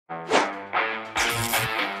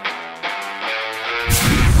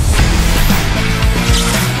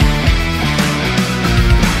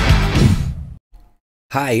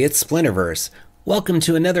Hi, it's Splinterverse. Welcome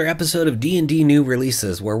to another episode of D&D New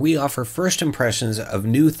Releases, where we offer first impressions of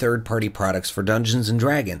new third-party products for Dungeons &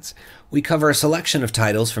 Dragons. We cover a selection of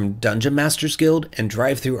titles from Dungeon Masters Guild and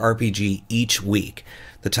DriveThruRPG each week.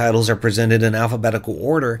 The titles are presented in alphabetical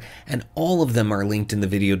order, and all of them are linked in the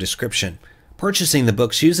video description. Purchasing the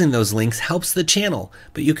books using those links helps the channel,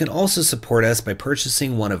 but you can also support us by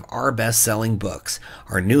purchasing one of our best-selling books.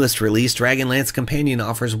 Our newest release, Dragonlance Companion,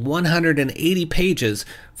 offers 180 pages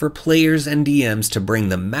for players and DMs to bring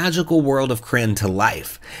the magical world of Krynn to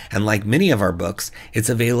life. And like many of our books, it's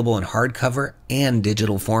available in hardcover and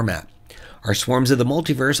digital format. Our Swarms of the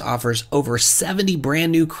Multiverse offers over 70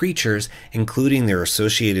 brand new creatures, including their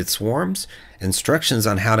associated swarms, instructions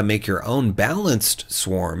on how to make your own balanced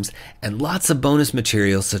swarms, and lots of bonus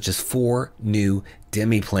materials such as 4 new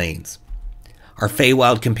demiplanes. Our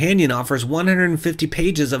Feywild Companion offers 150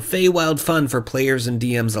 pages of Feywild fun for players and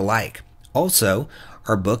DMs alike. Also,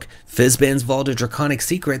 our book, Fizban's Vault of Draconic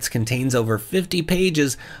Secrets, contains over 50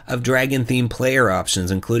 pages of dragon-themed player options,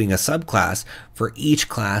 including a subclass for each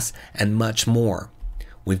class and much more.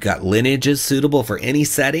 We've got lineages suitable for any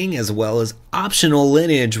setting, as well as optional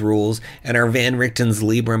lineage rules in our Van Richten's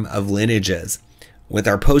Librum of Lineages. With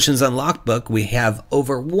our Potions Unlocked book, we have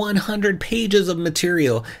over 100 pages of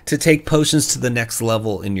material to take potions to the next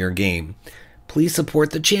level in your game. Please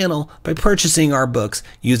support the channel by purchasing our books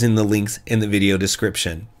using the links in the video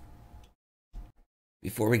description.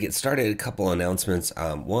 Before we get started, a couple announcements.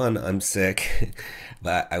 One, I'm sick,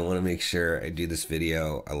 but I want to make sure I do this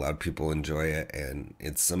video. A lot of people enjoy it, and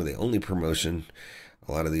it's some of the only promotion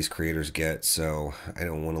a lot of these creators get, so I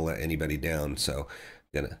don't want to let anybody down. So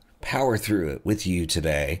I'm going to power through it with you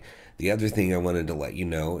today. The other thing I wanted to let you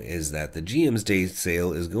know is that the GM's Day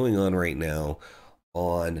sale is going on right now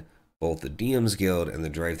on both the DM's Guild and the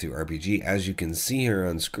DriveThruRPG. As you can see here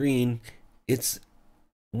on screen, it's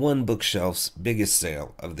one bookshelf's biggest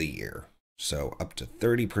sale of the year. So up to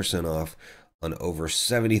 30% off on over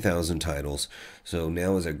 70,000 titles. So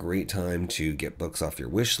now is a great time to get books off your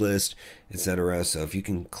wish list, etc. So if you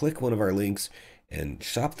can click one of our links and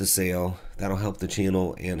shop the sale, that'll help the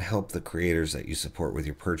channel and help the creators that you support with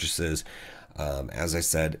your purchases. As I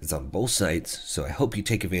said, it's on both sites, so I hope you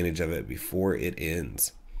take advantage of it before it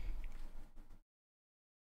ends.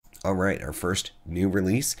 All right, our first new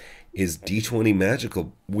release is D20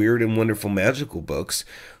 Magical, Weird and Wonderful Magical Books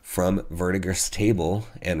from Vertiger's Table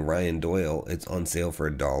and Ryan Doyle. It's on sale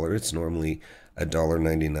for $1. It's normally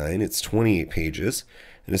 $1.99. It's 28 pages.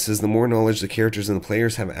 And it says, the more knowledge the characters and the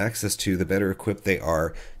players have access to, the better equipped they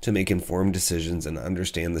are to make informed decisions and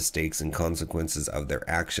understand the stakes and consequences of their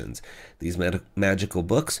actions. These magical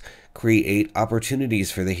books create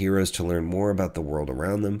opportunities for the heroes to learn more about the world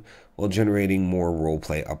around them, while generating more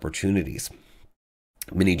roleplay opportunities.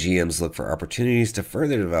 Many GMs look for opportunities to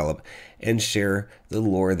further develop and share the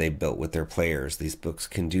lore they built with their players. These books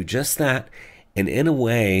can do just that, and in a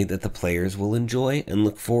way that the players will enjoy and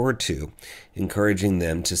look forward to, encouraging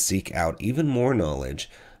them to seek out even more knowledge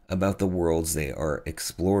about the worlds they are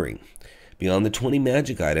exploring. Beyond the 20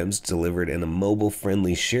 magic items delivered in a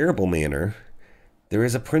mobile-friendly, shareable manner, there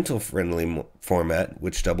is a printable-friendly format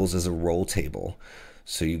which doubles as a roll table.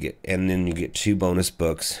 So you get, and then you get 2 bonus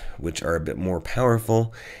books, which are a bit more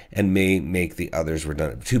powerful and may make the others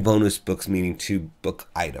redundant. 2 bonus books meaning 2 book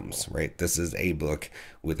items, right? This is a book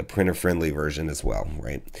with a printer-friendly version as well,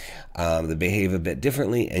 right? They behave a bit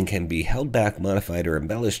differently and can be held back, modified, or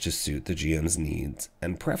embellished to suit the GM's needs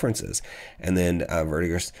and preferences. And then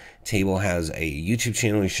Vertiger's Table has a YouTube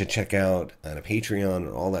channel you should check out, and a Patreon, and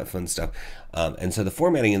all that fun stuff. And so the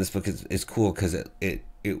formatting in this book is cool because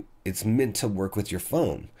it's meant to work with your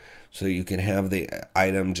phone. So you can have the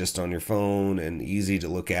item just on your phone and easy to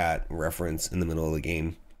look at, reference in the middle of the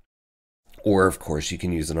game. Or, of course, you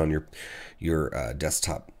can use it on your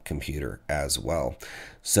desktop computer as well.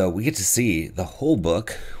 So we get to see the whole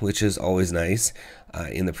book, which is always nice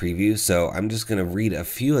in the preview. So I'm just going to read a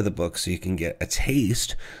few of the books so you can get a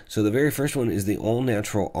taste. So the very first one is the All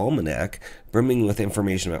Natural Almanac, brimming with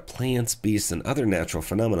information about plants, beasts, and other natural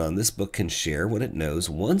phenomena. This book can share what it knows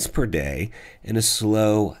once per day in a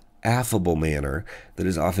slow, affable manner that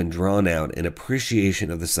is often drawn out in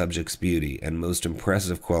appreciation of the subject's beauty and most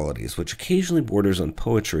impressive qualities, which occasionally borders on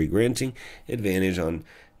poetry, granting advantage on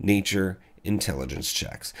nature intelligence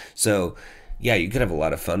checks. So yeah, you could have a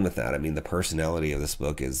lot of fun with that. I mean, the personality of this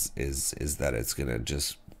book is that it's going to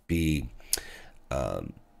just be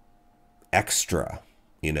extra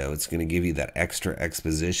You know, it's going to give you that extra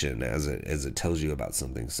exposition as it tells you about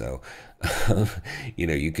something. So, you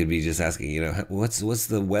know, you could be just asking, you know, what's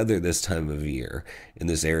the weather this time of year in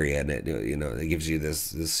this area, and it, you know, it gives you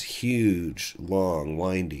this huge, long,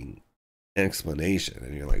 winding explanation,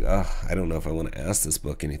 and you're like, oh, I don't know if I want to ask this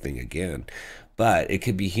book anything again. But it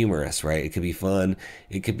could be humorous, right? It could be fun.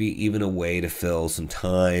 It could be even a way to fill some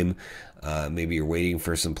time. Maybe you're waiting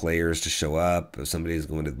for some players to show up, if somebody's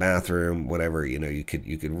going to the bathroom, whatever. You know, you could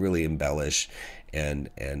really embellish and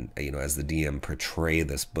you know, as the DM, portray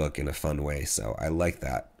this book in a fun way. So I like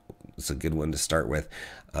that. It's a good one to start with.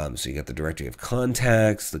 So you got the Directory of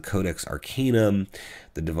Contacts, the Codex Arcanum,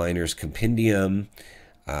 the Diviner's Compendium,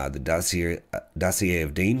 the Dossier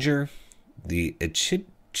of Danger, the 𝘽𝙤𝙘𝙀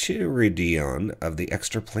of the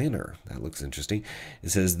Extra Planner. That looks interesting.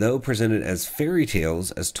 It says, though presented as fairy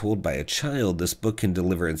tales as told by a child, this book can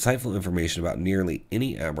deliver insightful information about nearly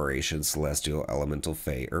any aberration, celestial, elemental,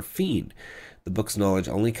 fae, or fiend. The book's knowledge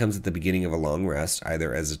only comes at the beginning of a long rest,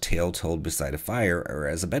 either as a tale told beside a fire or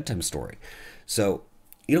as a bedtime story. So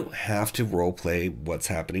you don't have to role play what's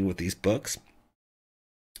happening with these books.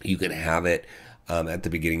 You can have it at the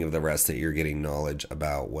beginning of the rest that you're getting knowledge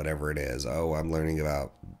about whatever it is. Oh, I'm learning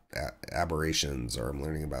about aberrations, or I'm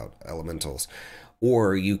learning about elementals.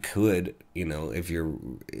 Or you could, you know, if you're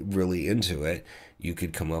really into it, you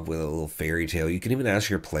could come up with a little fairy tale. You can even ask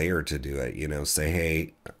your player to do it, you know, say,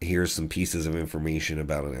 hey, here's some pieces of information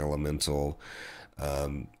about an elemental.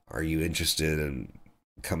 Are you interested in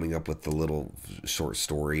coming up with the little short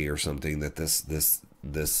story or something that this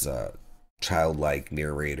childlike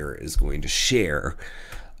narrator is going to share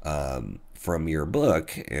from your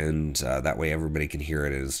book, and that way everybody can hear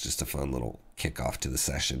it as just a fun little kickoff to the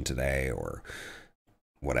session today or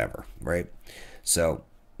whatever, right? So,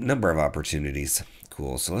 number of opportunities.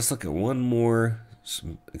 Cool. So let's look at one more.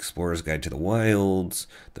 Explorer's Guide to the Wilds,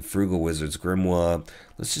 the Frugal Wizard's Grimoire.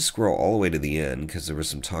 Let's just scroll all the way to the end, because there was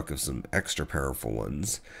some talk of some extra powerful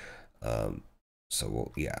ones.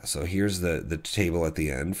 So here's the table at the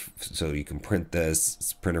end, so you can print this.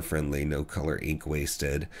 It's printer friendly, no color ink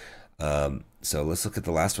wasted. So let's look at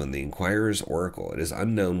the last one, the Inquirer's Oracle. It is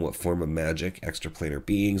unknown what form of magic, extraplanar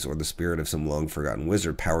beings, or the spirit of some long forgotten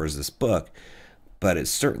wizard powers this book, but it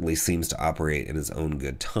certainly seems to operate in its own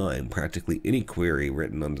good time. Practically any query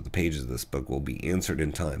written onto the pages of this book will be answered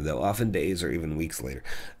in time, though often days or even weeks later.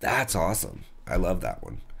 That's awesome. I love that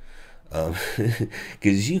one.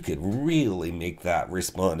 Because you could really make that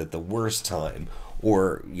respond at the worst time,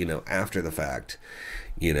 or, you know, after the fact,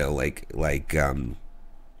 you know, like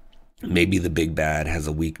maybe the big bad has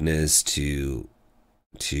a weakness to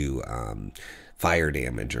fire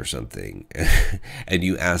damage or something, and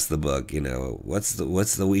you ask the book, you know, what's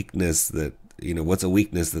the weakness that, you know, what's a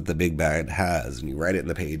weakness that the big bad has, and you write it in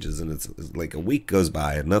the pages, and it's like a week goes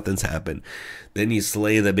by and nothing's happened. Then you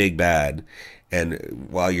slay the big bad, and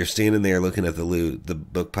while you're standing there looking at the loot, the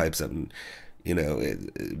book pipes up, and, you know,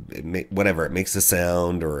 it makes a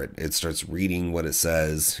sound, or it starts reading what it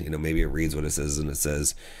says. You know, maybe it reads what it says, and it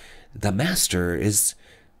says, the master is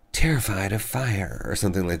terrified of fire, or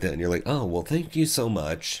something like that. And you're like, oh, well, thank you so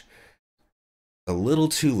much. A little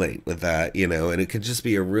too late with that, you know, and it could just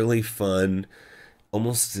be a really fun,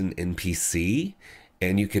 almost an NPC,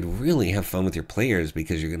 and you could really have fun with your players,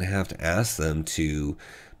 because you're going to have to ask them to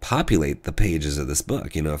populate the pages of this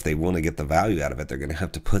book. You know, if they want to get the value out of it, they're going to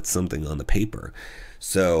have to put something on the paper.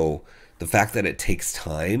 So the fact that it takes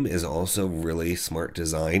time is also really smart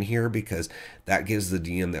design here, because that gives the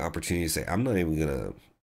DM the opportunity to say, I'm not even going to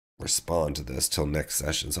respond to this till next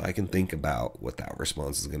session, so I can think about what that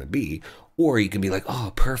response is going to be. Or you can be like,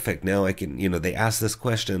 oh, perfect, now I can, you know, they asked this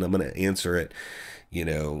question, I'm going to answer it, you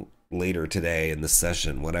know, later today in the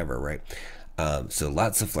session, whatever, right? So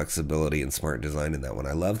lots of flexibility and smart design in that one.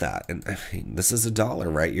 I love that. And I mean, this is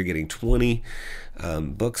 $1, right? You're getting 20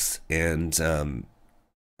 books, and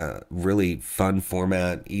really fun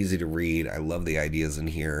format, easy to read. I love the ideas in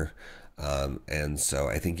here. And so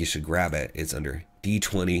I think you should grab it. It's under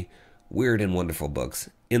D20 Weird and Wonderful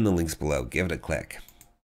Books in the links below. Give it a click.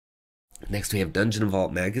 Next, we have Dungeon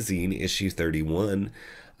Vault Magazine, issue 31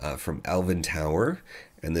 from Elven Tower.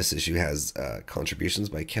 And this issue has contributions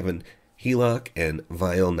by Kevin Helock and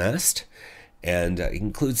Vile Nest. And it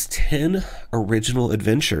includes 10 original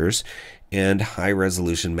adventures and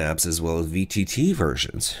high-resolution maps, as well as VTT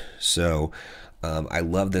versions. So I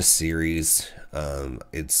love this series.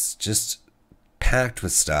 It's just packed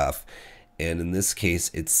with stuff, and in this case,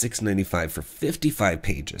 it's $6.95 for 55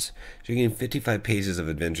 pages. So you're getting 55 pages of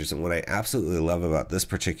adventures. And what I absolutely love about this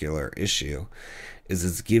particular issue is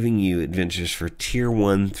it's giving you adventures for tier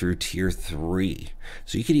 1 through tier 3.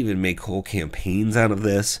 So you could even make whole campaigns out of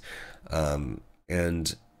this.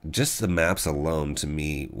 And just the maps alone, to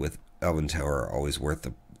me, with Elven Tower, are always worth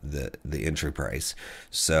the entry price.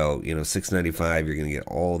 So, you know, $6.95, you're going to get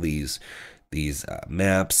all these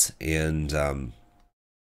maps, and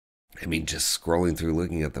I mean, just scrolling through,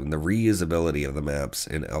 looking at them, the reusability of the maps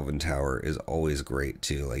in Elven Tower is always great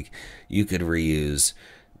too. Like, you could reuse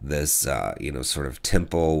this, you know, sort of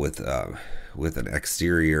temple with an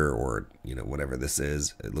exterior, or, you know, whatever this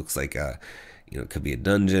is. It looks like a, you know, it could be a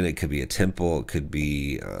dungeon, it could be a temple, it could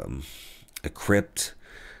be a crypt,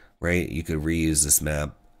 right? You could reuse this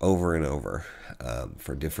map over and over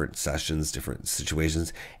for different sessions, different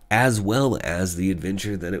situations, as well as the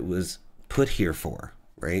adventure that it was put here for,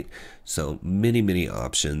 right? So many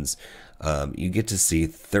options. You get to see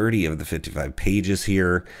 30 of the 55 pages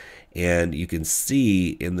here, and you can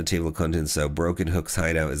see in the table of contents, so Broken Hook's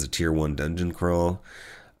Hideout is a tier 1 dungeon crawl,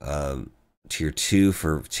 tier 2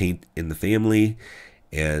 for Chained in the Family,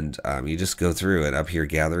 and you just go through it. Up here,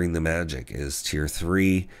 Gathering the Magic is tier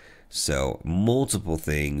 3. So multiple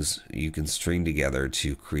things you can string together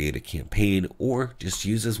to create a campaign, or just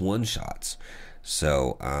use as one-shots.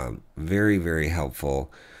 So very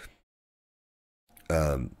helpful.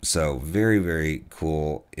 So very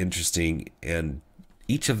cool, interesting, and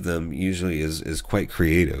each of them usually is quite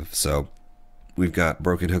creative. So we've got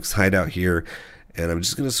Broken Hook's Hideout here, and I'm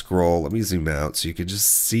just going to scroll. Let me zoom out so you can just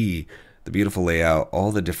see the beautiful layout,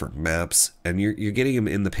 all the different maps, and you're getting them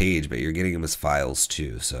in the page, but you're getting them as files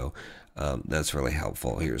too. So that's really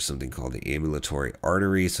helpful. Here's something called the Ambulatory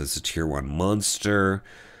Artery. So it's a tier 1 monster.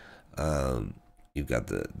 You've got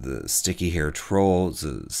the Sticky Hair Troll. It's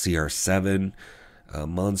a CR7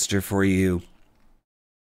 monster for you.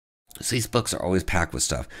 So these books are always packed with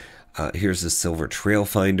stuff. Here's the Silver Trail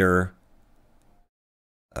Finder.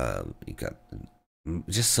 You got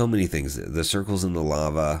just so many things. The Circles in the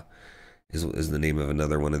Lava is the name of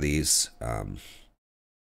another one of these.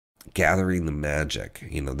 Gathering the Magic.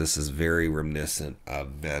 You know, this is very reminiscent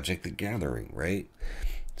of Magic the Gathering, right?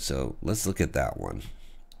 So let's look at that one.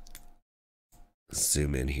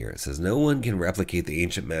 Zoom in here. It says, no one can replicate the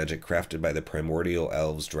ancient magic crafted by the primordial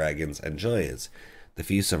elves, dragons, and giants. The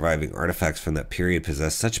few surviving artifacts from that period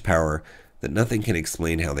possess such power that nothing can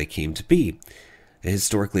explain how they came to be. A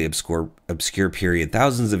historically obscure period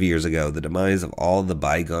thousands of years ago, the demise of all the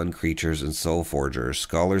bygone creatures and soul forgers,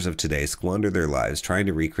 scholars of today squander their lives trying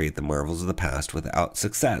to recreate the marvels of the past without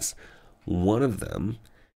success. One of them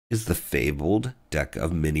is the fabled deck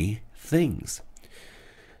of many things.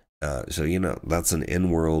 So, you know, that's an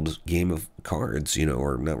in-world game of cards, you know,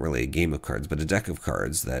 or not really a game of cards, but a deck of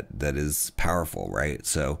cards that is powerful, right?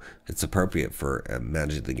 So it's appropriate for a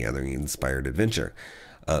Magic the Gathering inspired adventure.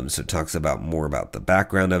 So it talks about more about the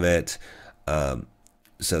background of it.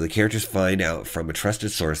 So the characters find out from a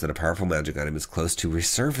trusted source that a powerful magic item is close to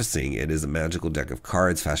resurfacing. It is a magical deck of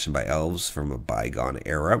cards fashioned by elves from a bygone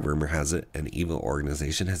era. Rumor has it an evil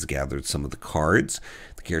organization has gathered some of the cards.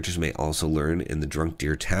 The characters may also learn in the Drunk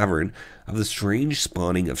Deer Tavern of the strange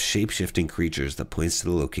spawning of shape-shifting creatures that points to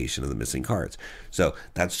the location of the missing cards. So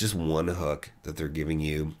that's just one hook that they're giving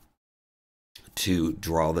you to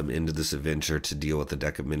draw them into this adventure to deal with the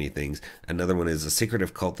deck of many things. Another one is a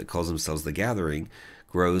secretive cult that calls themselves the Gathering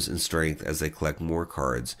grows in strength as they collect more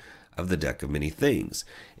cards of the deck of many things.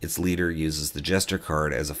 Its leader uses the Jester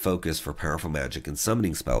card as a focus for powerful magic and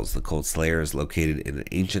summoning spells. The Cult Slayer is located in an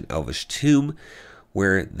ancient elvish tomb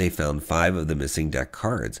where they found 5 of the missing deck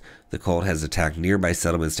cards. The cult has attacked nearby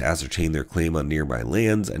settlements to ascertain their claim on nearby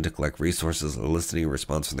lands and to collect resources. Eliciting a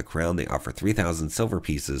response from the crown, they offer 3,000 silver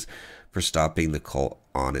pieces for stopping the cult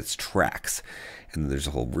on its tracks. And then there's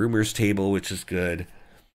a whole rumors table, which is good.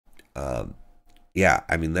 Yeah,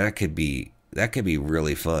 I mean, that could be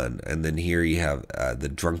really fun. And then here you have the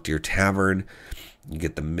Drunk Deer Tavern. You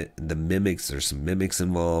get the mimics. There's some mimics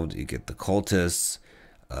involved. You get the cultists.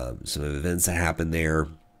 Some events that happen there.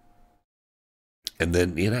 And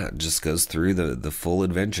then, you know, it just goes through the full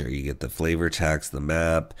adventure. You get the flavor text, the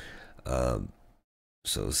map.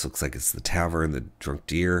 So this looks like it's the tavern, the Drunk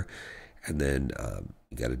Deer. And then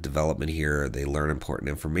you got a development here. They learn important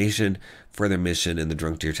information for their mission in the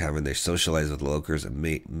Drunk Deer Tavern. They socialize with locals and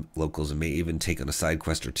may even take on a side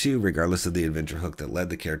quest or two. Regardless of the adventure hook that led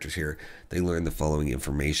the characters here, they learn the following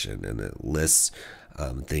information. And it lists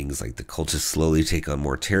things like the cultists slowly take on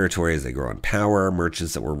more territory as they grow in power.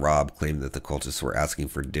 Merchants that were robbed claim that the cultists were asking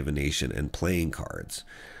for divination and playing cards.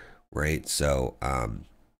 Right? So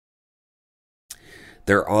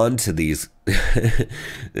they're on to these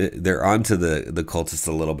they're on to the cultists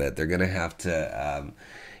a little bit. They're gonna have to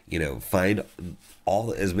find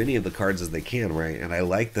all as many of the cards as they can, right? And I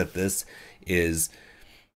like that this is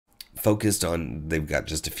focused on, they've got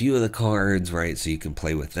just a few of the cards, right? So you can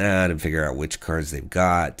play with that and figure out which cards they've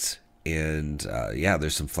got. And yeah,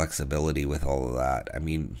 there's some flexibility with all of that. I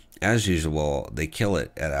mean, as usual, they kill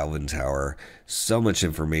it at Elven Tower. So much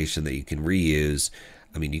information that you can reuse.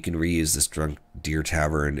 I mean, you can reuse this Drunk Deer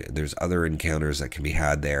Tavern. There's other encounters that can be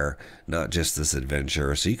had there, not just this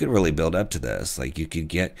adventure. So you can really build up to this. Like, you could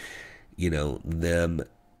get, them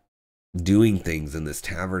doing things in this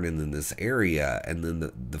tavern and in this area, and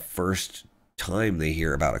then the first time they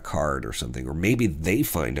hear about a card or something, or maybe they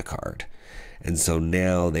find a card. And so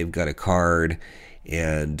now they've got a card,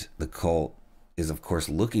 and the cult is, of course,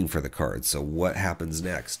 looking for the card. So what happens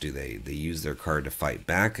next? Do they use their card to fight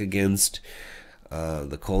back against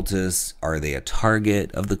the cultists? Are they a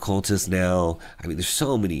target of the cultists now? I mean, there's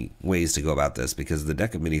so many ways to go about this, because the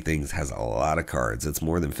deck of many things has a lot of cards. It's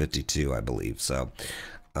more than 52, I believe. So,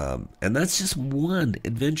 and that's just one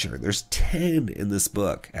adventure. There's 10 in this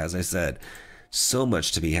book. As I said, so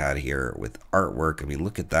much to be had here with artwork. I mean,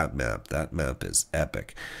 look at that map. That map is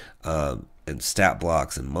epic. And stat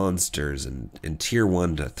blocks and monsters and tier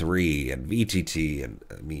 1 to 3 and VTT. And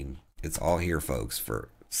I mean, it's all here, folks, for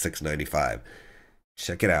 $6.95.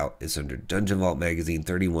 Check it out. It's under Dungeon Vault Magazine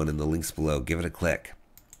 31 in the links below. Give it a click.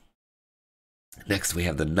 Next, we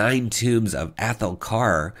have the 9 Tombs of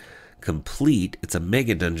Athelcar Complete. It's a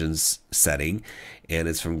Mega Dungeons setting, and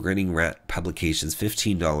it's from Grinning Rat Publications.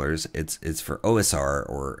 $15. It's for OSR,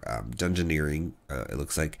 or Dungeoneering. It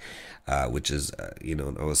looks like, which is an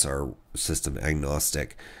OSR system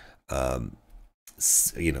agnostic,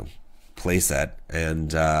 playset,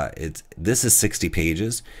 and this is 60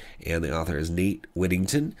 pages, and the author is Nate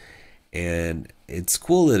Whittington. And it's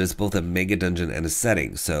cool that it's both a mega dungeon and a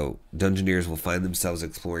setting. So Dungeoneers will find themselves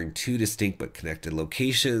exploring 2 distinct but connected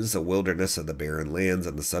locations: the wilderness of the barren lands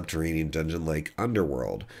and the subterranean dungeon-like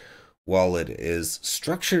underworld. While it is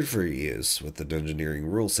structured for use with the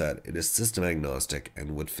Dungeoneering rule set, it is system agnostic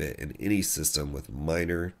and would fit in any system with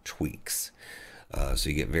minor tweaks. So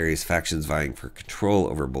you get various factions vying for control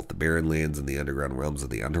over both the barren lands and the underground realms of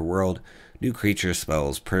the underworld. New creatures,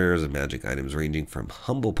 spells, prayers, and magic items ranging from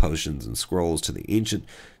humble potions and scrolls to the ancient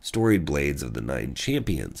storied blades of the 9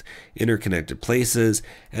 champions. Interconnected places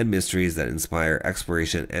and mysteries that inspire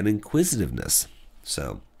exploration and inquisitiveness.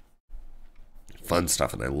 So, fun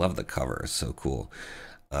stuff, and I love the cover. It's so cool.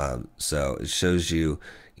 So it shows you,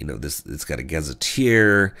 it's got a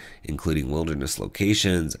gazetteer, including wilderness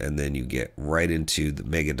locations, and then you get right into the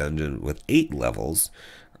mega dungeon with 8 levels,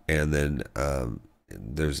 and then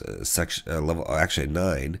there's a level, actually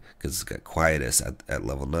 9, because it's got quietus at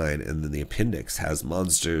level 9, and then the appendix has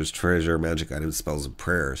monsters, treasure, magic items, spells, and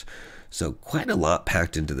prayers. So quite a lot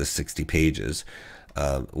packed into the 60 pages.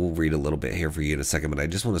 We'll read a little bit here for you in a second, but I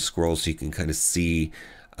just want to scroll so you can kind of see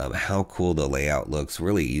how cool the layout looks.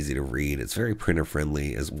 Really easy to read. It's very printer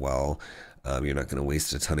friendly as well. You're not going to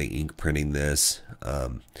waste a ton of ink printing this.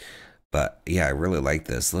 But yeah, I really like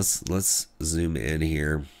this. Let's zoom in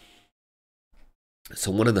here. So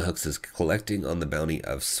one of the hooks is collecting on the bounty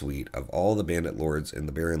of Sweet. Of all the bandit lords in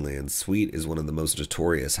the Barren Lands, Sweet is one of the most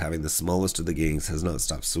notorious. Having the smallest of the gangs has not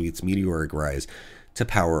stopped Sweet's meteoric rise to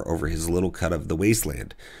power over his little cut of the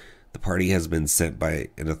wasteland. The party has been sent by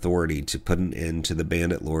an authority to put an end to the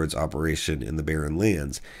bandit lord's operation in the Barren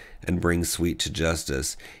Lands and bring Sweet to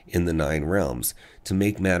justice in the 9 realms. To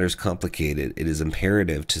make matters complicated, it is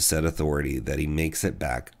imperative to said authority that he makes it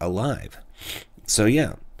back alive. So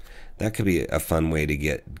yeah, that could be a fun way to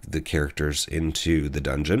get the characters into the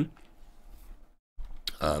dungeon.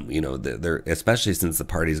 They're, especially since the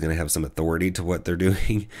party is going to have some authority to what they're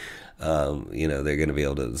doing. They're going to be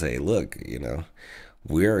able to say, look,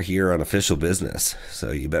 we're here on official business, so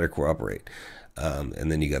you better cooperate.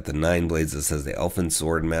 And then you got the 9 blades that says the elfin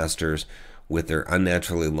sword masters, with their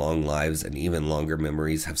unnaturally long lives and even longer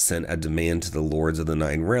memories, have sent a demand to the lords of the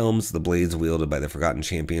 9 realms. The blades wielded by the forgotten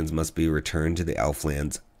champions must be returned to the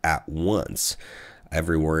Elflands at once.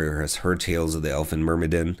 Every warrior has heard tales of the elfin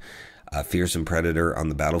Myrmidon, a fearsome predator on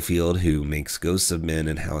the battlefield who makes ghosts of men,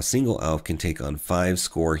 and how a single elf can take on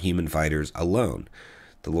 50 human fighters alone.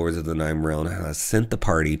 The lords of the 9 realms has sent the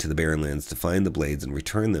party to the Barren Lands to find the blades and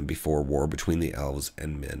return them before war between the elves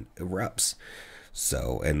and men erupts.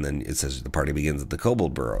 So, and then it says the party begins at the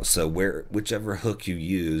Kobold Burrow. So whichever hook you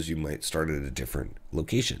use, you might start at a different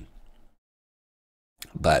location.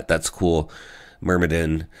 But that's cool.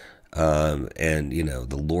 Myrmidon, and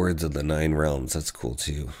the lords of the 9 realms, that's cool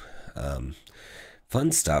too. fun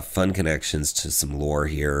stuff, fun connections to some lore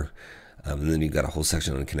here. And then you've got a whole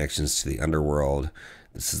section on connections to the underworld.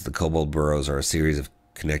 This is the Kobold Burrows are a series of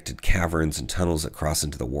connected caverns and tunnels that cross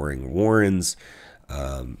into the Warring Warrens.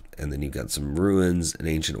 And then you've got some ruins. An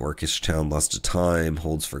ancient orcish town lost to time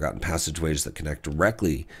holds forgotten passageways that connect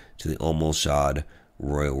directly to the 𝘏𝙀𝙀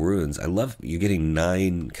royal ruins. I love you're getting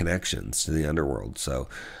 9 connections to the underworld. So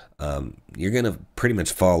you're going to pretty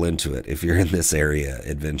much fall into it if you're in this area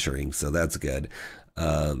adventuring. So that's good.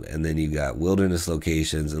 And then you got wilderness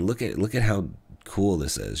locations, and look at how cool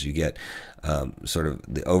this is. You get sort of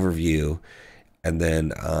the overview, and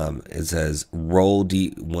then it says roll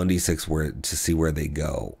 1d6 to see where they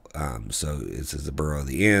go. So it says the burrow of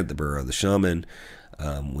the ant, the burrow of the shaman,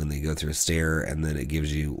 when they go through a stair, and then it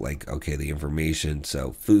gives you like, okay, the information.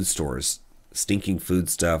 So food stores, stinking food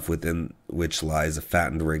stuff within which lies a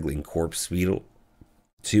fattened wriggling corpse beetle.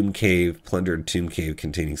 Tomb cave, plundered tomb cave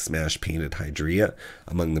containing smashed painted hydria.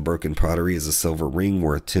 Among the broken pottery is a silver ring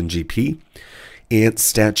worth 10 GP. Ant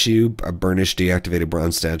statue, a burnished deactivated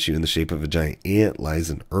bronze statue in the shape of a giant ant,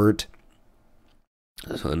 lies in Urt.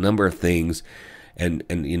 So a number of things, and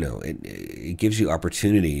you know, it gives you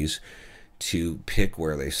opportunities to pick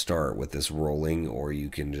where they start with this rolling, or you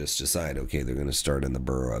can just decide, okay, they're going to start in the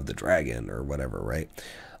burrow of the dragon or whatever, right?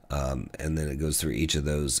 And then it goes through each of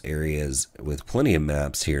those areas with plenty of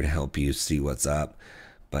maps here to help you see what's up.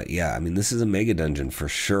 But yeah, I mean, this is a mega dungeon for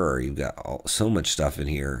sure. You've got so much stuff in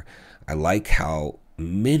here. I like how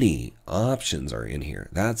many options are in here.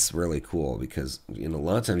 That's really cool because, you know, a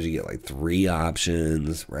lot of times you get like 3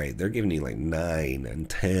 options, right? They're giving you like 9 and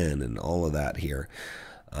 10 and all of that here,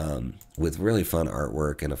 with really fun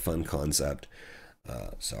artwork and a fun concept.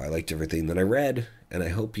 So I liked everything that I read, and I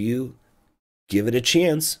hope you give it a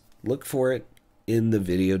chance. Look for it in the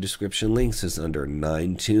video description links. It's under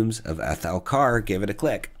 9 Tombs of Athalkar. Give it a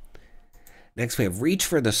click. Next we have Reach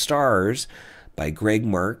for the Stars by Greg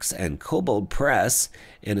Marks and Kobold Press,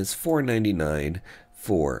 and it's $4.99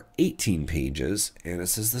 for 18 pages. And it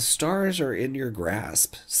says the stars are in your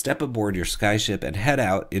grasp. Step aboard your skyship and head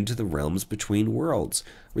out into the realms between worlds.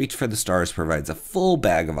 Reach for the Stars provides a full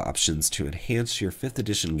bag of options to enhance your 5th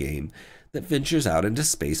edition game that ventures out into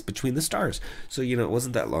space between the stars. So, you know, it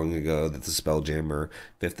wasn't that long ago that the Spelljammer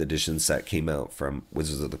 5th edition set came out from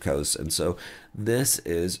Wizards of the Coast. And so this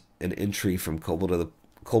is an entry from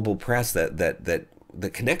Kobold Press that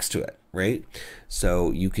connects to it, right?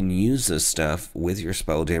 So you can use this stuff with your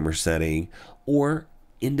Spelljammer setting or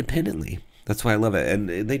independently. That's why I love it.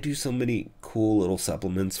 And they do so many cool little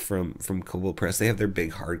supplements from Kobold Press. They have their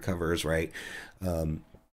big hardcovers, right?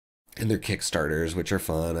 And their Kickstarters, which are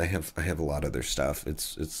fun. I have a lot of their stuff.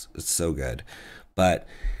 It's so good. But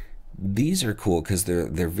these are cool because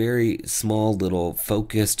they're very small little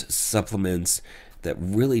focused supplements that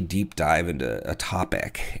really deep dive into a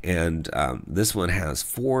topic. And this one has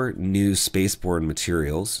 4 new spaceborne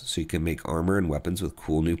materials, so you can make armor and weapons with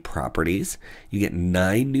cool new properties. You get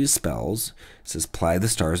 9 new spells. It says ply the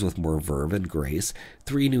stars with more verve and grace.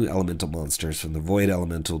 3 new elemental monsters, from the Void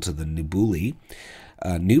Elemental to the Nibuli.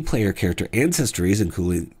 New player character ancestries,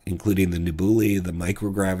 including the Nibuli, the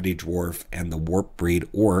Microgravity Dwarf, and the Warp Breed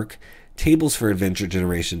Orc. Tables for adventure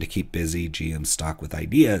generation to keep busy GM stock with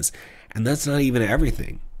ideas. And that's not even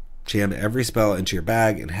everything. Jam every spell into your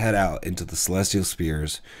bag and head out into the Celestial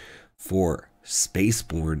Spheres for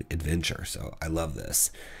spaceborne adventure. So I love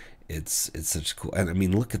this. It's such cool. And I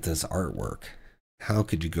mean, look at this artwork. How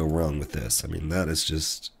could you go wrong with this? I mean, that is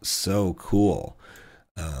just so cool.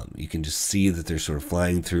 You can just see that they're sort of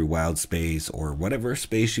flying through wild space or whatever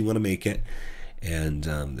space you want to make it, and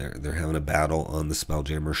they're having a battle on the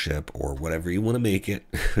Spelljammer ship or whatever you want to make it.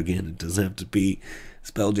 Again, it doesn't have to be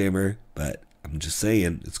Spelljammer, but I'm just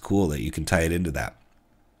saying it's cool that you can tie it into that.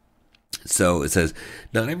 So it says,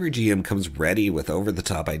 not every GM comes ready with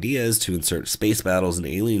over-the-top ideas to insert space battles and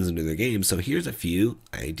aliens into their game, so here's a few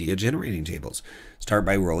idea-generating tables. Start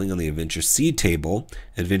by rolling on the Adventure Seed table.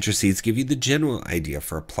 Adventure Seeds give you the general idea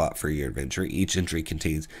for a plot for your adventure. Each entry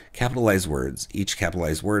contains capitalized words. Each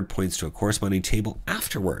capitalized word points to a corresponding table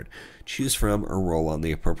afterward. Choose from or roll on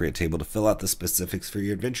the appropriate table to fill out the specifics for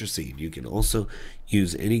your Adventure Seed. You can also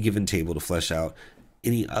use any given table to flesh out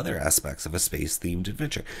any other aspects of a space-themed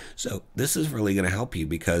adventure. So this is really going to help you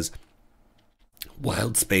because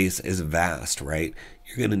wild space is vast, right?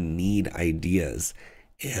 You're going to need ideas.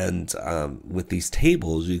 And with these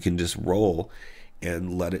tables, you can just roll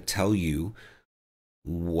and let it tell you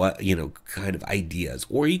what, you know, kind of ideas.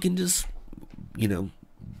 Or you can just, you know,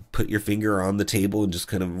 put your finger on the table and just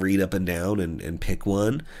kind of read up and down and pick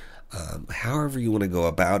one. however you want to go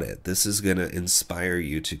about it, this is going to inspire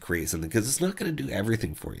you to create something, because it's not going to do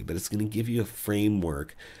everything for you, but it's going to give you a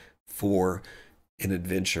framework for an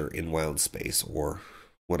adventure in wild space or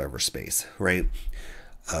whatever space, right?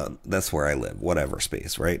 That's where I live, whatever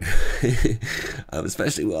space, right?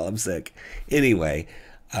 Especially while I'm sick. Anyway,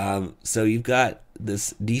 so you've got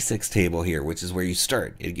this D6 table here, which is where you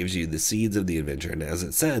start. It gives you the seeds of the adventure, and as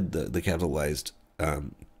it said, the capitalized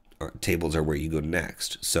tables are where you go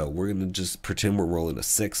next. So we're going to just pretend we're rolling a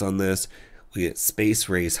 6 on this. We get Space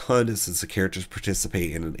Race Hunt, since the characters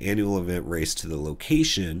participate in an annual event race to the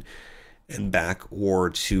location and back, or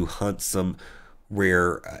to hunt some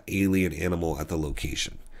rare alien animal at the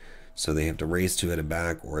location. So they have to race to it and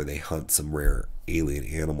back, or they hunt some rare alien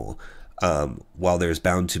animal. While there's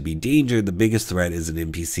bound to be danger, the biggest threat is an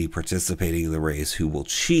NPC participating in the race who will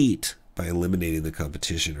cheat by eliminating the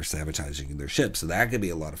competition or sabotaging their ship. So that could be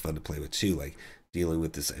a lot of fun to play with too, like dealing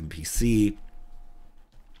with this NPC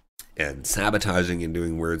and sabotaging and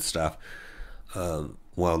doing weird stuff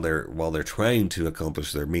while they're trying to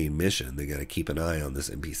accomplish their main mission. They got to keep an eye on this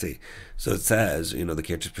NPC. So it says, the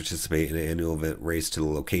characters participate in an annual event race to the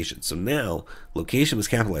location. So now location was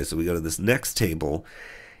capitalized. So we go to this next table,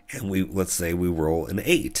 and let's say we roll an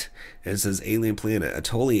 8, and it says alien planet, a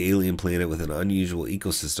totally alien planet with an unusual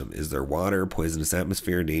ecosystem. Is there water, poisonous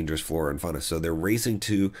atmosphere, dangerous flora and fauna? So they're racing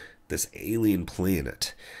to this alien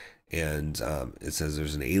planet, and it says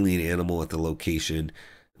there's an alien animal at the location,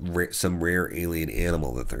 some rare alien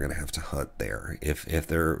animal that they're going to have to hunt there if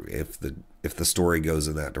the story goes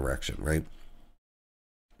in that direction, right?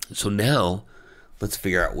 So now let's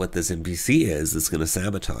figure out what this NPC is that's going to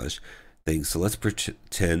sabotage things. So let's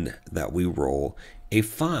pretend that we roll a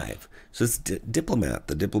 5. So it's diplomat.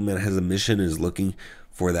 The diplomat has a mission and is looking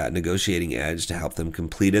for that negotiating edge to help them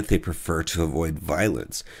complete it. They prefer to avoid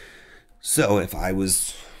violence. So if I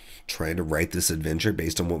was trying to write this adventure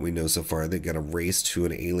based on what we know so far, they got to race to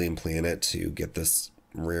an alien planet to get this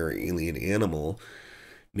rare alien animal.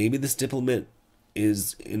 Maybe this diplomat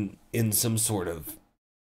is in some sort of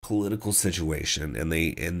political situation, and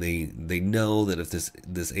they know that if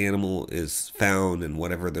this animal is found and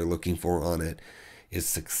whatever they're looking for on it is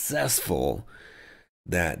successful,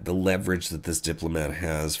 that the leverage that this diplomat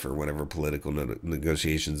has for whatever political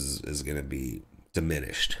negotiations is going to be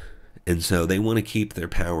diminished. And so they want to keep their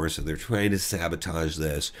power, so they're trying to sabotage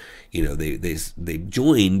this. They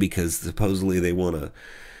join because supposedly they want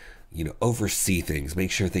to oversee things, make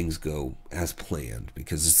sure things go as planned,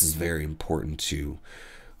 because this is very important to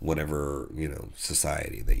whatever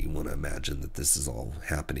society that you want to imagine that this is all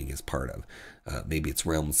happening as part of. Maybe it's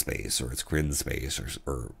realm space, or it's Kryn space,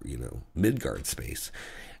 or Midgard space,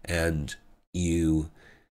 and you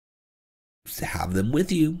have them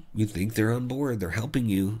with you. You think they're on board, they're helping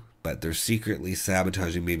you, but they're secretly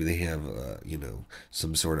sabotaging. Maybe they have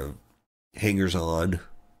some sort of hangers on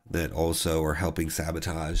that also are helping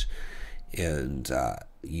sabotage, and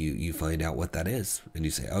you find out what that is, and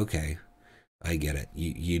you say, okay, I get it.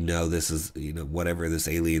 This is, whatever this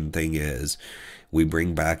alien thing is, we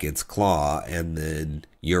bring back its claw, and then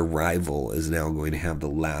your rival is now going to have the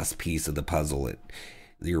last piece of the puzzle.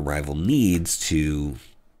 Your rival needs to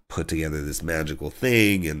put together this magical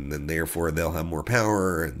thing, and then therefore they'll have more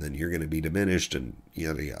power, and then you're going to be diminished, and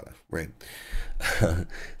yada yada, right?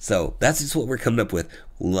 So that's just what we're coming up with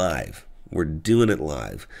live. We're doing it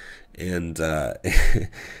live. And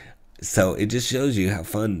so it just shows you how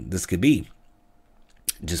fun this could be,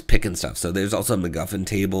 just picking stuff. So there's also a MacGuffin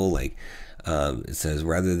table, like it says,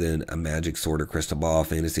 rather than a magic sword or crystal ball,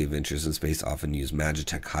 fantasy adventures in space often use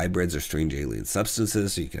magitech hybrids or strange alien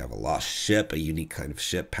substances. So you can have a lost ship, a unique kind of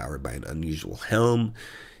ship powered by an unusual helm.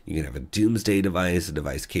 You can have a doomsday device, a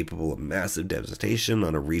device capable of massive devastation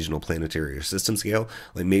on a regional, planetary, or system scale,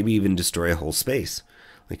 like maybe even destroy a whole space.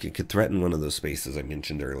 Like it could threaten one of those spaces I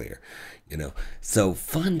mentioned earlier, So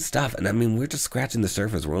fun stuff. And I mean, we're just scratching the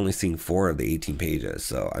surface. We're only seeing 4 of the 18 pages.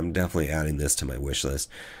 So I'm definitely adding this to my wish list.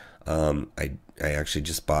 I actually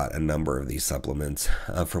just bought a number of these supplements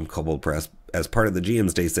from Kobold Press as part of the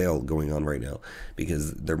GM's Day sale going on right now,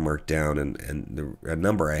 because they're marked down, and a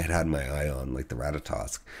number I had my eye on, like the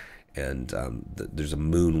Ratatosk. And there's a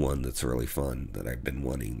moon one that's really fun that I've been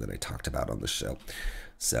wanting, that I talked about on the show.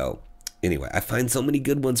 So anyway, I find so many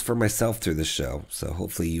good ones for myself through the show, so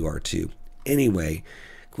hopefully you are too. Anyway,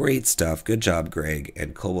 great stuff. Good job, Greg,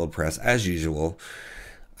 and Kobold Press, as usual.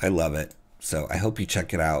 I love it. So I hope you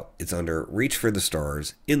check it out. It's under Reach for the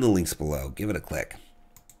Stars in the links below. Give it a click.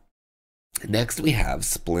 Next, we have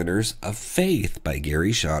Splinters of Faith by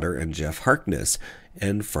Gary Schotter and Jeff Harkness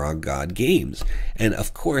and Frog God Games. And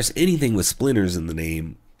of course, anything with splinters in the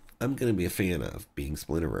name I'm going to be a fan of, being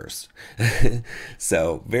Splinterverse.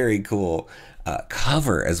 So very cool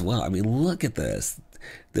cover as well. I mean, look at this.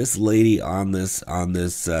 This lady on this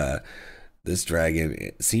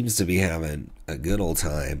dragon seems to be having a good old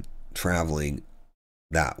time traveling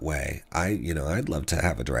that way. I'd love to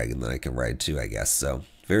have a dragon that I can ride too, I guess. So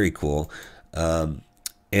very cool. And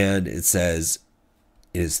it says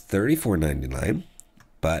it is $34.99,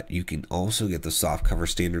 but you can also get the softcover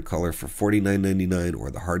standard color for $49.99 or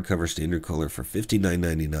the hardcover standard color for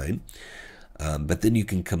 $59.99. But then you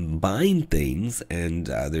can combine things, and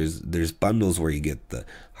there's bundles where you get the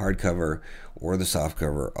hardcover or the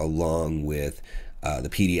softcover along with the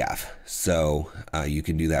PDF. So you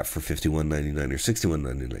can do that for $51.99 or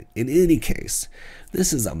 $61.99. In any case,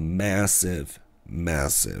 this is a massive,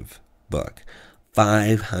 massive book.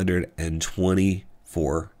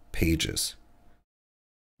 524 pages.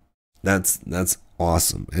 That's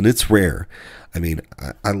awesome, and it's rare. I mean,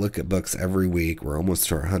 I look at books every week. We're almost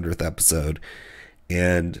to our 100th episode,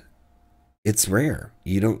 and it's rare.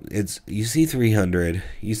 You see 300,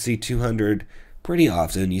 you see 200 pretty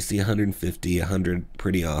often, you see 150, 100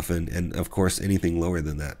 pretty often, and of course anything lower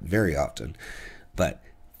than that very often. But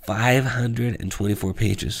 524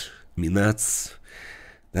 pages. I mean, that's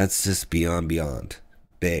just beyond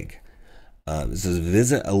big. It says,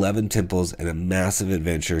 visit 11 temples and a massive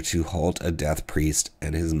adventure to halt a death priest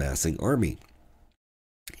and his massing army.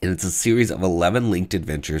 And it's a series of 11 linked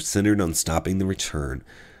adventures centered on stopping the return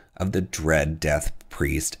of the dread death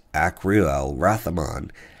priest 𝘽𝙤𝙘𝙤𝙬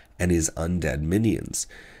and his undead minions.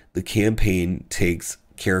 The campaign takes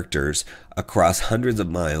characters across hundreds of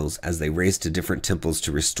miles as they race to different temples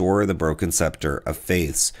to restore the broken scepter of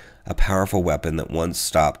faiths, a powerful weapon that once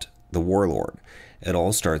stopped the warlord. It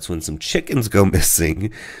all starts when some chickens go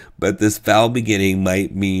missing, but this foul beginning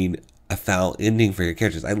might mean a foul ending for your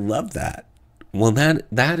characters. I love that. Well,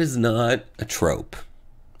 that is not a trope.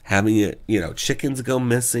 Having it, chickens go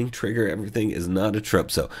missing, trigger everything, is not a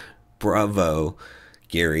trope. So bravo,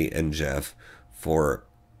 Gary and Jeff, for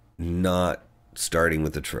not starting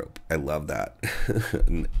with the trope. I love that.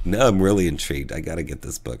 Now I'm really intrigued. I gotta get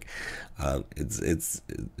this book.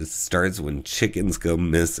 It starts when chickens go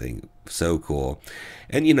missing. So cool.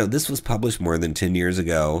 And this was published more than 10 years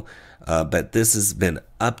ago, but this has been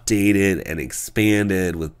updated and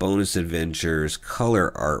expanded with bonus adventures,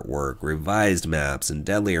 color artwork, revised maps, and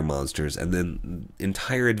deadlier monsters, and then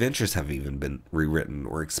entire adventures have even been rewritten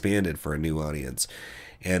or expanded for a new audience.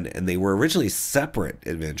 And they were originally separate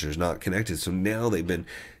adventures, not connected. So now they've been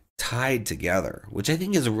tied together, which I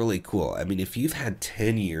think is really cool. I mean, if you've had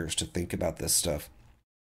 10 years to think about this stuff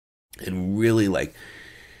and really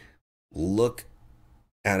look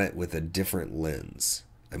at it with a different lens.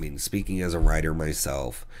 I mean, speaking as a writer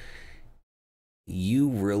myself, you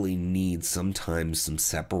really need sometimes some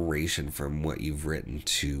separation from what you've written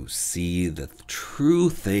to see the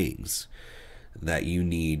true things that you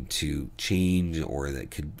need to change or that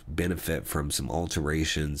could benefit from some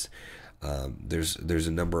alterations. There's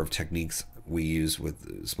a number of techniques we use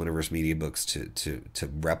with Splinterverse Media Books to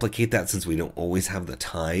replicate that, since we don't always have the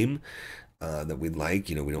time that we'd like.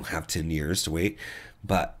 We don't have 10 years to wait.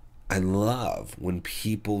 But I love when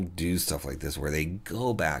people do stuff like this, where they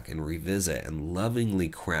go back and revisit and lovingly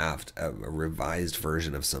craft a revised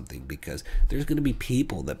version of something, because there's going to be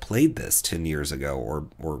people that played this 10 years ago or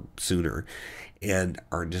sooner and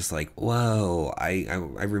are just like, whoa, I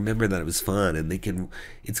remember that it was fun, and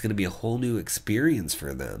it's going to be a whole new experience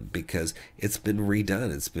for them because it's been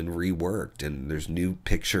redone, it's been reworked, and there's new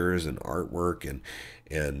pictures and artwork and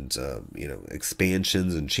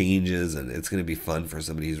expansions and changes, and it's going to be fun for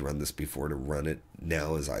somebody who's run this before to run it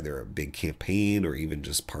now as either a big campaign or even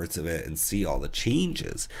just parts of it and see all the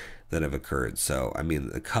changes that have occurred. So, I mean,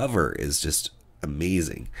 the cover is just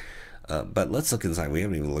amazing. But let's look inside. We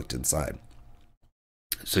haven't even looked inside.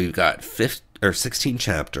 So you've got 16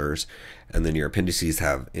 chapters, and then your appendices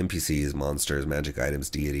have NPCs, monsters, magic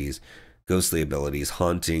items, deities, ghostly abilities,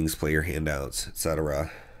 hauntings, player handouts,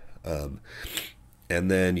 etc. And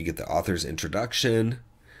then you get the author's introduction,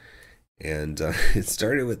 and it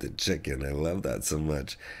started with the chicken. I love that so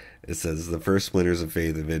much. It says, the first Splinters of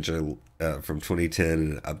Faith adventure from 2010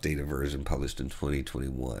 and an updated version published in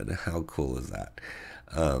 2021. How cool is that?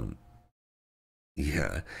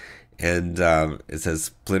 Yeah. And it says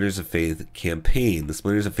Splinters of Faith campaign. The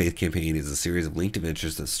Splinters of Faith campaign is a series of linked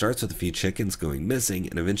adventures that starts with a few chickens going missing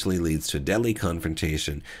and eventually leads to a deadly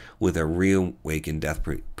confrontation with a reawakened death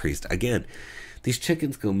priest. Again, these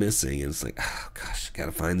chickens go missing, and it's like, oh gosh,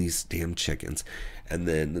 gotta find these damn chickens. And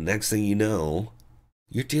then the next thing you know,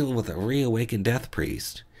 you're dealing with a reawakened death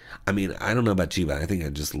priest. I mean, I don't know about you, but I think I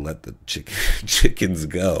just let the chickens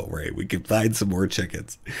go, right? We could find some more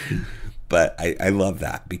chickens. But I love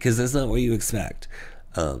that because that's not what you expect.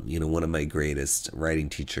 You know, one of my greatest writing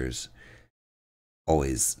teachers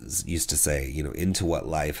always used to say, you know, into what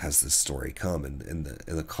life has this story come? And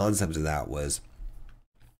the concept of that was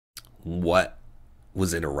what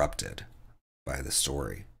was interrupted by the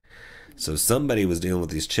story. So somebody was dealing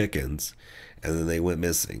with these chickens and then they went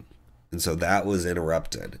missing. And so that was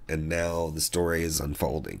interrupted. And now the story is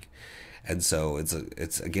unfolding. And so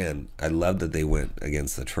it's again, I love that they went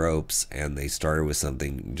against the tropes and they started with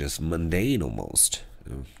something just mundane almost.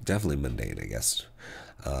 Definitely mundane, I guess.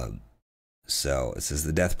 So it says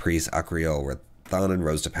the death priest 𝙤𝙘𝙤𝙤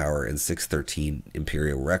rose to power in 613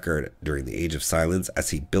 Imperial Record during the Age of Silence as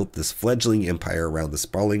he built this fledgling empire around the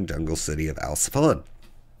sprawling jungle city of Al-Safan.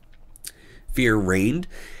 Fear reigned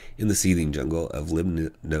in the seething jungle of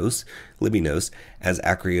Libynos as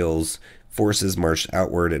𝙤𝙘𝙤𝙤's forces marched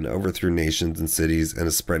outward and overthrew nations and cities in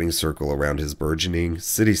a spreading circle around his burgeoning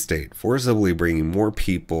city-state, forcibly bringing more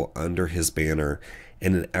people under his banner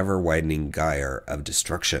in an ever-widening gyre of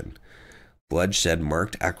destruction. Bloodshed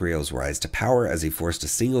marked 𝙤𝙘𝙤𝙤's rise to power as he forced a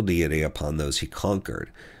single deity upon those he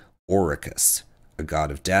conquered, Oricus, a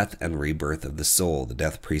god of death and rebirth of the soul. The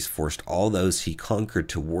death priest forced all those he conquered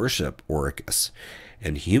to worship Oricus,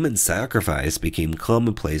 and human sacrifice became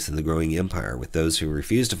commonplace in the growing empire, with those who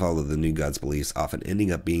refused to follow the new god's beliefs often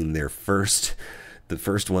ending up being the first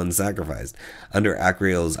one sacrificed. Under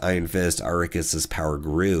𝙤𝙤𝙤's iron fist, Oricus's power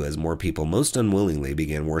grew as more people most unwillingly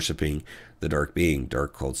began worshipping the dark being.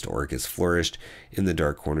 Dark cults to Oricus flourished in the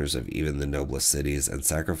dark corners of even the noblest cities, and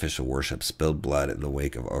sacrificial worship spilled blood in the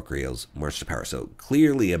wake of 𝙤𝙤𝙤's march to power. So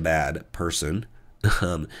clearly a bad person,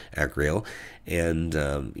 𝙤𝙤𝙤, and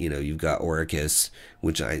you know, you've got Oricus,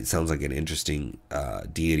 which sounds like an interesting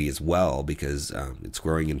deity as well, because it's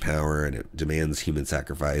growing in power and it demands human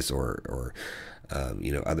sacrifice or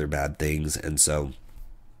you know, other bad things. And so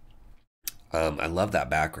I love that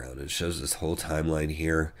background. It shows this whole timeline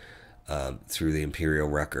here through the Imperial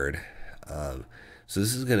Record. So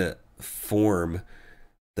this is going to form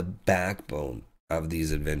the backbone of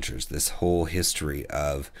these adventures, this whole history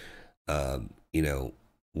of you know,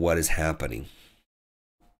 what is happening.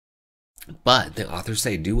 But the authors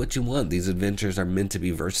say, do what you want. These adventures are meant to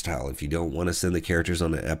be versatile. If you don't want to send the characters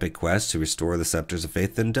on an epic quest to restore the Scepters of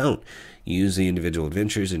Faith, then don't. Use the individual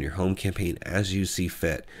adventures in your home campaign as you see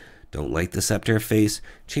fit. Don't like the Scepter of Faith?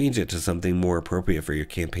 Change it to something more appropriate for your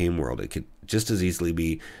campaign world. It could just as easily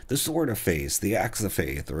be the Sword of Faith, the Axe of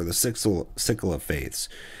Faith, or the Sickle of Faiths.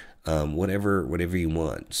 Whatever you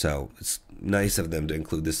want. So it's nice of them to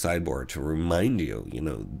include this sideboard to remind you, you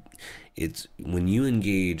know, it's when you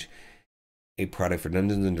engage a product for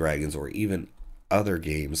Dungeons and Dragons or even other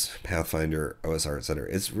games, Pathfinder, OSR, etc.,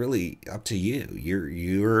 it's really up to you.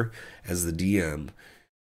 You're as the DM,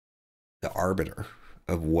 the arbiter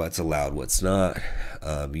of what's allowed, what's not.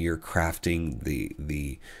 You're crafting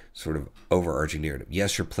the sort of overarching narrative.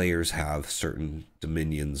 Yes, your players have certain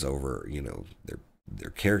dominions over, you know,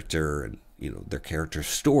 their character and, you know, their character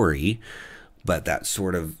story, but that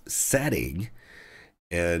sort of setting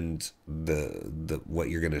and the what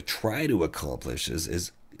you're going to try to accomplish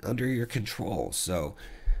is under your control. So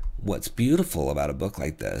what's beautiful about a book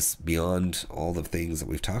like this, beyond all the things that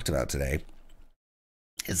we've talked about today,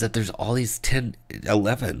 is that there's all these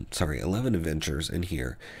 11 adventures in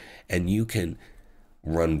here, and you can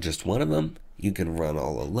run just one of them, you can run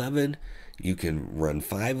all 11, you can run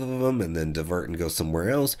 5 of them and then divert and go somewhere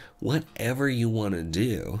else. Whatever you want to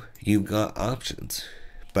do, you've got options.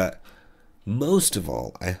 But most of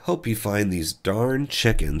all, I hope you find these darn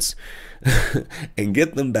chickens and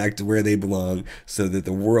get them back to where they belong so that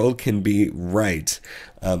the world can be right.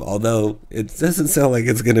 Although it doesn't sound like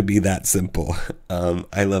it's going to be that simple.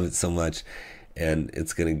 I love it so much, and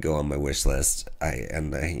it's going to go on my wish list. I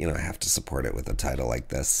have to support it with a title like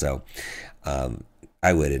this. So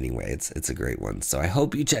I would anyway. It's a great one. So I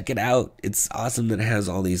hope you check it out. It's awesome that it has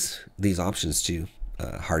all these options too.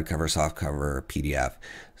 Hardcover, softcover, PDF.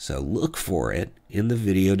 So look for it in the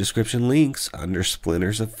video description links under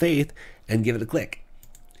Splinters of Faith and give it a click.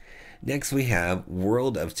 Next we have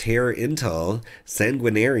World of Terror Intal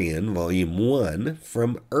Sanguinarian Volume 1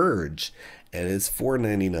 from Urge, and it's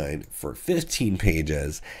 $4.99 for 15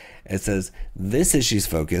 pages. It says, this issue's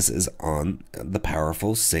focus is on the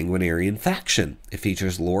powerful Sanguinarian faction. It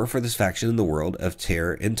features lore for this faction in the World of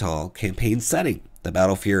Terror Intal campaign setting. The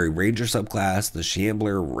Battle Fury Ranger subclass, the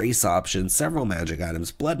Shambler race option, several magic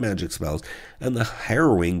items, blood magic spells, and the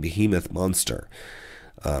harrowing behemoth monster.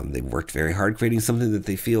 They've worked very hard creating something that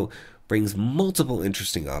they feel brings multiple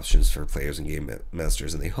interesting options for players and game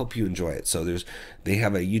masters, and they hope you enjoy it. So they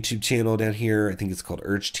have a YouTube channel down here. I think it's called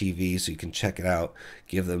𝘼𝙬 TV, so you can check it out,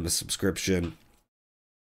 give them a subscription.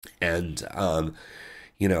 And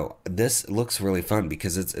you know, this looks really fun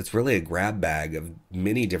because it's really a grab bag of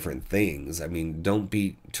many different things. I mean, don't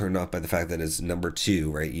be turned off by the fact that it's number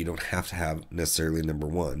 2, right? You don't have to have necessarily number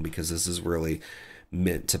 1, because this is really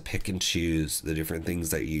meant to pick and choose the different things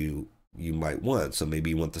that you might want. So maybe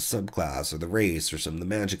you want the subclass or the race or some of the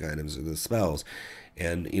magic items or the spells.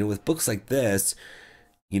 And, you know, with books like this,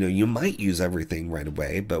 you know, you might use everything right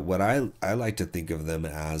away, but what I like to think of them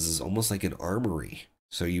as is almost like an armory.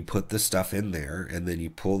 So you put the stuff in there and then you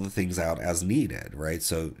pull the things out as needed, right?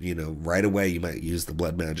 So, you know, right away you might use the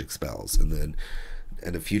blood magic spells, and then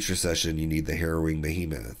in a future session you need the harrowing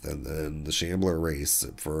behemoth, and then the shambler race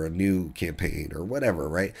for a new campaign or whatever,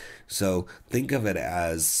 right? So think of it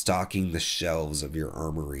as stocking the shelves of your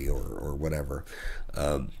armory or whatever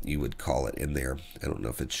you would call it in there. I don't know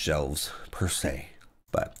if it's shelves per se,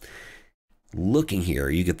 but looking here,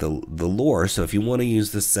 you get the lore. So if you want to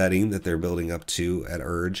use the setting that they're building up to at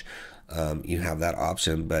𝘼𝙬, you have that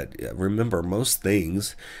option. But remember, most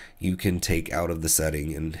things you can take out of the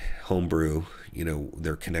setting and homebrew, you know,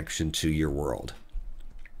 their connection to your world.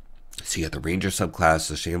 So you got the ranger subclass,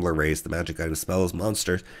 the shambler race, the magic item, spells,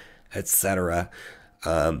 monsters, etc.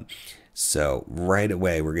 So right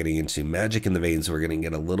away we're getting into magic in the veins. So we're going to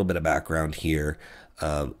get a little bit of background here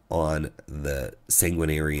on the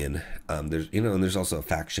sanguinarian. There's, you know, and there's also a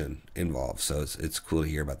faction involved, so it's cool to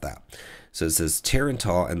hear about that. So it says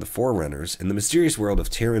𝘼𝙤 and the Forerunners. In the mysterious world of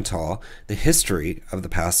𝘼𝙤, the history of the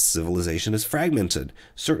past civilization is fragmented.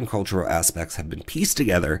 Certain cultural aspects have been pieced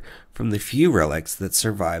together from the few relics that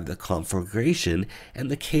survived the conflagration and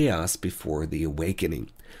the chaos before the awakening.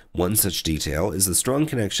 One such detail is the strong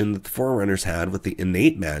connection that the Forerunners had with the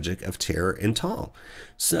innate magic of 𝘼𝙤.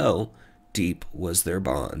 So deep was their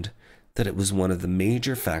bond that it was one of the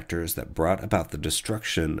major factors that brought about the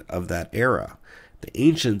destruction of that era. The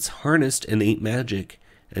ancients harnessed innate magic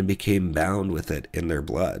and became bound with it in their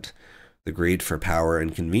blood. The greed for power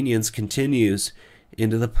and convenience continues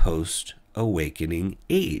into the post-awakening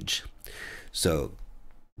age. So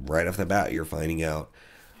right off the bat, you're finding out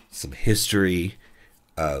some history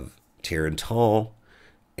of 𝘼𝙤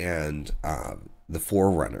and the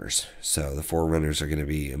Forerunners. So the Forerunners are going to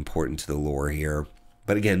be important to the lore here.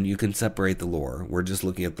 But again, you can separate the lore. We're just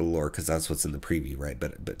looking at the lore because that's what's in the preview, right?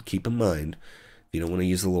 But keep in mind, if you don't want to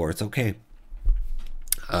use the lore, it's okay.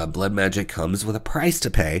 Blood magic comes with a price to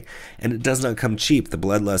pay, and it does not come cheap. The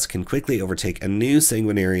bloodlust can quickly overtake a new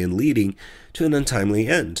sanguinarian, leading to an untimely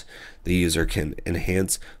end. The user can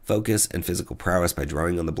enhance focus and physical prowess by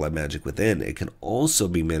drawing on the blood magic within. It can also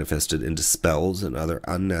be manifested into spells and other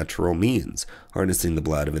unnatural means. Harnessing the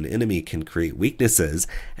blood of an enemy can create weaknesses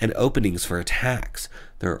and openings for attacks.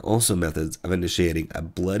 There are also methods of initiating a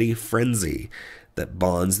bloody frenzy that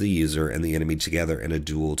bonds the user and the enemy together in a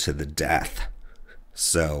duel to the death.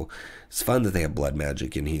 So it's fun that they have blood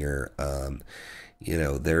magic in here. You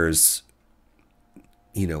know, there's,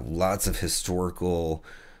 you know, lots of historical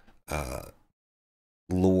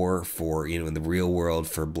lore for, you know, in the real world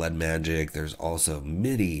for blood magic. There's also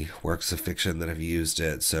many works of fiction that have used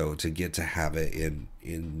it. So to get to have it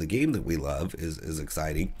in the game that we love is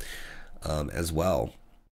exciting as well.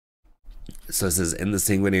 So it says, in the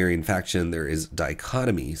sanguinarian faction, there is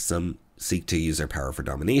dichotomy. Some seek to use their power for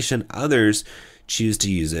domination. Others choose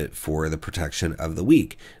to use it for the protection of the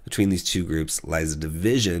weak. Between these two groups lies a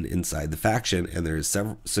division inside the faction, and there is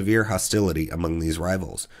severe hostility among these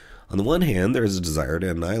rivals. On the one hand, there is a desire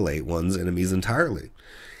to annihilate one's enemies entirely.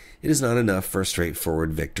 It is not enough for a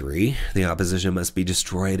straightforward victory. The opposition must be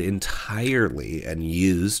destroyed entirely and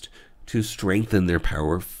used to strengthen their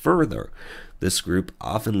power further. This group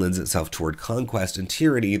often lends itself toward conquest and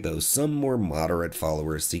tyranny, though some more moderate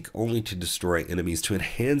followers seek only to destroy enemies to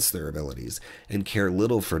enhance their abilities and care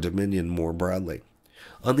little for dominion more broadly.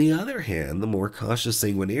 On the other hand, the more cautious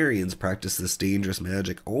sanguinarians practice this dangerous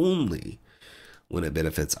magic only when it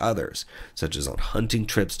benefits others, such as on hunting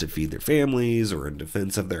trips to feed their families or in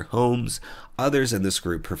defense of their homes. Others in this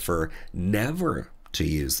group prefer never to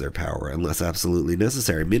use their power unless absolutely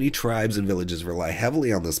necessary. Many tribes and villages rely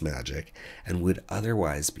heavily on this magic and would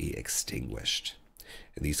otherwise be extinguished.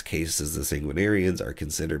 In these cases, the sanguinarians are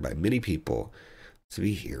considered by many people to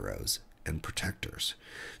be heroes and protectors.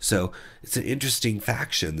 So it's an interesting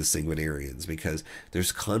faction, the sanguinarians, because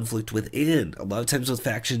there's conflict within. A lot of times with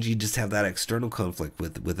factions, you just have that external conflict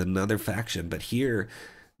with another faction. But here,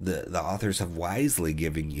 the authors have wisely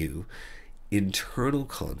given you internal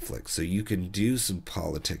conflict. So you can do some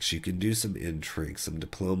politics, you can do some intrigue, some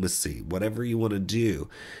diplomacy, whatever you want to do.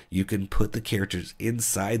 You can put the characters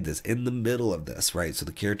inside this, in the middle of this, right? So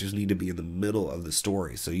the characters need to be in the middle of the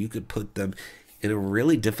story. So you could put them in a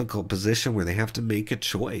really difficult position where they have to make a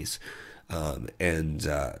choice.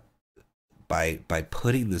 By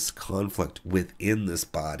putting this conflict within this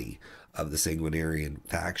body of the Sanguinarian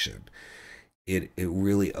faction, it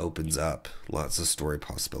really opens up lots of story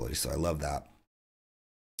possibilities. So I love that.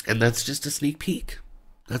 And that's just a sneak peek.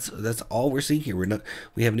 That's all we're seeing here.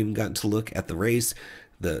 We haven't even gotten to look at the race,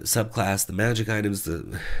 the subclass, the magic items,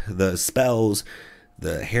 the spells,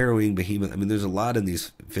 the harrowing behemoth. I mean, there's a lot in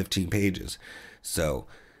these 15 pages. So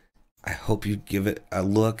I hope you give it a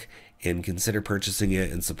look and consider purchasing it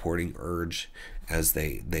and supporting 𝘼𝙁 as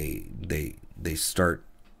they start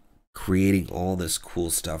creating all this cool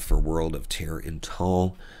stuff for World of Terror in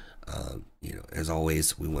Tall. You know, as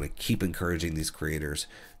always, we want to keep encouraging these creators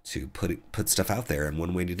to put stuff out there, and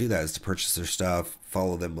one way to do that is to purchase their stuff,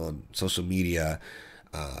 follow them on social media,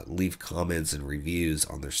 leave comments and reviews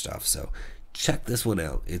on their stuff. So check this one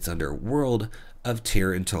out. It's under World of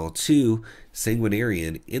Terror in Tall 2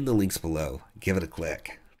 Sanguinarian in the links below. Give it a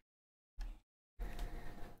click.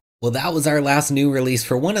 Well, that was our last new release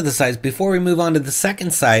for one of the sites. Before we move on to the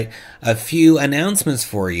second site, a few announcements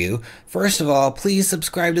for you. First of all, please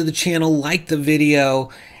subscribe to the channel, like the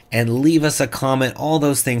video, and leave us a comment. All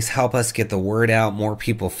those things help us get the word out. More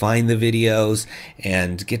people find the videos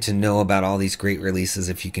and get to know about all these great releases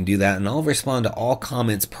if you can do that. And I'll respond to all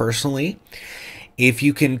comments personally. If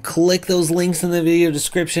you can click those links in the video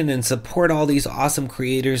description and support all these awesome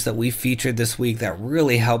creators that we featured this week, that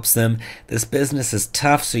really helps them. This business is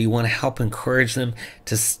tough, so you want to help encourage them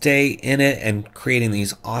to stay in it and creating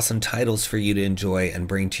these awesome titles for you to enjoy and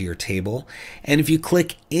bring to your table. And if you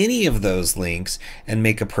click any of those links and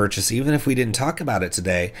make a purchase, even if we didn't talk about it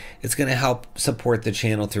today, it's going to help support the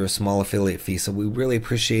channel through a small affiliate fee. So we really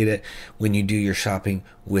appreciate it when you do your shopping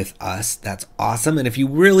with us. That's awesome. And if you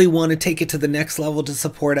really want to take it to the next level to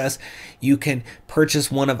support us, you can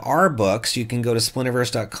purchase one of our books. You can go to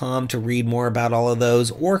splinterverse.com to read more about all of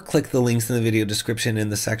those, or click the links in the video description in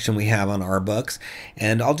the section we have on our books.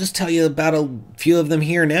 And I'll just tell you about a few of them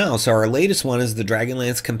here now. So our latest one is the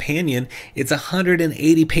Dragonlance Companion. It's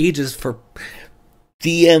 180 pages for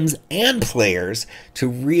DMs and players to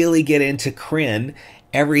really get into Krynn.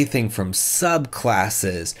 Everything from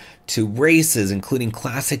subclasses to races, including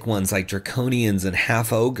classic ones like Draconians and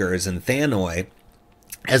Half-Ogres and Thanoi,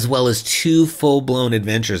 as well as 2 full-blown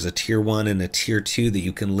adventures, a Tier 1 and a Tier 2 that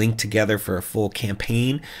you can link together for a full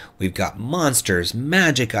campaign. We've got monsters,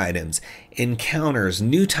 magic items, encounters,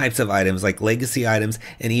 new types of items like legacy items,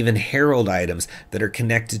 and even herald items that are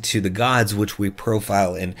connected to the gods, which we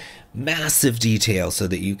profile in massive detail so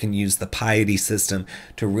that you can use the piety system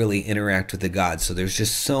to really interact with the gods. So there's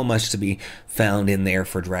just so much to be found in there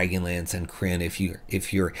for Dragonlance and Krynn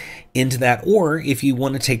if you're into that, or if you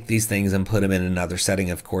want to take these things and put them in another setting,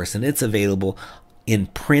 of course. And it's available in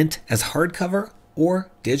print as hardcover or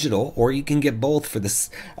digital, or you can get both for this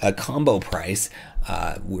combo price,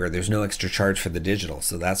 where there's no extra charge for the digital.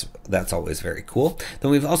 So that's always very cool.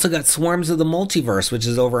 Then we've also got Swarms of the Multiverse, which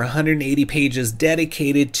is over 180 pages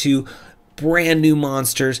dedicated to brand new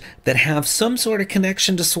monsters that have some sort of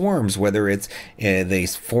connection to swarms, whether it's they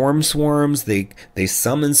form swarms, they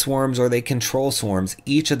summon swarms, or they control swarms.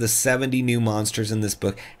 Each of the 70 new monsters in this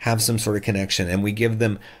book have some sort of connection, and we give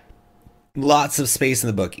them lots of space in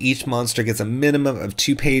the book. Each monster gets a minimum of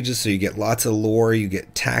 2 pages, so you get lots of lore, you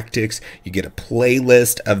get tactics, you get a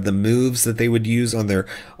playlist of the moves that they would use on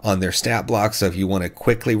their stat block. So if you want to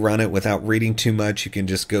quickly run it without reading too much, you can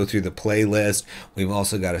just go through the playlist. We've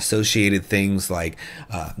also got associated things like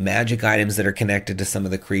magic items that are connected to some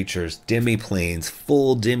of the creatures, demiplanes,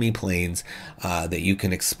 full demiplanes that you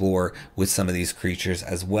can explore with some of these creatures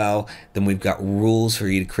as well. Then we've got rules for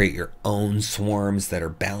you to create your own swarms that are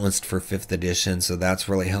balanced for 5th edition, so that's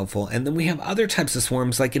really helpful. And then we have other types of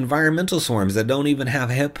swarms like environmental swarms that don't even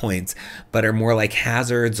have hit points, but are more like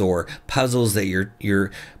hazards or puzzles that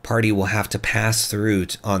your party will have to pass through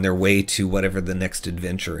on their way to whatever the next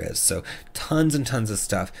adventure is. So tons and tons of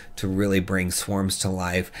stuff to really bring swarms to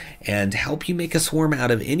life and help you make a swarm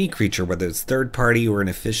out of any creature, whether it's third party or an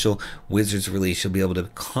official Wizards release. You'll be able to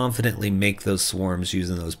confidently make those swarms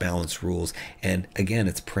using those balanced rules. And again,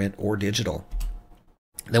 it's print or digital.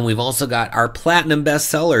 Then we've also got our platinum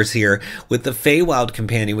bestsellers here with the Feywild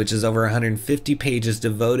Companion, which is over 150 pages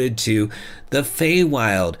devoted to the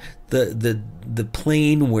Feywild, the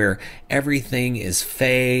plane where everything is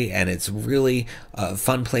Fey, and it's really a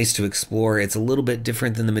fun place to explore. It's a little bit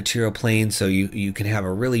different than the material plane, so you can have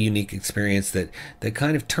a really unique experience that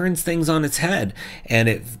kind of turns things on its head. And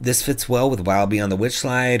this fits well with Wild Beyond the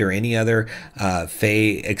Witchlight or any other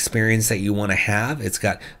Fey experience that you want to have. It's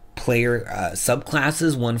got player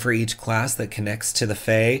subclasses, one for each class that connects to the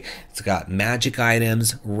Fae. It's got magic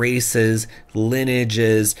items, races,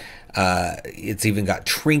 lineages. It's even got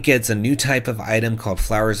trinkets, a new type of item called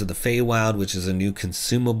Flowers of the Feywild, which is a new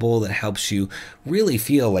consumable that helps you really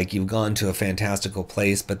feel like you've gone to a fantastical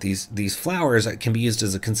place. But these flowers can be used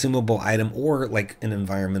as a consumable item or like an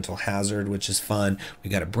environmental hazard, which is fun. We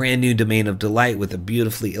got a brand new Domain of Delight with a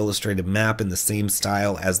beautifully illustrated map in the same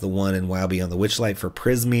style as the one in Wild Beyond the Witchlight for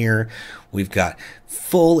Prismeer. We've got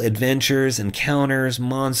full adventures, encounters,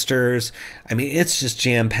 monsters. I mean, it's just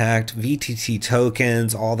jam-packed. VTT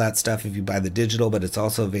tokens, all that stuff if you buy the digital, but it's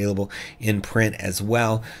also available in print as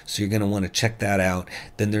well. So you're going to want to check that out.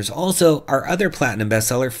 Then there's also our other platinum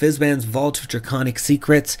bestseller, Fizban's Vault of Draconic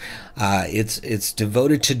Secrets. It's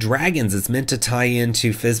devoted to dragons. It's meant to tie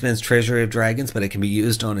into Fizban's Treasury of Dragons, but it can be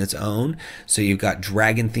used on its own. So you've got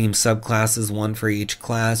dragon-themed subclasses, one for each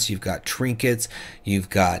class. You've got trinkets. You've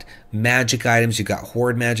got magic items. You've got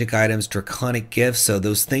horde magic items, draconic gifts. So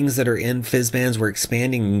those things that are in Fizban's, we're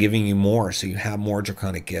expanding and giving you more. So you have more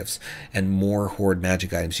draconic gifts and more horde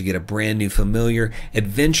magic items. You get a brand new familiar,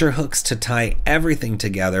 adventure hooks to tie everything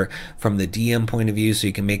together from the DM point of view, so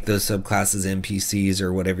you can make those subclasses NPCs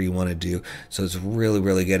or whatever you want to do. So it's really,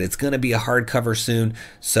 really good. It's going to be a hardcover soon.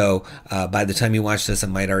 So by the time you watch this, it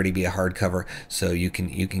might already be a hardcover. So you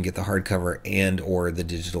can get the hardcover and or the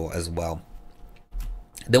digital as well.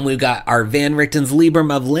 Then we've got our Van Richten's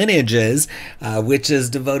Librum of Lineages, which is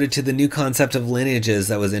devoted to the new concept of lineages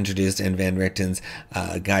that was introduced in Van Richten's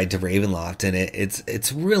Guide to Ravenloft. And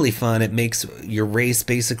it's really fun. It makes your race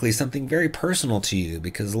basically something very personal to you,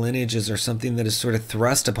 because lineages are something that is sort of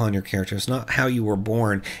thrust upon your character. It's not how you were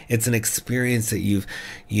born. It's an experience that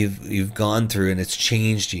you've gone through, and it's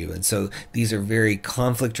changed you. And so these are very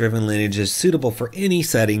conflict-driven lineages suitable for any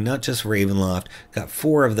setting, not just Ravenloft. Got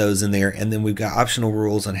 4 of those in there, and then we've got optional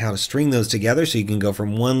rules on how to string those together, so you can go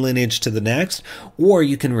from one lineage to the next, or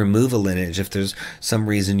you can remove a lineage if there's some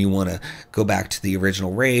reason you want to go back to the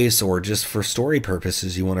original race, or just for story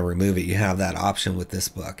purposes you want to remove it. You have that option with this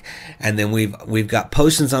book. And then we've got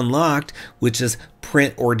Potions Unlocked, which is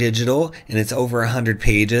print or digital, and it's over 100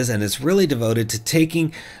 pages, and it's really devoted to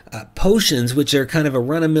taking potions, which are kind of a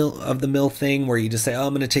run-of-the-mill thing where you just say, oh,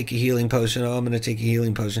 I'm going to take a healing potion, oh, I'm going to take a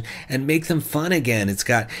healing potion, and make them fun again. It's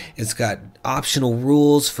got optional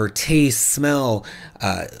rules for taste, smell,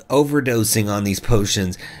 overdosing on these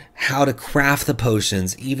potions, how to craft the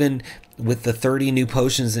potions. Even with the 30 new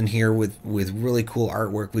potions in here with really cool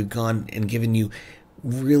artwork, we've gone and given you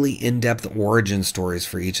really in-depth origin stories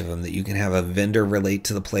for each of them that you can have a vendor relate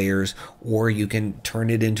to the players, or you can turn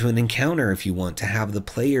it into an encounter if you want to have the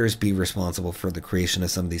players be responsible for the creation of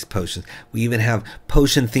some of these potions. We even have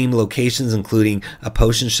potion themed locations, including a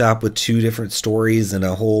potion shop with 2 different stories and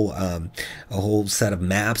a whole set of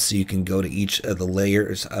maps, so you can go to each of the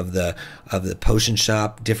layers of the potion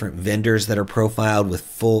shop, different vendors that are profiled with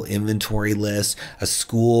full inventory lists, a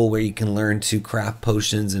school where you can learn to craft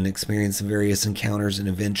potions and experience various encounters and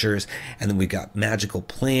adventures. And then we've got magical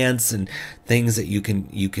plants and things that you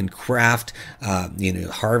can craft,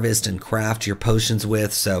 harvest and craft your potions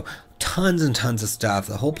with. So tons and tons of stuff.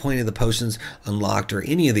 The whole point of the Potions Unlocked, or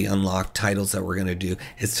any of the unlocked titles that we're going to do,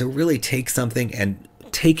 is to really take something and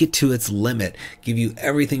take it to its limit, give you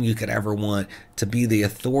everything you could ever want, to be the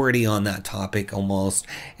authority on that topic almost,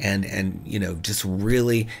 and just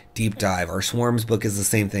really deep dive. Our Swarms book is the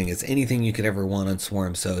same thing. It's anything you could ever want on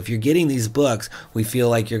Swarms. So if you're getting these books, we feel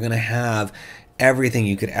like you're going to have everything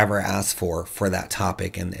you could ever ask for that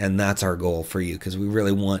topic, and that's our goal for you, because we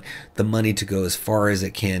really want the money to go as far as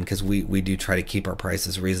it can, because we do try to keep our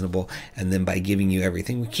prices reasonable, and then by giving you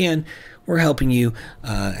everything we can, we're helping you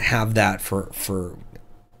have that for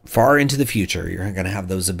far into the future. You're going to have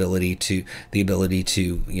the ability to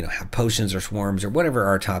have potions or swarms or whatever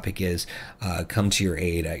our topic is come to your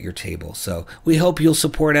aid at your table. So we hope you'll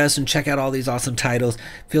support us and check out all these awesome titles.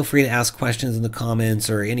 Feel free to ask questions in the comments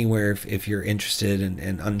or anywhere if you're interested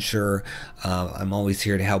and unsure. I'm always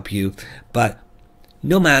here to help you. But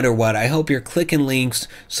No matter what, I hope you're clicking links,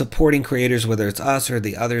 supporting creators, whether it's us or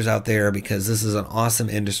the others out there, because this is an awesome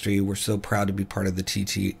industry. We're so proud to be part of the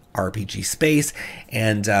TTRPG space,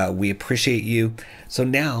 and we appreciate you. So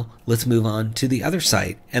now let's move on to the other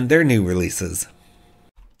site and their new releases.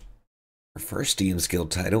 Our first DM's Guild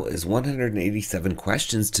title is 187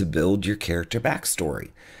 Questions to Build Your Character Backstory.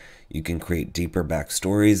 You can create deeper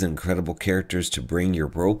backstories and incredible characters to bring your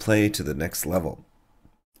roleplay to the next level.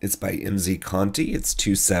 It's by MZ Conti. It's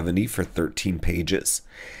 $270 for 13 pages.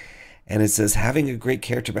 And it says, having a great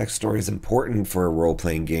character backstory is important for a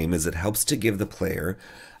role-playing game as it helps to give the player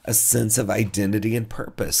a sense of identity and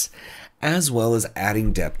purpose, as well as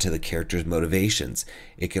adding depth to the character's motivations.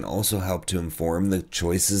 It can also help to inform the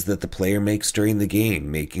choices that the player makes during the game,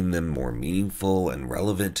 making them more meaningful and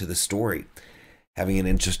relevant to the story. Having an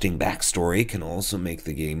interesting backstory can also make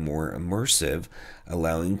the game more immersive,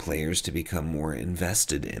 allowing players to become more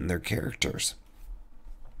invested in their characters.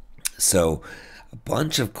 So, a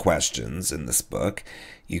bunch of questions in this book.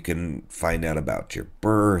 You can find out about your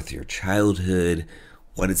birth, your childhood,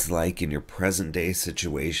 what it's like in your present day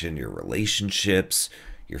situation, your relationships,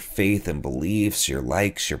 your faith and beliefs, your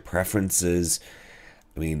likes, your preferences.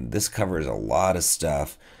 I mean, this covers a lot of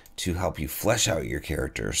stuff to help you flesh out your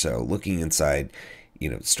character. So looking inside,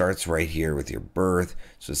 it starts right here with your birth.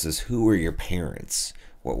 So it says, who were your parents?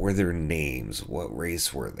 What were their names? What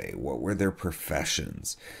race were they? What were their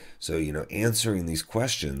professions? So, answering these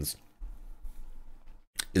questions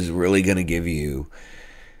is really going to give you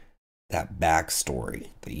that backstory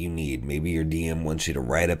that you need. Maybe your DM wants you to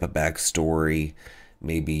write up a backstory.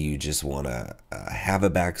 Maybe you just want to have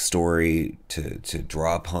a backstory to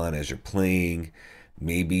draw upon as you're playing.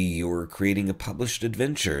 Maybe you're creating a published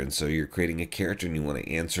adventure, and so you're creating a character and you want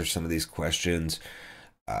to answer some of these questions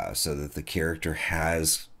so that the character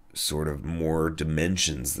has sort of more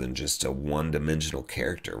dimensions than just a one-dimensional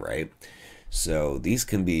character, right? So these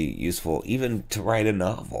can be useful even to write a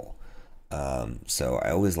novel. So I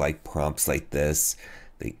always like prompts like this.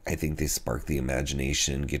 I think they spark the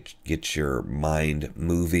imagination, get your mind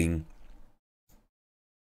moving.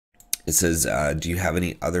 It says, do you have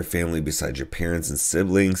any other family besides your parents and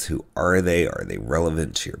siblings? Who are they? Are they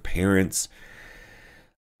relevant to your parents?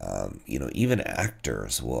 Even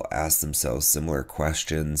actors will ask themselves similar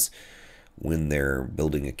questions when they're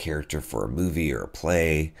building a character for a movie or a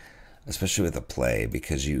play, especially with a play,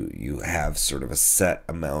 because you have sort of a set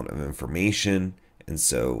amount of information, and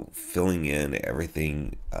so filling in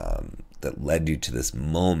everything that led you to this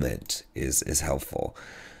moment is helpful.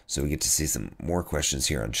 So we get to see some more questions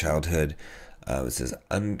here on childhood. It says,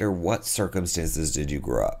 under what circumstances did you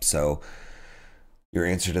grow up? So your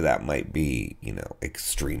answer to that might be,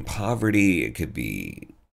 extreme poverty. It could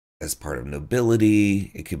be as part of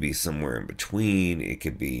nobility. It could be somewhere in between. It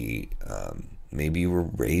could be maybe you were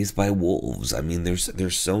raised by wolves. I mean,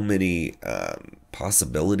 there's so many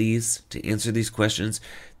possibilities to answer these questions.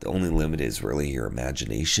 The only limit is really your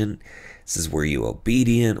imagination. This is, were you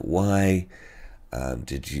obedient? Why?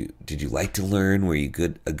 Did you like to learn? Were you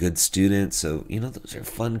a good student? So, those are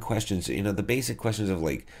fun questions. The basic questions of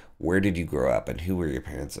like, where did you grow up and who were your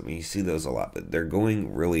parents? I mean, you see those a lot, but they're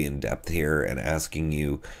going really in depth here and asking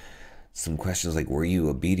you some questions like, were you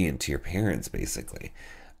obedient to your parents, basically?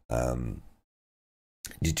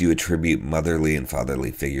 Did you attribute motherly and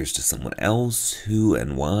fatherly figures to someone else? Who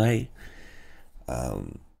and why?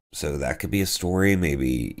 So that could be a story.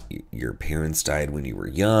 Maybe your parents died when you were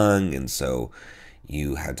young, and so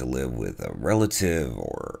you had to live with a relative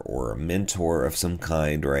or a mentor of some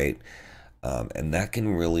kind, right? And that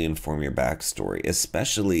can really inform your backstory,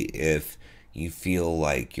 especially if you feel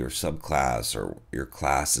like your subclass or your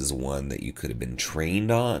class is one that you could have been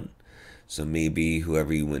trained on. So maybe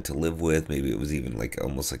whoever you went to live with, maybe it was even like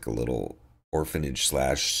almost like a little orphanage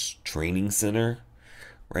 / training center,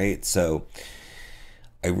 right? So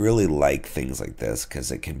I really like things like this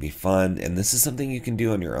because it can be fun, and this is something you can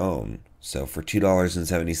do on your own. So for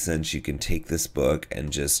 $2.70, you can take this book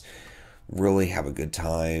and just really have a good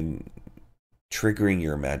time triggering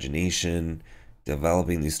your imagination,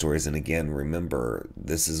 developing these stories. And again, remember,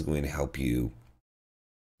 this is going to help you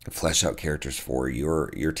flesh out characters for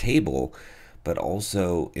your table, but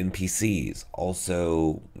also NPCs,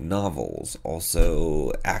 also novels,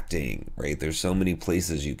 also acting, right? There's so many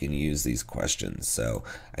places you can use these questions. So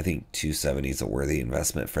I think $270 is a worthy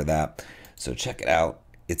investment for that. So check it out.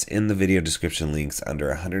 It's in the video description links under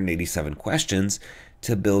 187 questions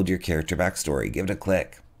to build your character backstory. Give it a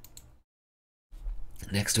click.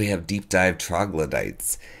 Next we have Deep Dive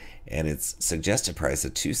Troglodytes, and its suggested price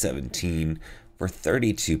of $217 for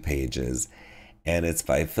 32 pages, and it's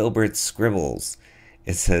by Filbert Scribbles.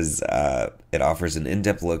 It says it offers an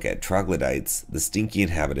in-depth look at troglodytes, the stinky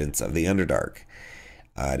inhabitants of the Underdark.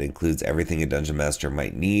 It includes everything a dungeon master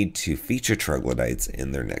might need to feature troglodytes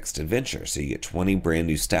in their next adventure. So you get 20 brand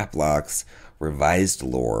new stat blocks, revised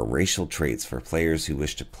lore, racial traits for players who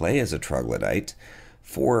wish to play as a troglodyte,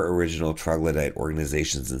 4 original troglodyte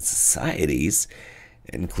organizations and societies,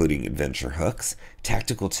 including adventure hooks,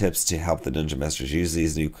 tactical tips to help the dungeon masters use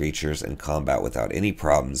these new creatures in combat without any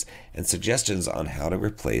problems, and suggestions on how to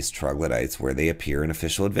replace troglodytes where they appear in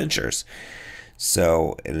official adventures.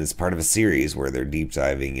 So, and it's part of a series where they're deep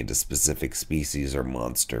diving into specific species or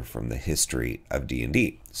monster from the history of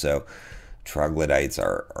D&D. So, troglodytes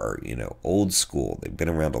are old school. They've been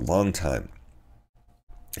around a long time.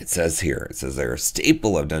 It says they're a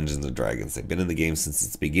staple of Dungeons and Dragons. They've been in the game since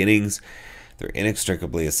its beginnings. They're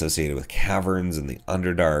inextricably associated with caverns and the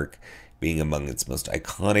Underdark, being among its most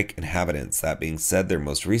iconic inhabitants. That being said, their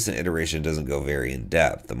most recent iteration doesn't go very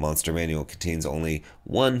in-depth. The monster manual contains only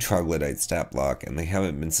 1 troglodyte stat block, and they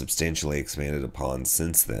haven't been substantially expanded upon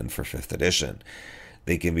since then for 5th edition.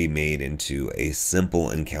 They can be made into a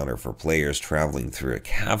simple encounter for players traveling through a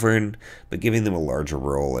cavern, but giving them a larger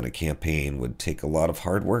role in a campaign would take a lot of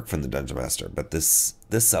hard work from the Dungeon Master, but this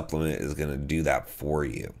supplement is going to do that for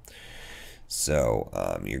you. So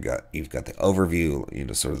you've got the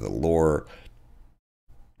overview, sort of the lore,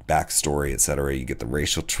 backstory, etc. You get the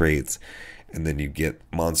racial traits, and then you get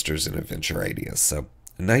monsters and adventure ideas. So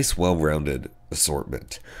a nice, well-rounded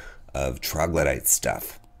assortment of troglodyte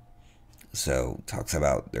stuff. So talks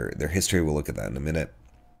about their history. We'll look at that in a minute.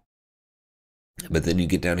 But then you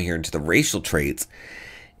get down here into the racial traits,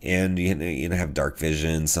 and you have dark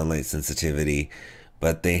vision, sunlight sensitivity.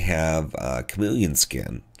 But they have chameleon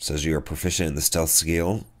skin, says you are proficient in the stealth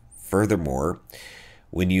skill. Furthermore,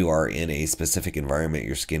 when you are in a specific environment,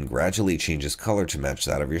 your skin gradually changes color to match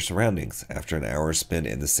that of your surroundings. After an hour spent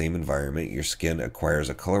in the same environment, your skin acquires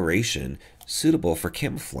a coloration suitable for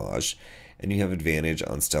camouflage, and you have advantage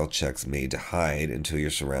on stealth checks made to hide until your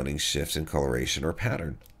surroundings shift in coloration or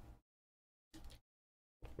pattern.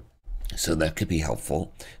 So that could be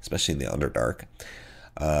helpful, especially in the Underdark.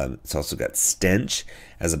 It's also got stench.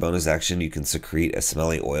 As a bonus action, you can secrete a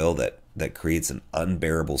smelly oil that creates an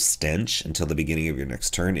unbearable stench until the beginning of your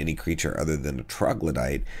next turn. Any creature other than a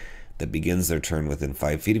troglodyte that begins their turn within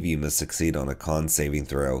 5 feet of you must succeed on a con saving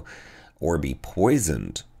throw or be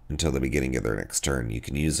poisoned until the beginning of their next turn. You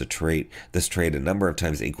can use this trait a number of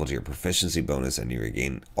times equal to your proficiency bonus, and you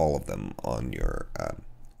regain all of them on your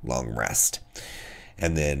long rest.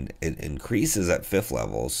 And then it increases at 5th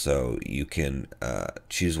level, so you can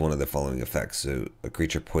choose one of the following effects. So a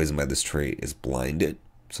creature poisoned by this trait is blinded.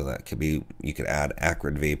 So that could be, you could add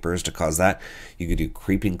acrid vapors to cause that. You could do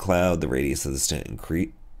creeping cloud. The radius of the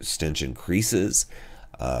stench increases.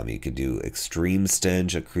 You could do extreme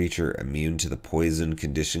stench. A creature immune to the poison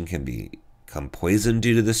condition can become poisoned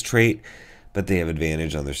due to this trait, but they have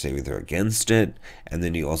advantage on their saving throw against it. And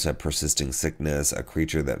then you also have persisting sickness. A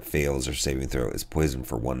creature that fails their saving throw is poisoned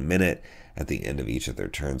for 1 minute. At the end of each of their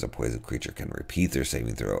turns, a poisoned creature can repeat their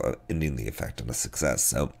saving throw, ending the effect on a success.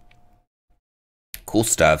 So, cool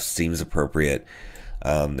stuff. Seems appropriate.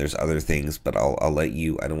 There's other things, but I'll let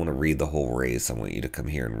you, I don't want to read the whole race. I want you to come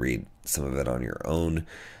here and read some of it on your own.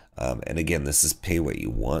 And again, this is pay what you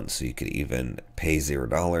want, so you could even pay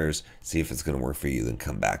 $0, see if it's going to work for you, then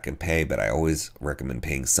come back and pay. But I always recommend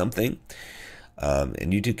paying something.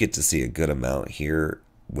 And you do get to see a good amount here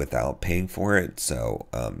without paying for it, so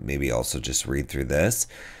maybe also just read through this.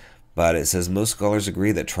 But it says most scholars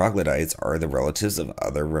agree that troglodytes are the relatives of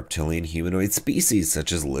other reptilian humanoid species,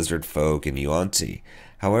 such as lizard folk and yuan-ti.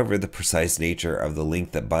 However, the precise nature of the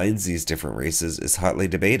link that binds these different races is hotly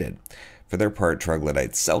debated. For their part,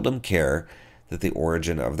 troglodytes seldom care that the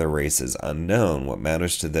origin of their race is unknown. What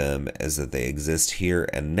matters to them is that they exist here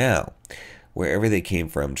and now. Wherever they came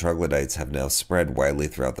from, troglodytes have now spread widely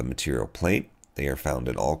throughout the material plane. They are found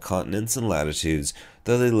in all continents and latitudes,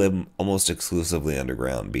 though they live almost exclusively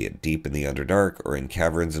underground, be it deep in the Underdark or in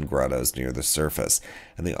caverns and grottos near the surface.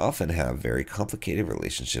 And they often have very complicated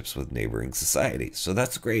relationships with neighboring societies. So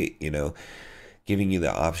that's great, giving you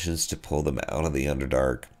the options to pull them out of the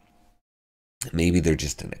Underdark. Maybe they're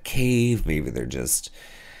just in a cave. Maybe they're just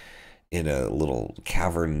in a little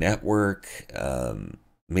cavern network.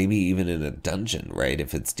 Maybe even in a dungeon, right?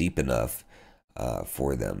 If it's deep enough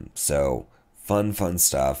for them. So fun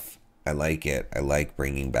stuff. I like it. I like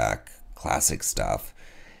bringing back classic stuff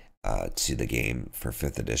to the game for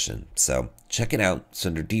 5th edition. So check it out. It's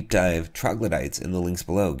under Deep Dive Troglodytes in the links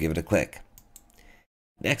below. Give it a click.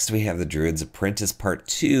 Next, we have the Druid's Apprentice Part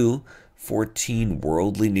 2 14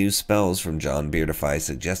 worldly new spells from John Beardify.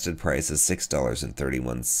 Suggested price is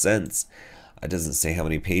 $6.31. It doesn't say how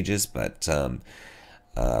many pages, but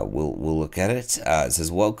we'll look at it. It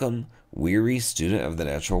says, welcome, weary student of the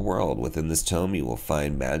natural world. Within this tome, you will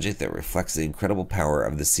find magic that reflects the incredible power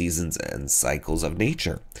of the seasons and cycles of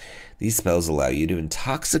nature. These spells allow you to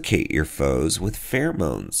intoxicate your foes with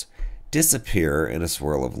pheromones, disappear in a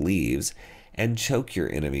swirl of leaves, and choke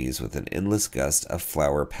your enemies with an endless gust of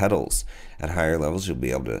flower petals. At higher levels, you'll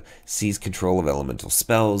be able to seize control of elemental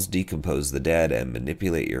spells, decompose the dead, and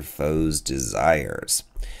manipulate your foes' desires.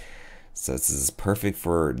 So this is perfect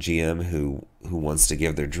for GM who wants to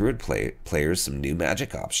give their druid players some new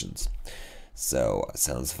magic options. So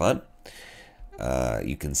sounds fun.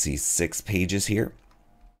 You can see 6 pages here,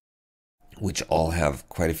 which all have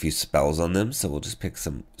quite a few spells on them. So we'll just pick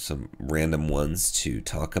some random ones to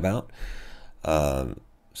talk about.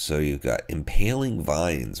 So you've got Impaling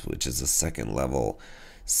Vines, which is a 2nd level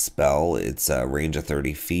spell. It's a range of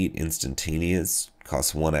 30 feet, instantaneous,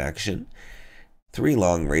 costs 1 action. 3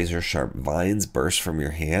 long razor-sharp vines burst from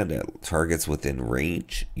your hand at targets within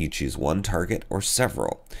range. You choose 1 target or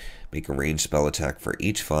several. Make a ranged spell attack for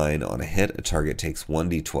each vine. On a hit, a target takes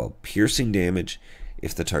 1d12 piercing damage.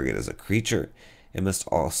 If the target is a creature, it must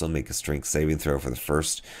also make a strength saving throw for the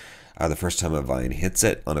first time a vine hits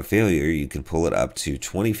it. On a failure, you can pull it up to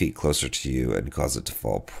 20 feet closer to you and cause it to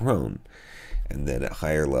fall prone. And then at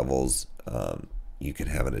higher levels, you can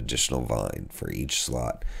have an additional vine for each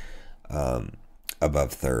slot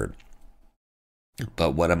above 3rd.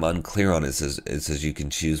 But what I'm unclear on is it says you can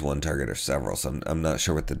choose 1 target or several. So I'm not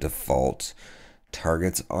sure what the default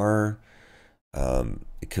targets are.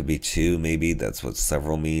 It could be 2, maybe that's what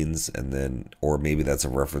several means, and then, or maybe that's a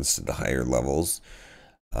reference to the higher levels.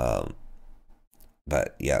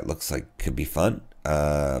 But yeah, it looks like could be fun.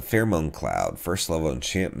 Pheromone Cloud, 1st level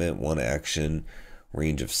enchantment, 1 action,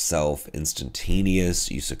 range of self,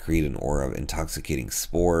 instantaneous. You secrete an aura of intoxicating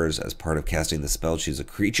spores. As part of casting the spell, choose a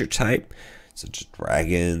creature type, such as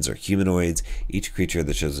dragons or humanoids. Each creature of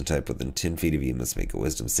the chosen type within 10 feet of you must make a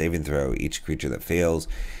wisdom saving throw. Each creature that fails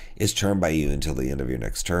is charmed by you until the end of your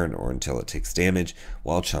next turn or until it takes damage.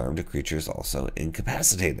 While charmed, a creature is also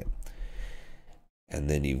incapacitated. And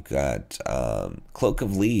then you've got Cloak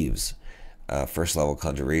of Leaves, 1st level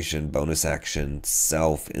conjuration, bonus action,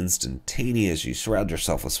 self, instantaneous. You surround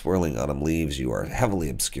yourself with swirling autumn leaves. You are heavily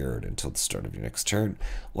obscured until the start of your next turn.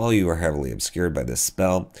 While you are heavily obscured by this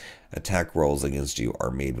spell, attack rolls against you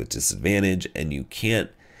are made with disadvantage, and you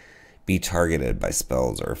can't be targeted by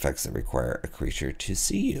spells or effects that require a creature to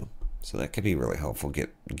see you. So that could be really helpful.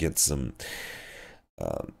 Get some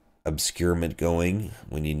obscurement going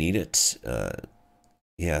when you need it.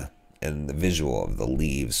 Yeah, and the visual of the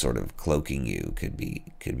leaves sort of cloaking you could be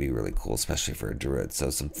really cool, especially for a druid.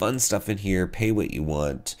 So some fun stuff in here. Pay what you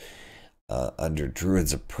want under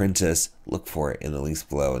Druid's Apprentice. Look for it in the links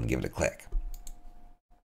below and give it a click.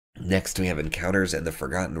 Next, we have Encounters in the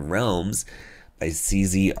Forgotten Realms by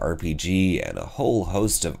𝘽𝙤𝙬�RPG and a whole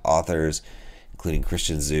host of authors, including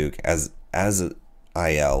Christian Zook, Aziel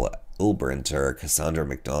Ulbrinter, Cassandra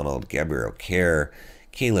McDonald, Gabrielle Kerr,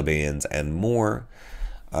 Caleb Anns, and more.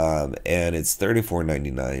 And it's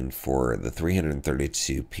 $34.99 for the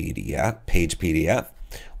 332 page PDF,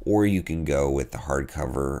 or you can go with the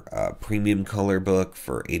hardcover premium color book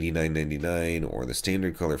for $89.99, or the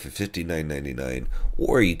standard color for $59.99,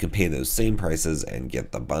 or you can pay those same prices and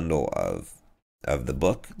get the bundle of the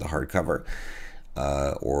book, the hardcover,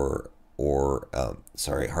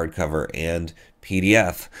 hardcover and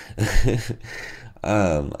PDF.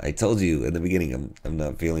 I told you in the beginning I'm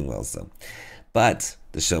not feeling well, but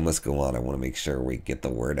the show must go on. I want to make sure we get the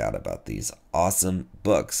word out about these awesome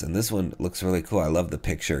books. And this one looks really cool. I love the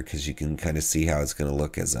picture because you can kind of see how it's going to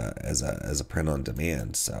look as a print on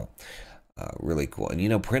demand. So really cool. And you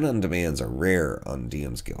know, print on demands are rare on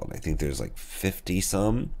DM's Guild. I think there's like 50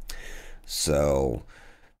 some. So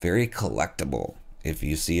very collectible. If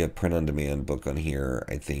you see a print on demand book on here,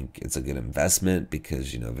 I think it's a good investment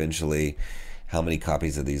because, you know, eventually how many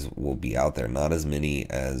copies of these will be out there? Not as many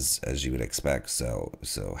as you would expect. So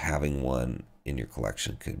having one in your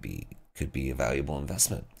collection could be a valuable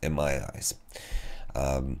investment in my eyes.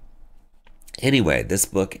 Anyway, this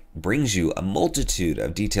book brings you a multitude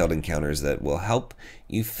of detailed encounters that will help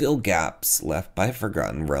you fill gaps left by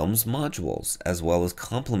Forgotten Realms modules, as well as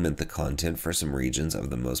complement the content for some regions of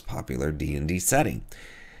the most popular D&D setting.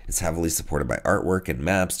 It's heavily supported by artwork and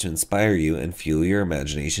maps to inspire you and fuel your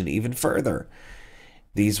imagination even further.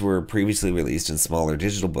 These were previously released in smaller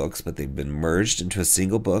digital books, but they've been merged into a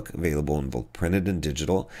single book available in both printed and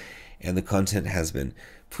digital, and the content has been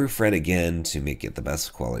proofread again to make it the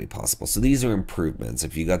best quality possible. So these are improvements.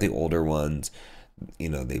 If you got the older ones, you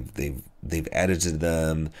know, they've edited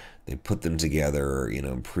them, they put them together, you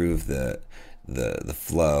know, improved the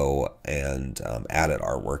flow, and added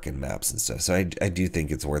artwork and maps and stuff. So I do think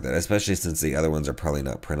it's worth it, especially since the other ones are probably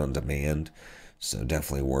not print on demand. So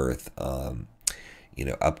definitely worth you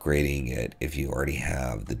know, upgrading it if you already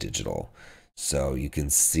have the digital. So you can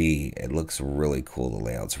see it looks really cool. The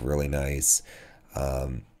layout's really nice.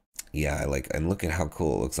 Yeah, and look at how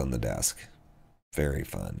cool it looks on the desk. Very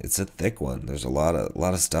fun. It's a thick one. There's a lot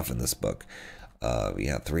of stuff in this book.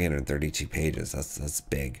 Yeah, 332 pages. That's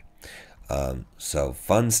big. So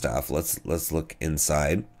fun stuff. Let's look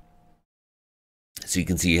inside. So you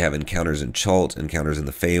can see you have encounters in 𝘽𝙤, encounters in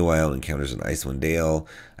the Feywild, encounters in 𝙤𝙤𝙬𝙯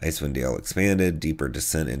𝙬𝙚, 𝙤𝙤𝙬𝙯 expanded, deeper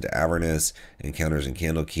descent into Avernus, encounters in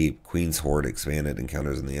Candlekeep, Queen's Hoard expanded,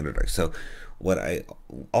 encounters in the Underdark. So what I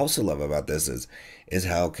also love about this is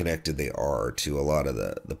how connected they are to a lot of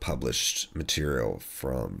the published material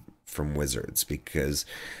from Wizards, because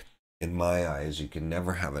in my eyes you can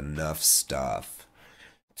never have enough stuff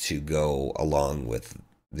to go along with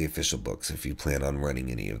the official books if you plan on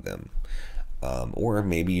running any of them. Or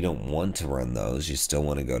maybe you don't want to run those, you still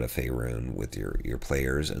want to go to Faerun with your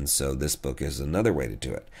players, and so this book is another way to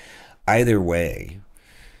do it. Either way,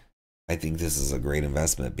 I think this is a great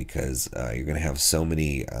investment, because you're going to have so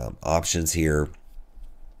many options here.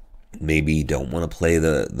 Maybe you don't want to play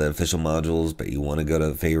the official modules, but you want to go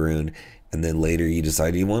to Faerun, and then later you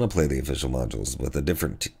decide you want to play the official modules with a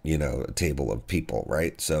different, you know, table of people,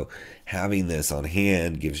 right? So having this on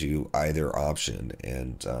hand gives you either option,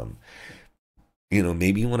 and you know,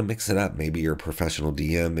 maybe you want to mix it up. Maybe you're a professional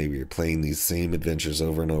DM. Maybe you're playing these same adventures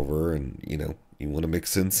over and over, and you know, you want to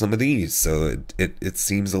mix in some of these so it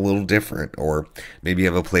seems a little different. Or maybe you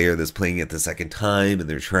have a player that's playing it the second time and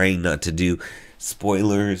they're trying not to do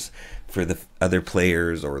spoilers for the other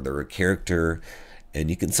players or their character, and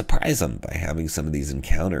you can surprise them by having some of these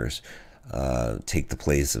encounters take the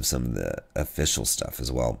place of some of the official stuff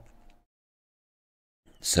as well.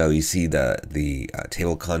 So you see the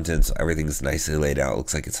table contents, everything's nicely laid out. It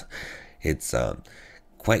looks like it's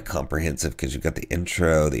quite comprehensive, because you've got the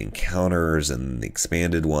intro, the encounters, and the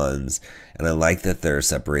expanded ones. And I like that they're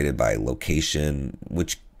separated by location,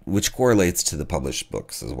 which correlates to the published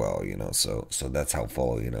books as well, you know. So that's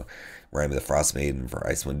helpful, you know. Rime of the Frost Maiden for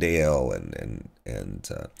Icewind Dale, and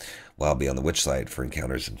Wild Beyond the Witchlight for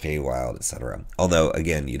encounters in Feywild, etc. Although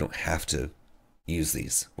again, you don't have to use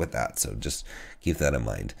these with that, so just keep that in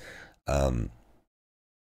mind.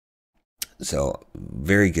 So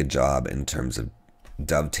very good job in terms of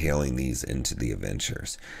dovetailing these into the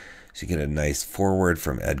adventures. So you get a nice foreword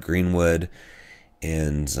from Ed Greenwood,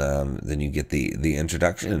 and then you get the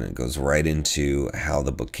introduction, and it goes right into how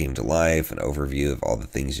the book came to life, an overview of all the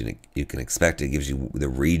things you can expect. It gives you the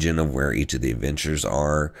region of where each of the adventures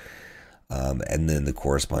are, and then the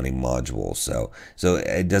corresponding module. So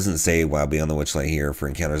it doesn't say Wild Beyond the Witchlight here for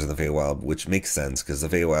encounters in the Feywild, which makes sense because the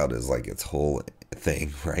Feywild is like its whole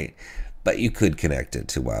thing, right? But you could connect it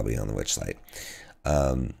to Wild Beyond the Witchlight.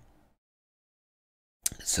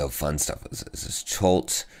 So fun stuff. This is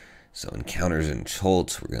𝘽𝙤. So encounters in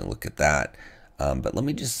𝘽𝙤, we're going to look at that. But let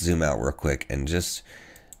me just zoom out real quick and just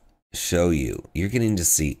show you. You're getting to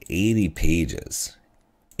see 80 pages.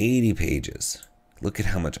 80 pages. Look at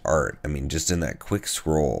how much art. I mean, just in that quick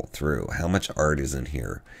scroll through, how much art is in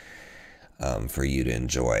here for you to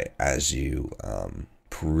enjoy as you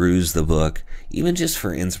peruse the book, even just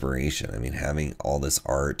for inspiration. I mean, having all this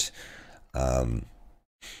art,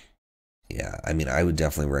 yeah, I mean, I would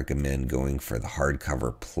definitely recommend going for the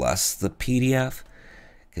hardcover plus the PDF,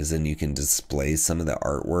 because then you can display some of the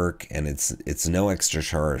artwork, and it's no extra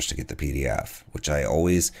charge to get the PDF, which I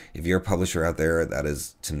always, if you're a publisher out there, that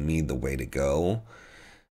is to me the way to go,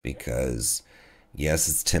 because yes,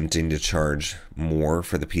 it's tempting to charge more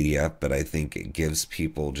for the PDF, but I think it gives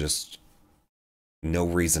people just no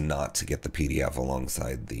reason not to get the PDF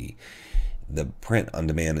alongside the print on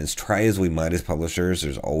demand. As try as we might as publishers,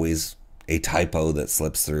 there's always a typo that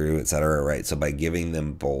slips through, etc., right? So by giving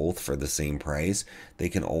them both for the same price, they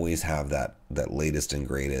can always have that latest and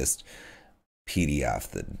greatest PDF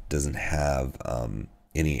that doesn't have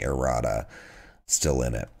any errata still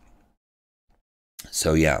in it.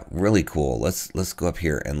 So yeah, really cool. Let's go up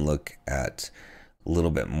here and look at a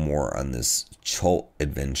little bit more on this 𝘽𝙤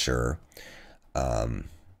adventure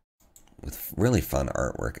with really fun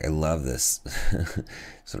artwork. I love this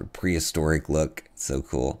sort of prehistoric look. It's so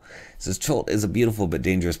cool. It says, 𝘽𝙤 is a beautiful but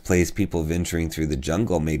dangerous place. People venturing through the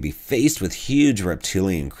jungle may be faced with huge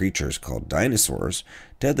reptilian creatures called dinosaurs,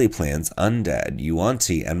 deadly plants, undead,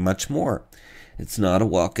 𝘽𝙤𝙘, and much more. It's not a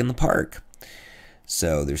walk in the park.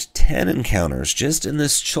 So there's 10 encounters just in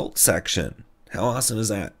this 𝘽𝙤 section. How awesome is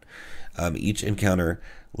that? Each encounter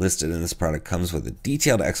listed in this product comes with a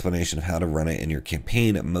detailed explanation of how to run it in your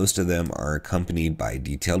campaign. Most of them are accompanied by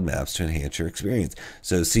detailed maps to enhance your experience.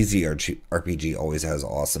 So CCRPG always has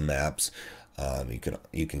awesome maps.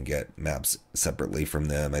 You can get maps separately from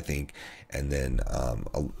them, I think, and then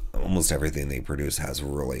almost everything they produce has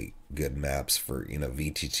really good maps for, you know,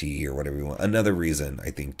 VTT or whatever you want. Another reason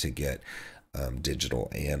I think to get digital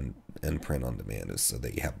and print on demand is so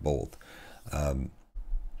that you have both.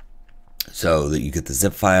 So that you get the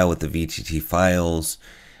zip file with the VTT files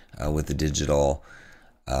with the digital.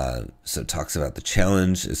 So it talks about the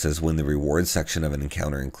challenge. It says when the reward section of an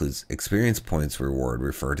encounter includes experience points reward,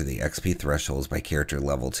 refer to the XP thresholds by character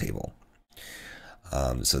level table.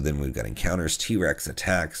 So then we've got encounters, T-Rex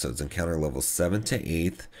attack. So it's encounter level 7 to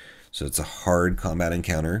 8th. So it's a hard combat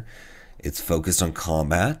encounter. It's focused on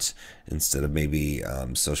combat instead of maybe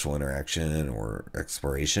social interaction or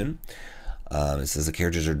exploration. It says the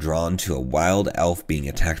characters are drawn to a wild elf being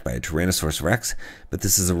attacked by a Tyrannosaurus Rex, but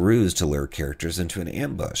this is a ruse to lure characters into an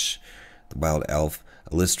ambush. The wild elf,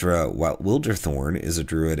 𝘼𝙬 𝘽𝙤𝙬𝙧𝙀, is a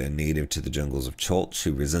druid and native to the jungles of 𝘽𝙤,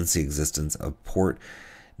 who resents the existence of Port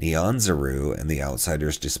Nyanzaru and the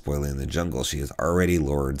outsiders despoiling the jungle. She has already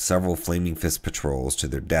lured several Flaming Fist patrols to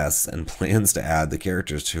their deaths and plans to add the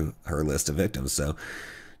characters to her list of victims. So,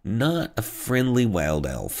 not a friendly wild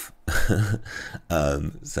elf.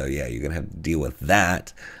 So yeah, you're gonna have to deal with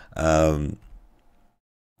that. I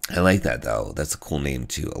like that though. That's a cool name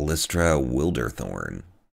too. 𝘼𝙬 𝘽𝙤𝙬𝙀.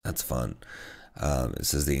 That's fun. It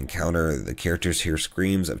says the encounter, the characters hear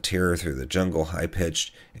screams of terror through the jungle,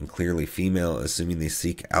 high-pitched and clearly female, assuming they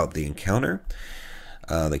seek out the encounter.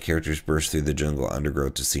 The characters burst through the jungle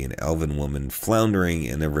undergrowth to see an elven woman floundering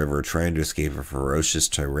in a river trying to escape a ferocious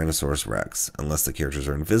Tyrannosaurus Rex. Unless the characters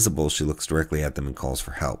are invisible, she looks directly at them and calls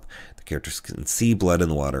for help. The characters can see blood in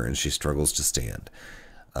the water and she struggles to stand.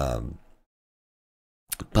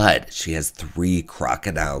 But she has 3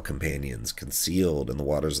 crocodile companions concealed in the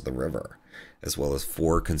waters of the river, as well as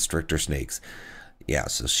 4 constrictor snakes. Yeah,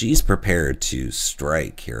 so she's prepared to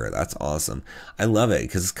strike here. That's awesome. I love it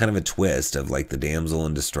because it's kind of a twist of like the damsel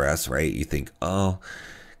in distress, right? You think, oh,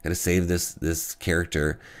 gotta save this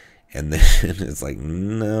character, and then it's like,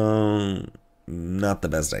 no, not the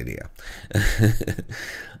best idea.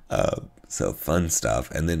 So fun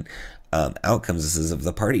stuff. And then outcomes. This is if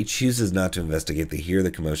the party chooses not to investigate, they hear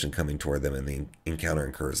the commotion coming toward them, and the encounter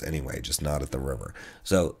occurs anyway, just not at the river.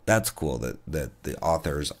 So that's cool that the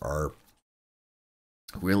authors are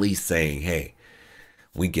really saying, hey,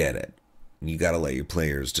 we get it. You got to let your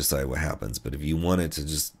players decide what happens. But if you want it to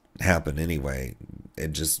just happen anyway,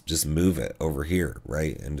 it just move it over here,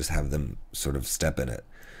 right? And just have them sort of step in it.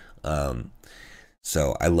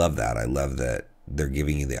 So I love that. I love that they're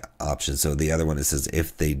giving you the option. So the other one, it says,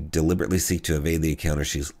 if they deliberately seek to evade the encounter,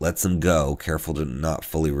 she lets them go, careful to not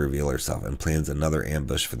fully reveal herself, and plans another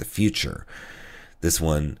ambush for the future. This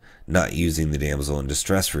one, not using the damsel in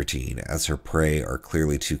distress routine, as her prey are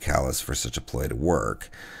clearly too callous for such a ploy to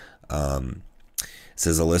work. It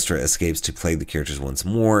says 𝘼𝙬 escapes to plague the characters once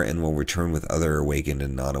more and will return with other awakened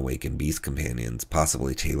and non-awakened beast companions,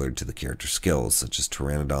 possibly tailored to the character's skills, such as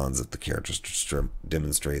pteranodons if the characters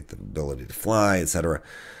demonstrate the ability to fly, etc.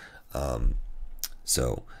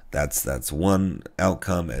 So that's one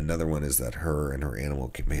outcome. Another one is that her and her animal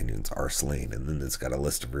companions are slain, and then it's got a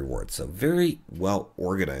list of rewards. So very well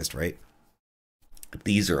organized, right?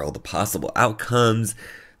 These are all the possible outcomes.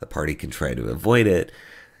 The party can try to avoid it.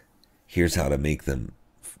 Here's how to make them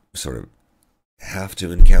sort of have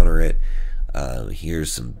to encounter it.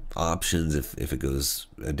 Here's some options if it goes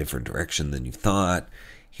a different direction than you thought.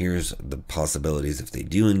 Here's the possibilities if they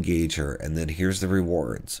do engage her, and then here's the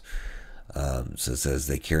rewards. So it says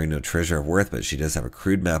they carry no treasure of worth, but she does have a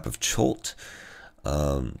crude map of 𝘽𝙤.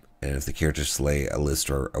 And if the characters slay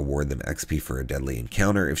𝘼𝙬, award them XP for a deadly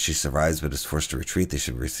encounter. If she survives but is forced to retreat, they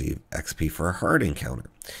should receive XP for a hard encounter.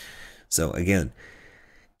 So again,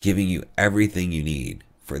 giving you everything you need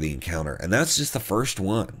for the encounter. And that's just the first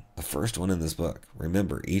one in this book.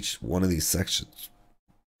 Remember, each one of these sections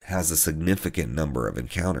has a significant number of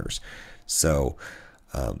encounters. So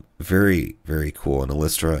very, very cool. And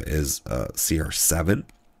𝘼𝙬 is CR7.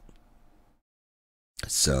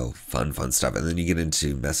 So fun stuff. And then you get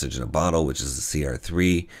into Message in a Bottle, which is a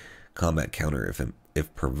CR3 combat counter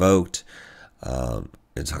if provoked.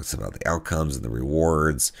 It talks about the outcomes and the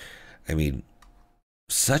rewards. I mean,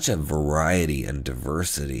 such a variety and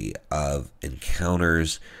diversity of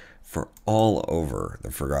encounters for all over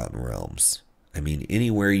the Forgotten Realms. I mean,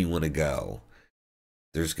 anywhere you want to go,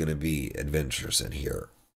 there's going to be adventures in here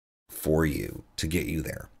for you to get you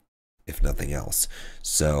there, if nothing else.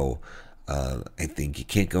 So I think you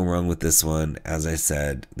can't go wrong with this one. As I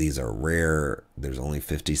said, these are rare. There's only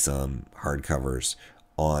 50 some hardcovers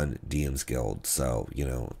on DM's Guild, so you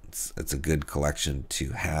know it's a good collection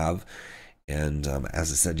to have. And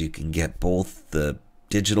as I said, you can get both the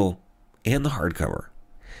digital and the hardcover,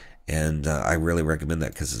 and I really recommend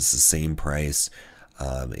that because it's the same price.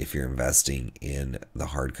 If you're investing in the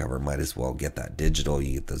hardcover, might as well get that digital.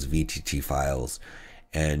 You get those VTT files,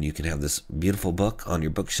 and you can have this beautiful book on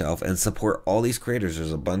your bookshelf and support all these creators.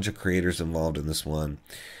 There's a bunch of creators involved in this one.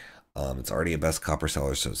 It's already a best copper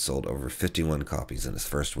seller, so it's sold over 51 copies in its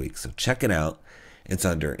first week. So check it out. It's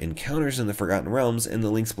under Encounters in the Forgotten Realms in the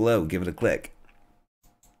links below. Give it a click.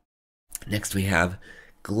 Next we have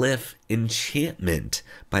Glyph Enchantment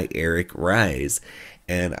by Eric Rise.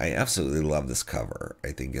 And I absolutely love this cover.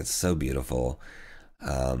 I think it's so beautiful.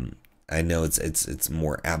 I know it's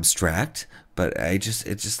more abstract, but it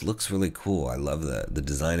just looks really cool. I love the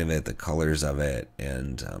design of it, the colors of it,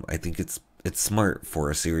 and I think it's smart for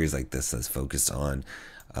a series like this that's focused on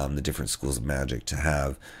the different schools of magic to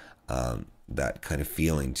have that kind of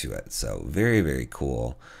feeling to it. So very, very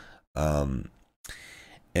cool.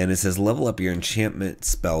 And it says level up your enchantment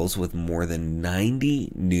spells with more than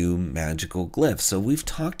 90 new magical glyphs. So we've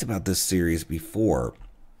talked about this series before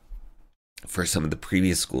for some of the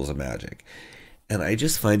previous schools of magic, and I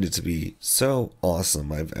just find it to be so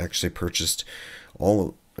awesome. I've actually purchased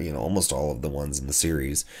almost all of the ones in the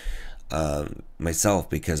series myself,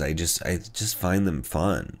 because I just find them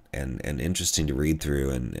fun and interesting to read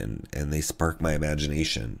through, and they spark my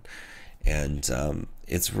imagination. And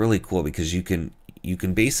it's really cool because you can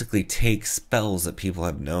basically take spells that people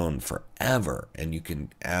have known forever, and you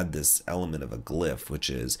can add this element of a glyph, which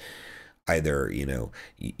is either,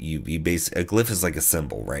 you base a glyph is like a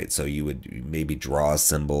symbol, right? So you would maybe draw a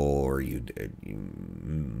symbol, or you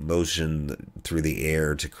motion through the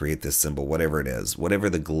air to create this symbol, whatever it is, whatever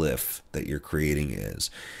the glyph that you're creating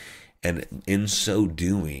is. And in so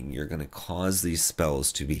doing, you're going to cause these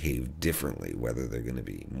spells to behave differently, whether they're going to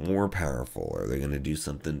be more powerful or they're going to do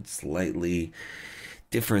something slightly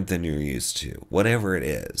different than you're used to. Whatever it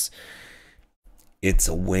is, it's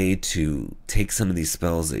a way to take some of these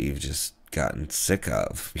spells that you've just gotten sick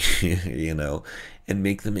of, and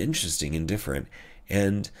make them interesting and different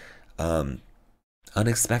and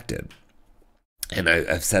unexpected. And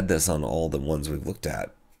I've said this on all the ones we've looked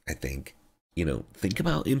at, I think. Think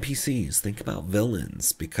about NPCs, think about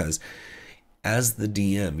villains, because as the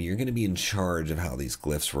DM, you're going to be in charge of how these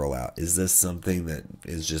glyphs roll out. Is this something that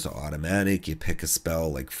is just automatic? You pick a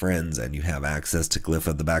spell like Friends and you have access to Glyph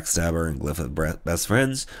of the Backstabber and Glyph of Best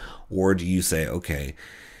Friends? Or do you say, okay,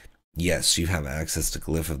 yes, you have access to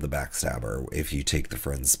Glyph of the Backstabber if you take the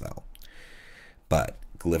Friends spell, but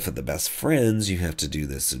Glyph of the Best Friends, you have to do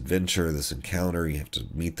this adventure, this encounter, you have to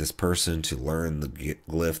meet this person to learn the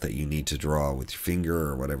glyph that you need to draw with your finger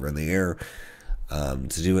or whatever in the air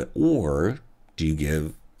to do it. Or do you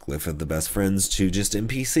give Glyph of the Best Friends to just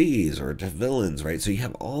NPCs or to villains, right? So you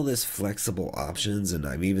have all this flexible options, and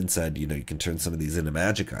I've even said, you can turn some of these into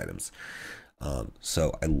magic items.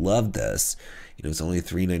 So I love this. It's only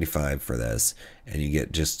 $3.95 for this, and you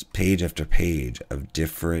get just page after page of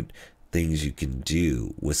different things you can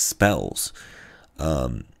do with spells.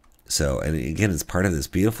 And again, it's part of this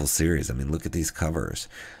beautiful series. I mean, look at these covers.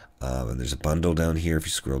 And there's a bundle down here if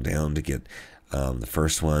you scroll down to get the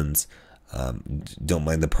first ones. Don't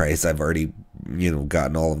mind the price. I've already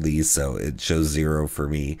gotten all of these, so it shows $0 for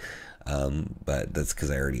me, but that's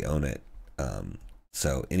because I already own it.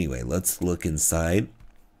 So anyway, let's look inside.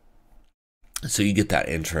 So you get that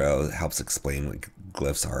intro. It helps explain what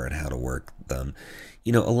glyphs are and how to work them.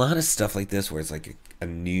 A lot of stuff like this where it's like a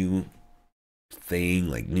new thing,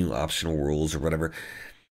 like new optional rules or whatever,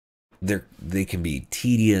 they can be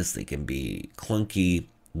tedious, they can be clunky.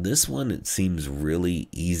 This one, it seems really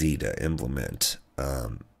easy to implement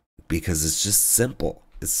because it's just simple.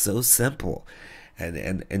 It's so simple.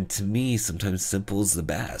 And to me, sometimes simple is the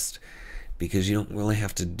best, because you don't really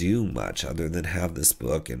have to do much other than have this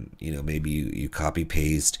book, and maybe you copy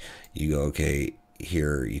paste, you go, okay,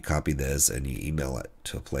 here, you copy this and you email it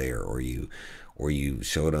to a player, or you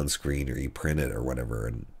show it on screen, or you print it or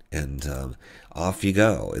whatever, and off you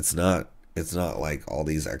go. It's not like all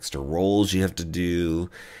these extra rolls you have to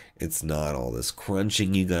do. It's not all this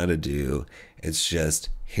crunching you got to do. It's just,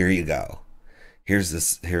 here you go. Here's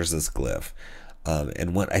this glyph.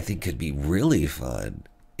 And what I think could be really fun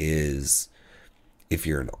is if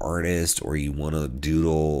you're an artist, or you want to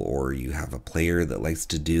doodle, or you have a player that likes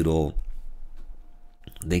to doodle,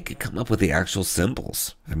 they could come up with the actual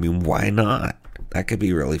symbols. I mean, why not? That could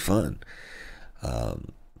be really fun.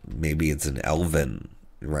 Maybe it's an elven,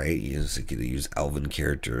 right? You could use elven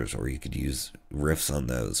characters, or you could use riffs on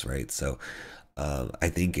those, right? So I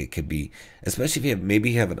think it could be, especially if you have,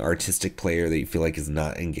 maybe you have an artistic player that you feel like is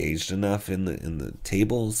not engaged enough in the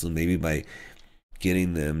tables, so maybe by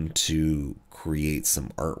getting them to create some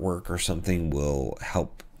artwork or something will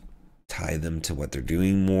help tie them to what they're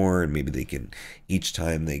doing more, and maybe they can, each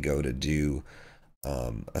time they go to do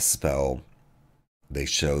a spell, they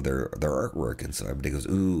show their artwork, and so everybody goes,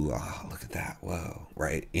 ooh, oh, look at that, whoa,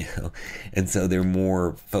 right? You know, and so they're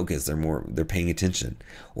more focused, they're paying attention.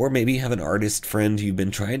 Or maybe you have an artist friend you've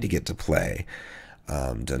been trying to get to play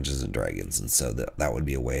Dungeons and Dragons, and so that would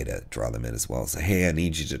be a way to draw them in as well. Say, hey, I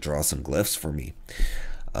need you to draw some glyphs for me.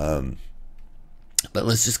 But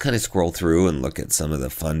let's just kind of scroll through and look at some of the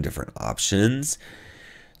fun different options.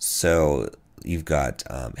 So you've got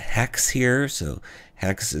Hex here. So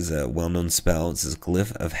Hex is a well-known spell. It says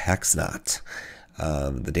Glyph of 𝘎𝙤𝙤.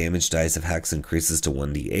 The damage dice of Hex increases to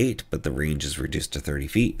 1d8, but the range is reduced to 30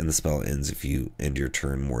 feet, and the spell ends if you end your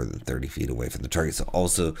turn more than 30 feet away from the target. So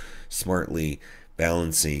also smartly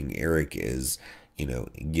balancing, Eric is, you know,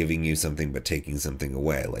 giving you something but taking something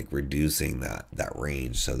away, like reducing that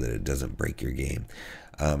range so that it doesn't break your game.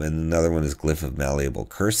 And another one is Glyph of Malleable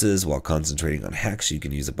Curses. While concentrating on Hex, you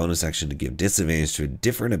can use a bonus action to give disadvantage to a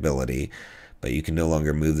different ability, but you can no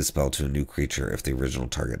longer move the spell to a new creature if the original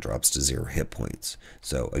target drops to 0 hit points.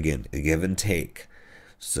 So again, a give and take.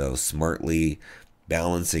 So smartly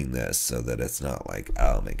balancing this so that it's not like,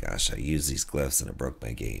 oh my gosh, I used these glyphs and it broke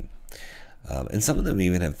my game. And some of them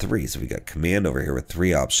even have 3. So we got Command over here with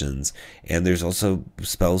 3 options, and there's also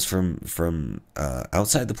spells from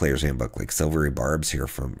outside the player's handbook, like Silvery Barbs here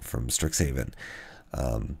from Strixhaven.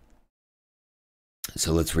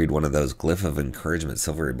 So let's read one of those. Glyph of Encouragement.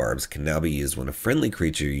 Silvery Barbs can now be used when a friendly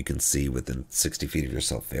creature you can see within 60 feet of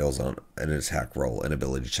yourself fails on an attack roll, an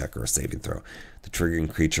ability check, or a saving throw. The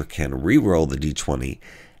triggering creature can re-roll the d20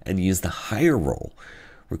 and use the higher roll.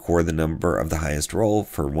 Record the number of the highest roll.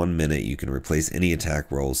 For 1 minute, you can replace any attack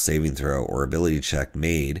roll, saving throw, or ability check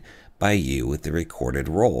made by you with the recorded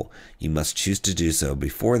roll. You must choose to do so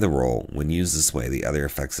before the roll. When used this way, the other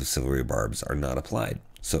effects of Silvery Barbs are not applied.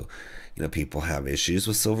 So, you know, people have issues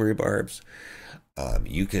with Silvery Barbs.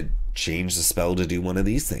 You could change the spell to do one of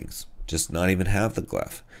these things, just not even have the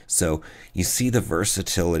glyph. So you see the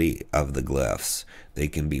versatility of the glyphs. They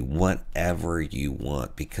can be whatever you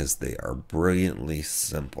want because they are brilliantly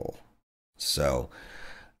simple. So,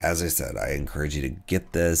 as I said, I encourage you to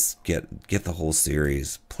get this, get the whole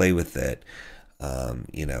series, play with it.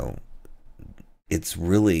 You know, it's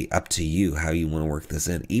really up to you how you want to work this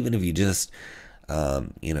in. Even if you just,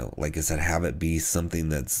 you know, like I said, have it be something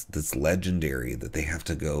that's legendary, that they have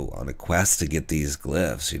to go on a quest to get these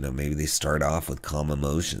glyphs. You know, maybe they start off with calm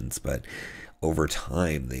emotions, but over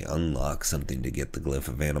time they unlock something to get the Glyph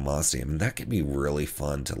of Animosity. I mean, that can be really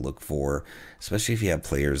fun to look for, especially if you have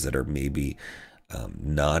players that are maybe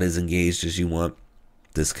not as engaged as you want.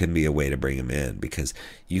 This can be a way to bring them in, because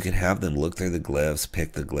you can have them look through the glyphs,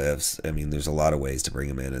 pick the glyphs. I mean, there's a lot of ways to bring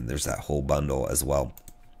them in, and there's that whole bundle as well.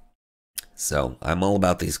 So I'm all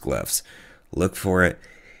about these glyphs. Look for it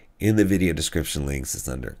in the video description links. It's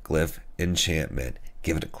under Glyph Enchantment.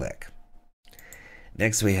 Give it a click.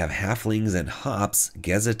 Next, we have Halflings and Hops,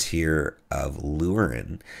 Gazetteer of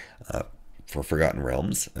Lurin for Forgotten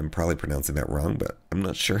Realms. I'm probably pronouncing that wrong, but I'm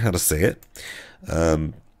not sure how to say it.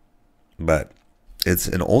 But it's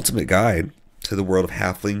an ultimate guide to the world of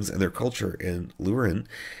halflings and their culture in Lurin,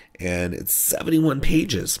 and it's 71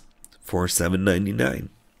 pages for $7.99.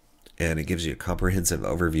 And it gives you a comprehensive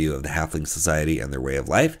overview of the halfling society and their way of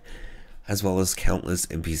life, as well as countless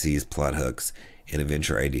NPCs, plot hooks, and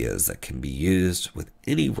adventure ideas that can be used with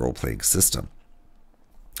any role-playing system.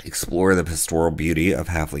 Explore the pastoral beauty of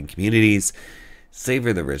halfling communities,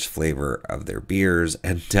 savor the rich flavor of their beers,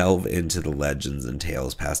 and delve into the legends and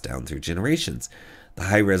tales passed down through generations. The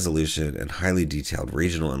high-resolution and highly detailed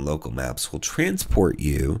regional and local maps will transport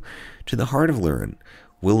you to the heart of Lurin,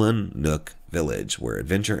 Willen Nook Village, where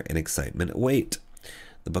adventure and excitement await.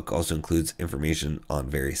 The book also includes information on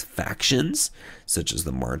various factions, such as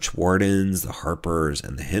the March Wardens, the Harpers,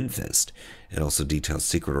 and the Henfist. It also details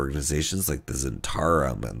secret organizations like the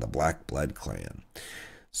Zentarum and the Black Blood Clan.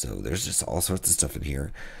 So there's just all sorts of stuff in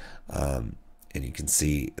here. And you can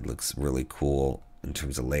see it looks really cool in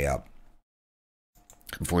terms of layout.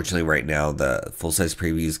 Unfortunately, right now, the full-size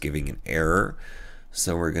preview is giving an error.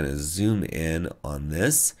 So we're going to zoom in on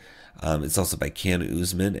this. It's also by Ken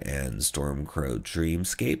Ousman and Stormcrow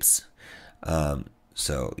Dreamscapes.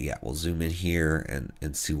 So yeah, we'll zoom in here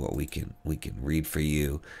and see what we can read for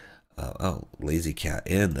you. Oh, Lazy Cat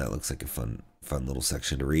Inn. That looks like a fun little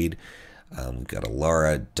section to read. We've got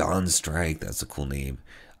𝙤𝙘 𝙤𝙤. That's a cool name.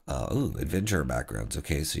 Oh, adventure backgrounds.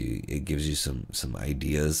 Okay, so it gives you some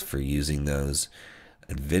ideas for using those.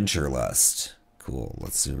 Adventure lust. Cool.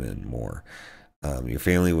 Let's zoom in more. Your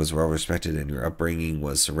family was well respected and your upbringing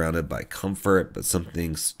was surrounded by comfort, but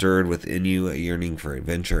something stirred within you a yearning for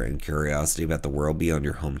adventure and curiosity about the world beyond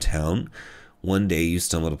your hometown. One day you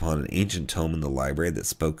stumbled upon an ancient tome in the library that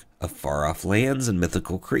spoke of far-off lands and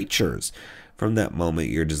mythical creatures. From that moment,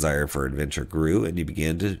 your desire for adventure grew, and you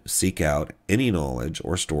began to seek out any knowledge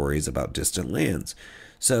or stories about distant lands.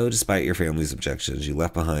 So, despite your family's objections, you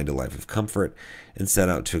left behind a life of comfort and set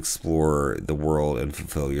out to explore the world and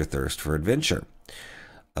fulfill your thirst for adventure.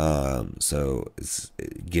 So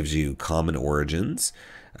it gives you common origins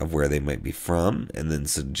of where they might be from, and then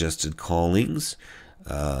suggested callings.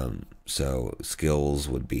 So skills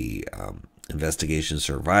would be investigation,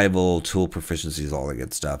 survival, tool proficiencies, all that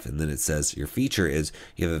good stuff. And then it says your feature is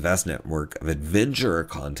you have a vast network of adventurer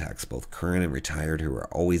contacts, both current and retired, who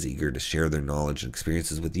are always eager to share their knowledge and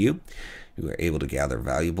experiences with you. You are able to gather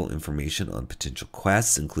valuable information on potential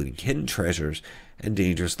quests, including hidden treasures and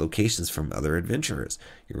dangerous locations from other adventurers.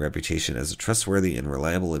 Your reputation as a trustworthy and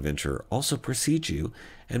reliable adventurer also precedes you,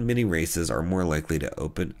 and many races are more likely to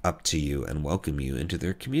open up to you and welcome you into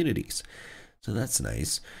their communities. So that's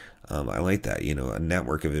nice. I like that. You know, a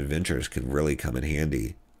network of adventurers could really come in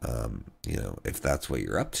handy. You know, if that's what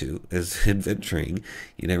you're up to, is adventuring.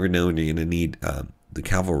 You never know when you're going to need the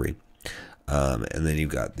cavalry. And then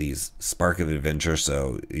you've got these spark of adventure.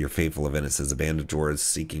 So your fateful event, it says a band of dwarves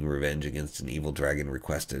seeking revenge against an evil dragon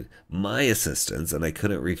requested my assistance, and I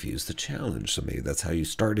couldn't refuse the challenge. So maybe that's how you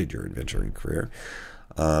started your adventuring career.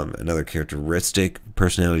 Another characteristic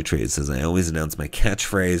personality trait says I always announce my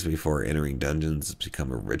catchphrase before entering dungeons. It's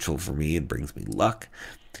become a ritual for me and brings me luck.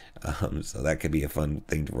 So that could be a fun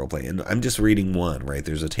thing to roleplay. And I'm just reading one, right?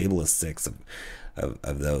 There's a table of 6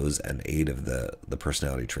 of those and 8 of the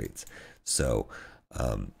personality traits. So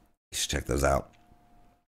you should check those out.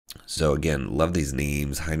 So again, love these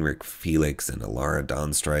names, Heinrich Felix and 𝙤𝙘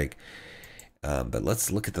𝙤𝙤. But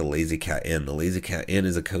let's look at the Lazy Cat Inn. The Lazy Cat Inn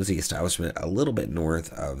is a cozy establishment a little bit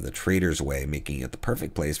north of the Trader's Way, making it the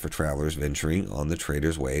perfect place for travelers venturing on the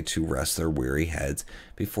Trader's Way to rest their weary heads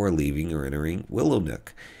before leaving or entering Willownook.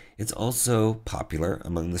 It's also popular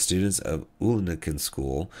among the students of Ullenecken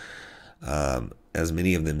School, as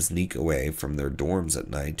many of them sneak away from their dorms at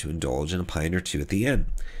night to indulge in a pint or two at the inn.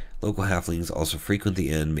 Local halflings also frequent the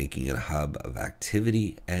inn, making it a hub of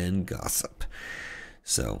activity and gossip.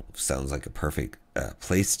 So, sounds like a perfect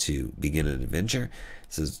place to begin an adventure.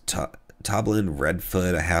 It says Toblin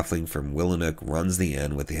Redfoot, a halfling from Willownook, runs the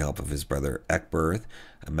inn with the help of his brother Ecberth,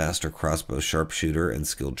 a master crossbow sharpshooter and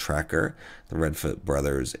skilled tracker. The Redfoot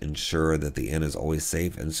brothers ensure that the inn is always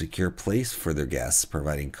safe and secure place for their guests,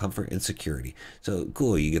 providing comfort and security. So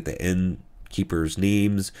cool, you get the innkeepers'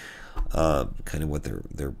 names, kind of what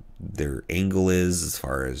their angle is as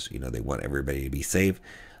far as, you know, they want everybody to be safe.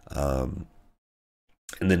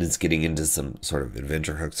 And then it's getting into some sort of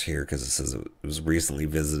adventure hooks here because it says it was recently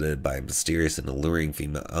visited by a mysterious and alluring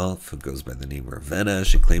female elf who goes by the name Ravenna.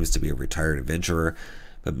 She claims to be a retired adventurer,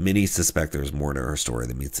 but many suspect there's more to her story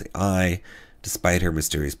than meets the eye. Despite her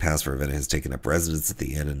mysterious past, Ravenna has taken up residence at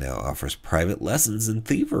the inn and now offers private lessons in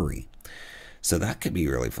thievery. So that could be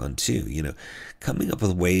really fun too. You know, coming up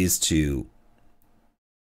with ways to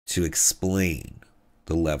explain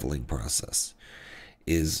the leveling process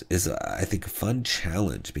is I think a fun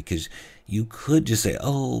challenge, because you could just say,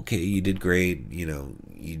 oh, okay, you did great, you know,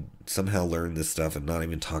 you somehow learned this stuff and not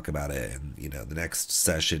even talk about it, and you know, the next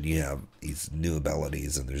session you have these new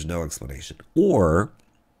abilities and there's no explanation. Or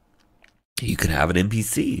you could have an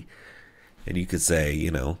NPC and you could say,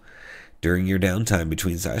 you know, during your downtime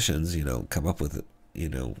between sessions, you know, come up with, you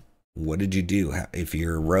know, what did you do? If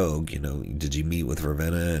you're a rogue, you know, did you meet with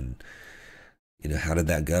Ravenna, and you know, how did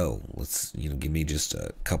that go? Let's, you know, give me just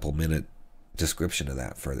a couple minute description of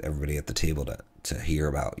that for everybody at the table to hear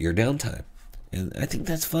about your downtime. And I think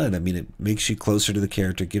that's fun. I mean, it makes you closer to the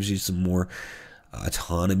character, gives you some more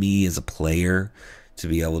autonomy as a player to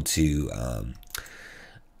be able to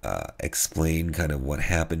explain kind of what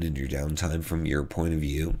happened in your downtime from your point of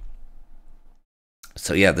view.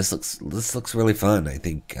 So yeah, this looks really fun. I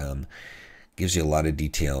think gives you a lot of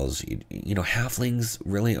details. You know, halflings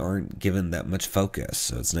really aren't given that much focus,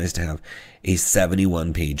 so it's nice to have a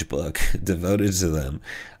 71-page book devoted to them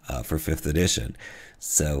for 5th edition.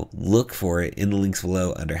 So look for it in the links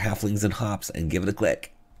below under Halflings and Hops and give it a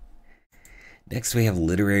click. Next, we have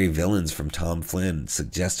Literary Villains from Tom Flynn.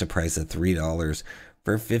 Suggest a price of $3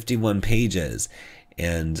 for 51 pages.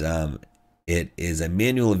 And it is a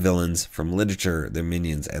manual of villains from literature, their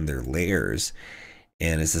minions, and their lairs.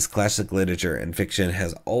 And it says classic literature and fiction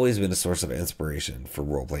has always been a source of inspiration for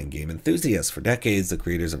role-playing game enthusiasts. For decades, the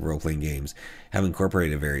creators of role-playing games have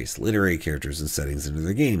incorporated various literary characters and settings into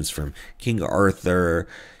their games, from King Arthur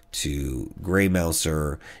to Grey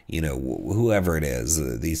Mouser, whoever it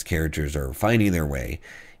is. These characters are finding their way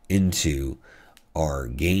into our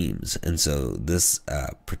games. And so this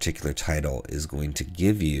particular title is going to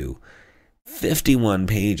give you 51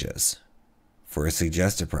 pages for a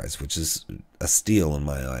suggested price, which is a steal in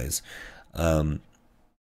my eyes.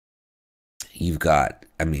 You've got,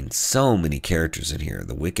 so many characters in here.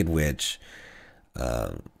 The Wicked Witch,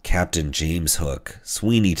 Captain James Hook,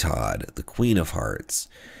 Sweeney Todd, the Queen of Hearts.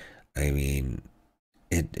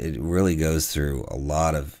 It really goes through a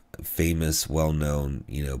lot of famous, well-known,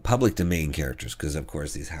 public domain characters, because of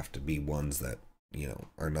course these have to be ones that,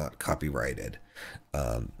 are not copyrighted.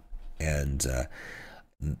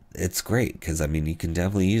 It's great because you can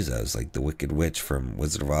definitely use those. Like the Wicked Witch from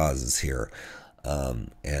Wizard of Oz is here, I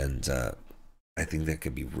think that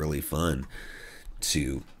could be really fun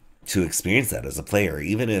to experience that as a player,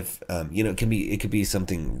 even if it could be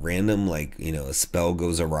something random, like a spell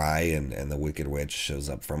goes awry and the Wicked Witch shows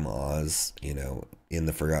up from Oz, in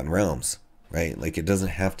the Forgotten Realms, right? Like it doesn't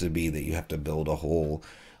have to be that you have to build a whole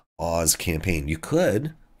Oz campaign. You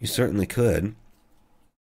certainly could,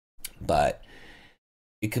 but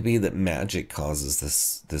it could be that magic causes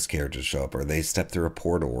this character to show up, or they step through a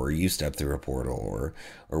portal, or you step through a portal,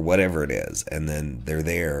 or whatever it is, and then they're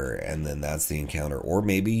there, and then that's the encounter. Or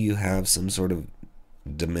maybe you have some sort of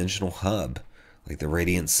dimensional hub, like the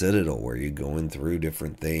Radiant Citadel, where you're going through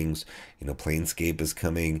different things. Planescape is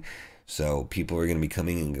coming, so people are going to be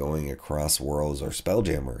coming and going across worlds. Or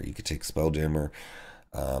Spelljammer, you could take Spelljammer,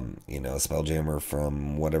 a Spelljammer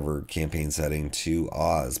from whatever campaign setting to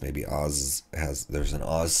Oz. Maybe there's an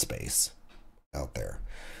Oz space out there.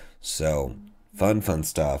 So fun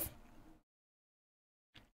stuff.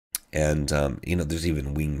 And there's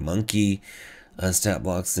even Winged Monkey stat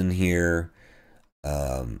blocks in here.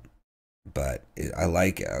 But I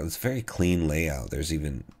like it. It's very clean layout. There's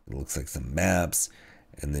even, it looks like some maps,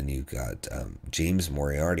 and then you've got James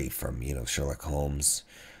Moriarty from Sherlock Holmes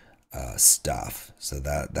stuff. So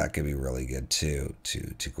that could be really good too,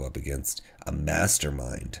 to go up against a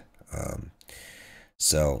mastermind.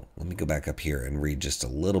 So let me go back up here and read just a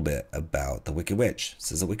little bit about the Wicked Witch. It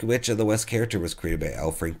says the Wicked Witch of the West character was created by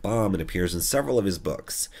L. Frank Baum and appears in several of his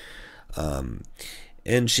books.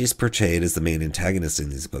 And she's portrayed as the main antagonist in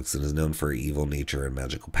these books and is known for her evil nature and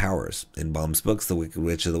magical powers. In Baum's books, the Wicked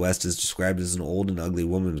Witch of the West is described as an old and ugly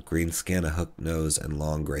woman with green skin, a hooked nose, and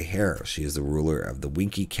long gray hair. She is the ruler of the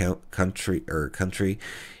Winky country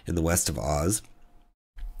in the west of Oz,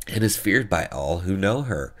 and is feared by all who know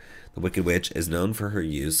her. The Wicked Witch is known for her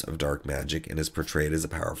use of dark magic and is portrayed as a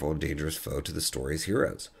powerful and dangerous foe to the story's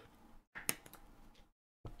heroes.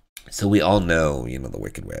 So we all know, the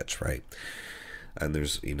Wicked Witch, right? And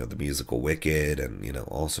there's, the musical Wicked, and,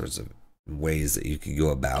 all sorts of ways that you could go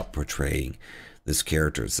about portraying this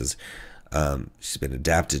character. It says she's been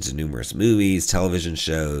adapted to numerous movies, television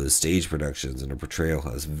shows, stage productions, and her portrayal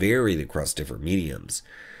has varied across different mediums.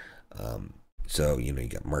 So, you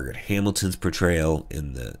got Margaret Hamilton's portrayal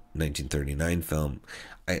in the 1939 film.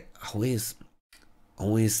 I always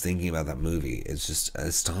thinking about that movie. It just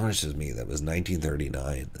astonishes me that it was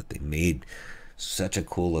 1939, that they made such a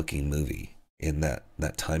cool looking movie in that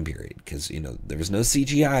time period, because there was no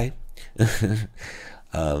CGI. It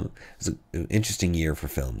was an interesting year for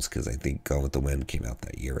films, because I think Gone with the Wind came out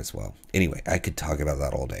that year as well. Anyway, I could talk about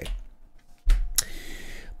that all day.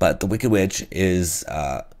 But the Wicked Witch is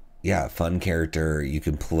a fun character. You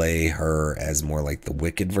can play her as more like the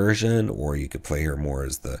Wicked version, or you could play her more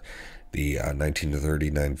as the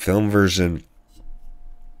 1939 film version,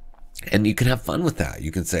 and you can have fun with that.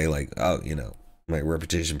 You can say like, oh, my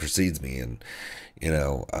reputation precedes me, and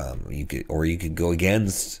you could go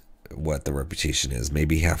against what the reputation is.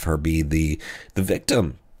 Maybe have her be the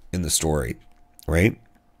victim in the story, right?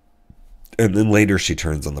 And then later she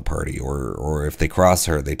turns on the party, or if they cross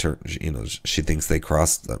her, they turn. She thinks they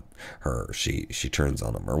crossed her. She turns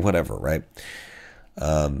on them, or whatever, right?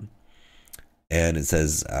 And it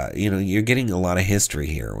says, you're getting a lot of history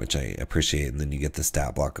here, which I appreciate. And then you get the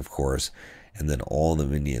stat block, of course, and then all the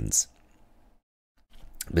minions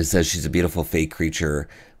But it says she's a beautiful fake creature,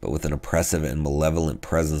 but with an oppressive and malevolent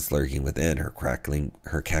presence lurking within.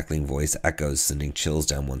 Her cackling voice echoes, sending chills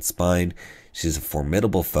down one's spine. She's a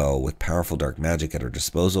formidable foe with powerful dark magic at her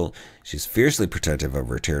disposal. She's fiercely protective of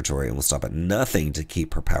her territory and will stop at nothing to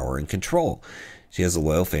keep her power and control. She has a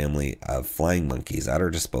loyal family of flying monkeys at her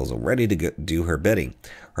disposal, ready to do her bidding.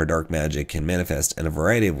 Her dark magic can manifest in a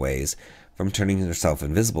variety of ways, from turning herself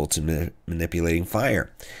invisible to manipulating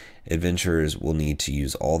fire. Adventurers will need to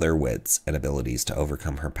use all their wits and abilities to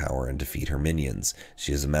overcome her power and defeat her minions.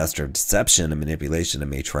 She is a master of deception and manipulation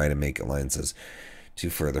and may try to make alliances to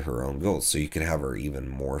further her own goals. So you can have her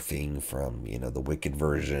even morphing from, the Wicked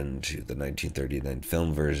version to the 1939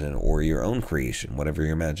 film version, or your own creation, whatever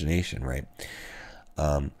your imagination, right?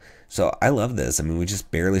 So I love this. I mean, we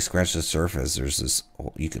just barely scratched the surface. There's this,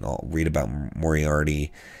 you can all read about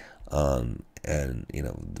Moriarty, and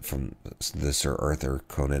from the Sir Arthur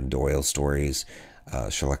Conan Doyle stories,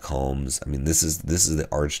 Sherlock Holmes. I mean, this is the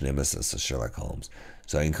arch nemesis of Sherlock Holmes.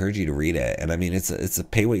 So I encourage you to read it. And I mean, it's a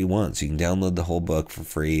pay what you want. So you can download the whole book for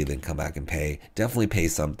free, then come back and pay. Definitely pay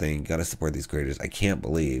something. Got to support these creators. I can't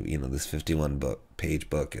believe this 51-page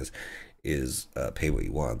book is pay what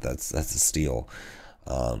you want. That's a steal.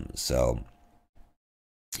 So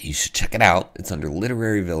you should check it out. It's under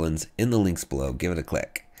Literary Villains in the links below. Give it a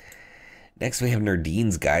click. Next, we have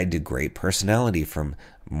Nardine's Guide to Great Personality from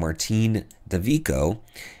Martine Davico,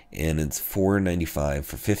 and it's $4.95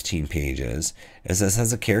 for 15 pages. It says,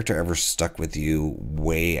 has a character ever stuck with you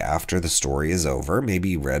way after the story is over? Maybe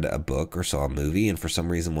you read a book or saw a movie, and for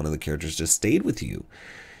some reason one of the characters just stayed with you.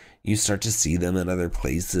 You start to see them in other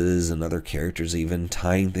places and other characters even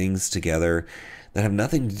tying things together that have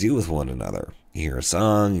nothing to do with one another. You hear a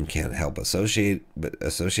song and can't help associate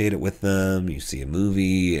it with them. You see a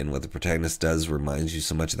movie and what the protagonist does reminds you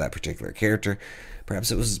so much of that particular character.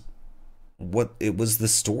 Perhaps it was the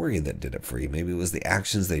story that did it for you. Maybe it was the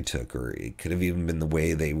actions they took, or it could have even been the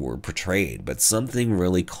way they were portrayed. But something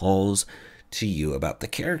really calls to you about the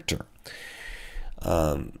character.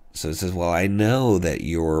 So it says, well, I know that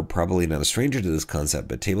you're probably not a stranger to this concept,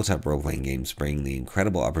 but tabletop role-playing games bring the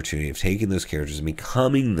incredible opportunity of taking those characters and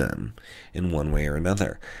becoming them in one way or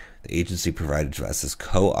another. The agency provided to us as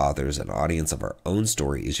co-authors and audience of our own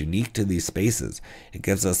story is unique to these spaces. It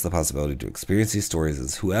gives us the possibility to experience these stories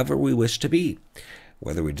as whoever we wish to be.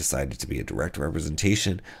 Whether we decided to be a direct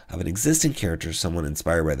representation of an existing character, someone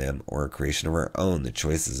inspired by them, or a creation of our own, the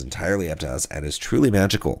choice is entirely up to us and is truly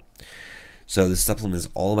magical. So this supplement is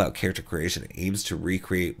all about character creation. It aims to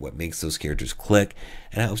recreate what makes those characters click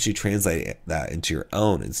and helps you translate that into your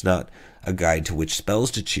own. It's not a guide to which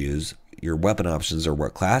spells to choose, your weapon options, or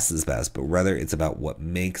what class is best, but rather it's about what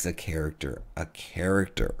makes a character a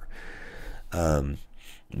character.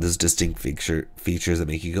 Those distinct features that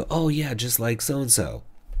make you go, oh yeah, just like so-and-so.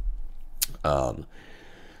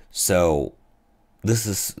 So this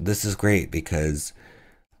is great because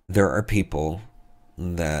there are people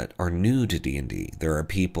that are new to D&D. There are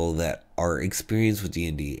people that are experienced with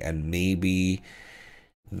D&D and maybe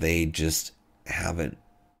they just haven't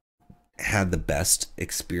had the best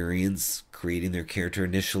experience creating their character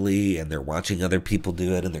initially, and they're watching other people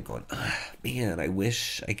do it and they're going, man, I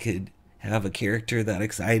wish I could have a character that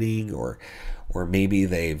exciting, or maybe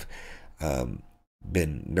they've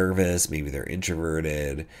been nervous, maybe they're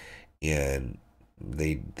introverted, and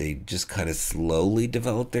they just kind of slowly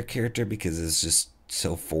develop their character because it's just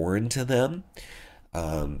so foreign to them,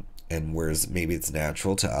 and whereas maybe it's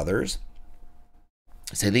natural to others.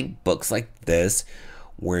 So I think books like this,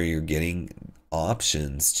 where you're getting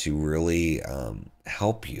options to really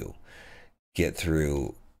help you get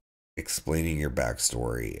through explaining your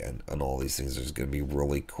backstory and all these things, is going to be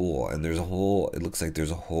really cool. And there's it looks like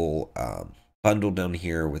there's a whole bundle down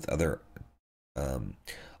here with other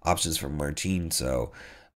options from Martine, so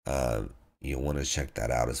you'll want to check that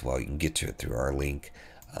out as well. You can get to it through our link,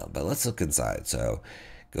 but let's look inside. So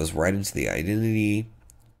it goes right into the identity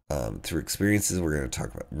through experiences. We're going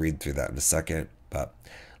to read through that in a second, but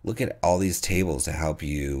look at all these tables to help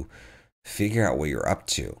you figure out what you're up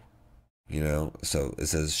to. So it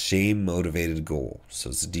says shame motivated goal. So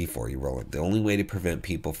it's a D4, you roll it. The only way to prevent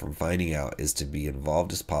people from finding out is to be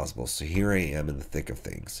involved as possible. So here I am in the thick of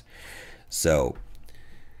things. So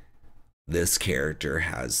this character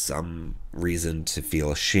has some reason to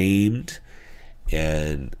feel ashamed,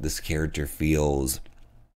 and this character feels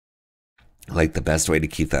like the best way to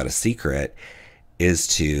keep that a secret is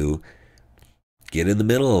to get in the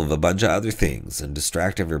middle of a bunch of other things and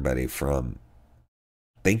distract everybody from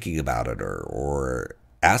thinking about it or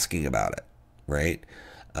asking about it, right?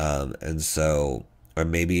 And so, or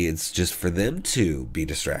maybe it's just for them to be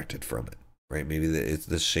distracted from it, right? Maybe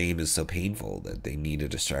the shame is so painful that they need a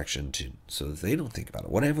distraction so that they don't think about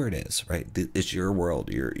it. Whatever it is, right? It's your world.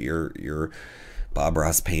 Your Bob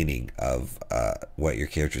Ross painting of what your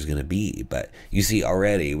character is going to be. But you see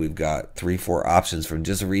already we've got 3-4 options from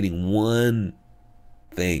just reading one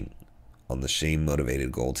thing on the shame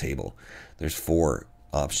motivated goal table. There's 4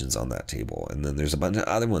 options on that table, and then there's a bunch of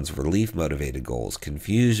other ones: relief motivated goals,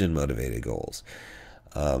 confusion motivated goals.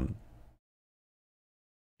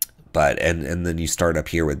 But then you start up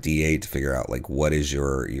here with D8 to figure out like what is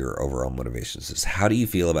your overall motivation. So how do you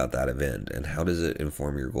feel about that event, and how does it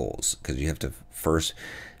inform your goals? Because you have to first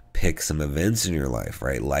pick some events in your life,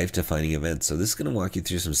 right? Life defining events. So this is going to walk you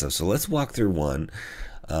through some stuff. So let's walk through one.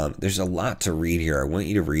 There's a lot to read here. I want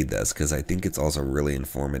you to read this because I think it's also really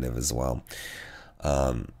informative as well.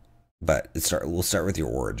 But we'll start with your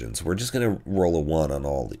origins. We're just going to roll a 1 on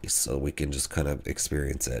all these so we can just kind of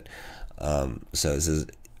experience it. So it says,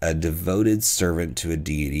 a devoted servant to a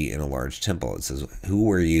deity in a large temple. It says, who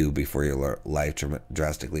were you before your life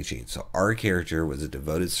drastically changed? So our character was a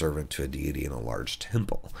devoted servant to a deity in a large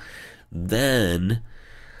temple. Then,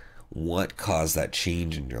 what caused that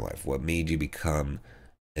change in your life? What made you become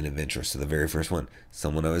an adventurer? So the very first one,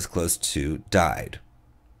 someone I was close to died.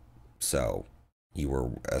 So you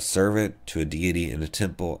were a servant to a deity in a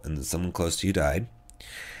temple, and then someone close to you died.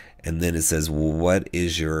 And then it says, well, what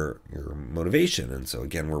is your motivation? And so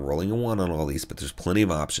again, we're rolling a 1 on all these, but there's plenty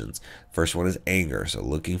of options. First one is anger, so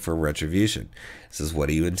looking for retribution. It says, what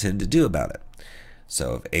do you intend to do about it?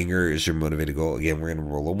 So if anger is your motivated goal, again, we're going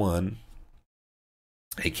to roll a 1.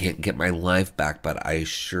 I can't get my life back, but I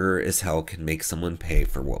sure as hell can make someone pay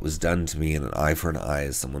for what was done to me, and an eye for an eye,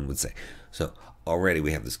 as someone would say. So already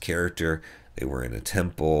we have this character. They were in a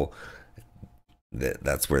temple.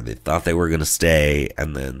 That's where they thought they were going to stay,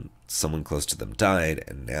 and then someone close to them died,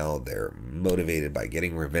 and now they're motivated by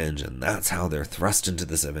getting revenge, and that's how they're thrust into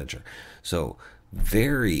this adventure. So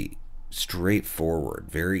very straightforward,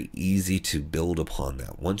 very easy to build upon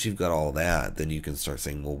that. Once you've got all that, then you can start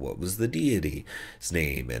saying, well, what was the deity's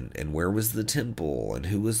name, and where was the temple, and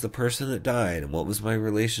who was the person that died, and what was my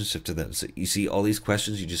relationship to them? So you see all these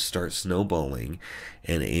questions, you just start snowballing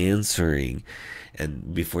and answering,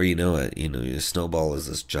 and before you know it, your snowball is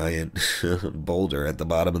this giant boulder at the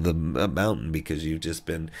bottom of the mountain because you've just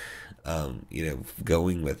been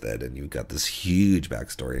going with it, and you've got this huge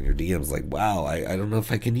backstory, and your DM's like, wow, I don't know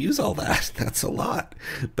if I can use all that. That's a lot,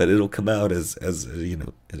 but it'll come out as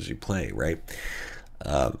you play, right?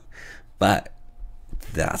 But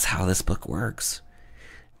that's how this book works,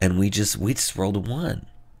 and we just rolled a 1,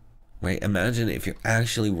 right? Imagine if you're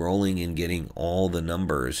actually rolling and getting all the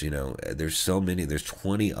numbers. There's so many. There's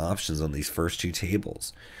 20 options on these first 2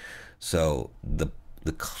 tables, so the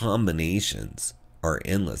combinations are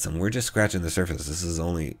endless, and we're just scratching the surface. This is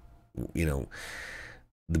only, the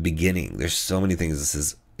beginning. There's so many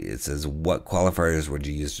things. It says, what qualifiers would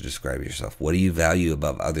you use to describe yourself? What do you value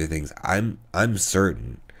above other things? I'm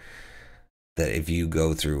certain that if you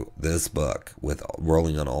go through this book with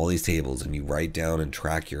rolling on all these tables and you write down and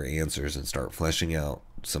track your answers and start fleshing out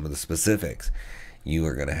some of the specifics, you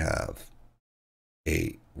are going to have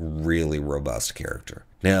a really robust character.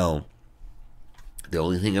 Now, the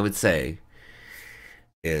only thing I would say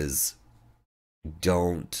is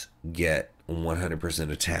don't get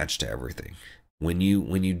 100% attached to everything. When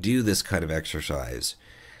you do this kind of exercise,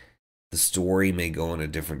 the story may go in a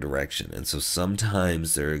different direction, and so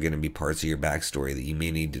sometimes there are going to be parts of your backstory that you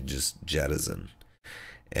may need to just jettison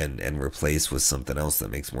and replace with something else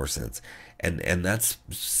that makes more sense. And that's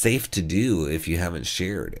safe to do if you haven't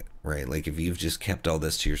shared it, right? Like if you've just kept all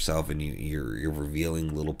this to yourself and you're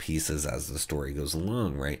revealing little pieces as the story goes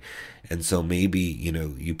along, right? And so maybe,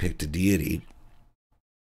 you picked a deity,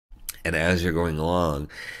 and as you're going along,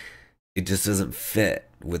 it just doesn't fit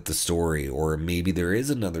with the story, or maybe there is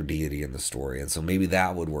another deity in the story, and so maybe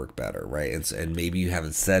that would work better, right? And maybe you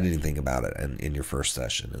haven't said anything about it in your first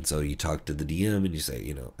session, and so you talk to the DM and you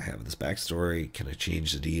say, I have this backstory, can I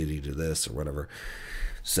change the deity to this or whatever?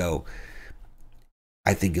 So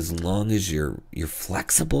I think as long as you're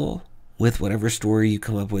flexible with whatever story you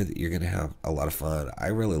come up with, you're going to have a lot of fun. I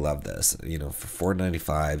really love this. For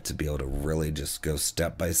 $4.95 to be able to really just go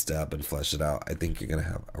step by step and flesh it out, I think you're going to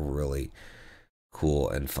have a really cool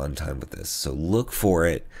and fun time with this. So look for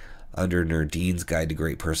it under Nerdine's Guide to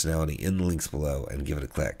Great Personality in the links below and give it a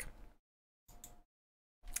click.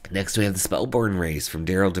 Next we have the Spellborn Race from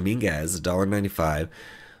Daryl Dominguez, $1.95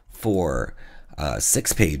 for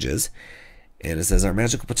 6 pages. And it says, our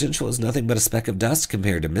magical potential is nothing but a speck of dust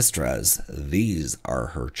compared to Mistra's. These are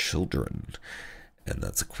her children. And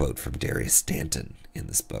that's a quote from Darius Stanton in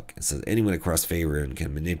this book. It says, anyone across Faerun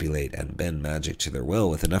can manipulate and bend magic to their will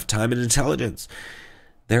with enough time and intelligence.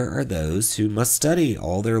 There are those who must study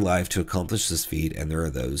all their life to accomplish this feat, and there are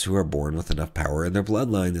those who are born with enough power in their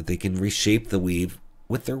bloodline that they can reshape the weave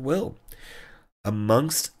with their will.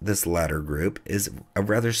 Amongst this latter group is a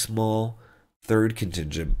rather small third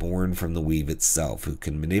contingent born from the weave itself, who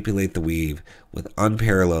can manipulate the weave with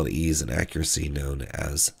unparalleled ease and accuracy, known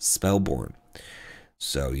as spellborn.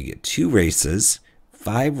 So you get 2 races,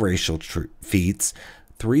 5 racial feats,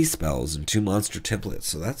 3 spells, and 2 monster templates.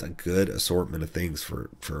 So that's a good assortment of things for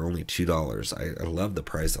only $2. I love the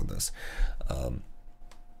price on this.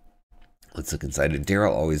 Let's look inside. And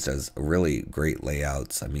Daryl always does really great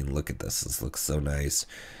layouts. I mean, look at this. This looks so nice.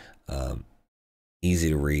 Easy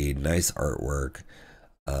to read, nice artwork.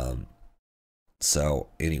 So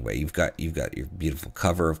anyway, you've got your beautiful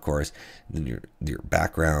cover, of course, and then your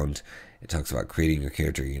background. It talks about creating your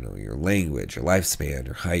character, you know, your language, your lifespan,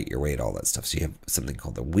 your height, your weight, all that stuff. So you have something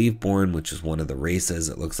called the Weaveborn, which is one of the races,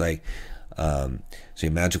 it looks like. So you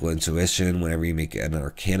have magical intuition. Whenever you make an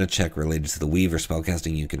arcana check related to the weave or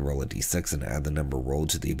spellcasting, you can roll a d6 and add the number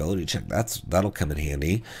rolled to the ability check. That'll come in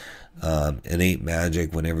handy. Innate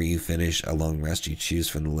magic. Whenever you finish a long rest, you choose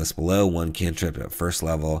from the list below 1 cantrip at first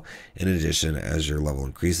level. In addition, as your level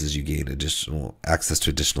increases, you gain additional access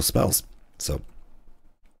to additional spells. So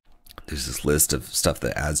there's this list of stuff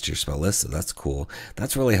that adds to your spell list, so that's cool.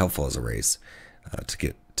 That's really helpful as a race to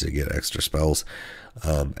get extra spells.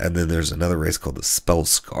 And then there's another race called the Spell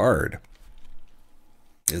Scarred.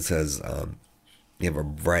 It says you have a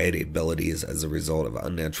variety of abilities as a result of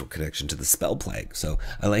unnatural connection to the spell plague. So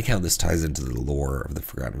I like how this ties into the lore of the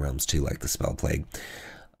Forgotten Realms too, like the spell plague.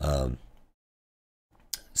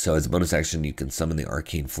 So as a bonus action, you can summon the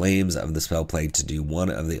arcane flames of the spell plague to do one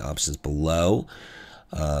of the options below.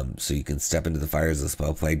 So you can step into the fires of the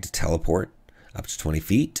spell plague to teleport up to 20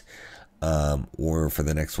 feet. Or for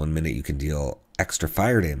the next 1 minute, you can deal extra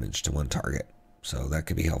fire damage to one target. So that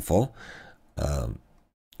could be helpful.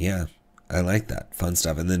 Yeah, I like that. Fun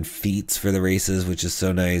stuff. And then feats for the races, which is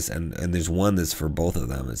so nice. And there's one that's for both of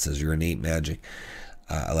them. It says your innate magic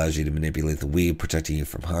allows you to manipulate the weave, protecting you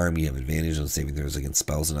from harm. You have advantage on saving throws against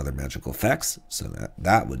spells and other magical effects. So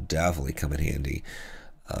that would definitely come in handy.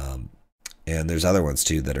 And there's other ones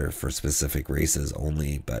too that are for specific races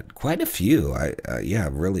only, but quite a few. Yeah,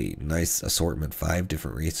 really nice assortment. 5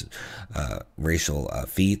 different races, racial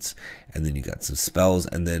feats, and then you got some spells,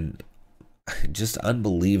 and then just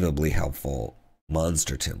unbelievably helpful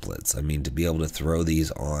monster templates. I mean, to be able to throw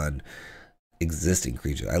these on existing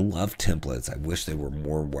creatures. I love templates. I wish they were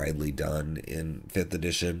more widely done in 5th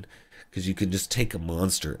edition, because you can just take a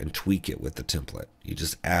monster and tweak it with the template. You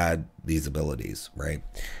just add these abilities, right?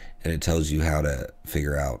 And it tells you how to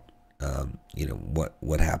figure out, you know,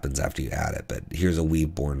 what happens after you add it. But here's a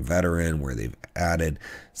Weaveborn veteran where they've added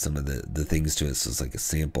some of the things to it. So it's like a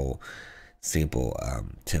sample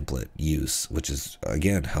template use, which is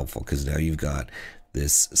again helpful because now you've got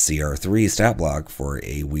this CR3 stat block for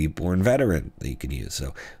a Weaveborn veteran that you can use.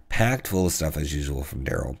 So packed full of stuff as usual from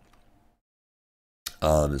Daryl.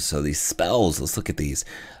 So these spells, let's look at these.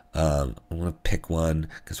 I want to pick one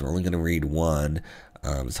because we're only going to read one.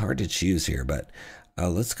 It's hard to choose here, but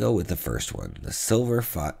let's go with the first one. The Silver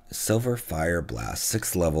Fire Blast,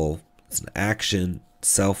 6th level. It's an action,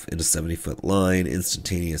 self in a 70-foot line,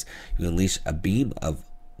 instantaneous. You unleash a beam of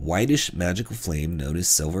whitish magical flame known as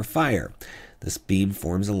Silver Fire. This beam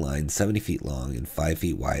forms a line 70 feet long and 5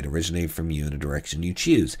 feet wide, originating from you in a direction you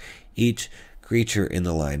choose. Each creature in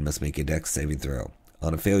the line must make a dex saving throw.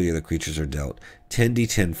 On a failure, the creatures are dealt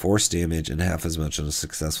 10d10 force damage and half as much on a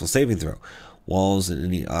successful saving throw. Walls and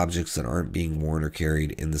any objects that aren't being worn or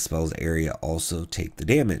carried in the spell's area also take the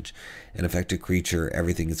damage. An affected creature,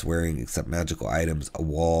 everything it's wearing except magical items, a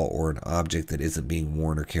wall, or an object that isn't being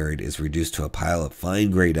worn or carried is reduced to a pile of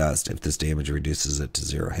fine gray dust if this damage reduces it to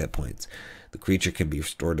 0 hit points. The creature can be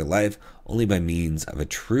restored to life only by means of a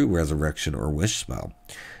true resurrection or wish spell.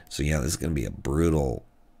 So yeah, this is going to be a brutal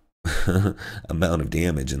amount of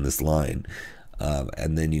damage in this line.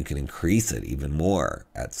 And then you can increase it even more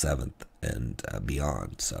at 7th and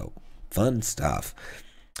beyond. So fun stuff.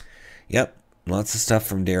 Yep, lots of stuff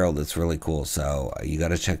from Daryl that's really cool. So you got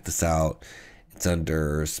to check this out. It's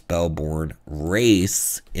under Spellborn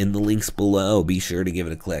Race in the links below. Be sure to give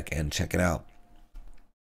it a click and check it out.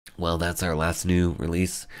 Well, that's our last new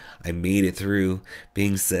release. I made it through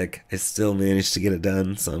being sick. I still managed to get it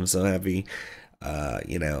done, so I'm so happy.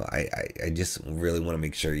 You know, I just really want to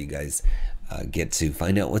make sure you guys get to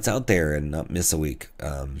find out what's out there and not miss a week,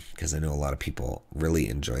 because I know a lot of people really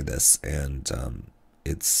enjoy this, and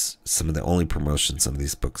it's some of the only promotion some of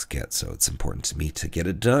these books get, so it's important to me to get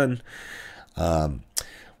it done.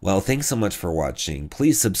 Well, thanks so much for watching.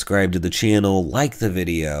 Please subscribe to the channel, like the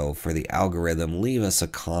video for the algorithm, leave us a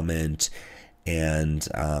comment, and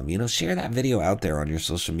you know, share that video out there on your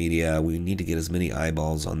social media. We need to get as many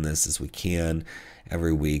eyeballs on this as we can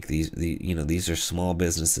every week. These are small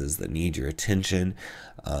businesses that need your attention,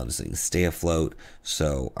 so you can stay afloat.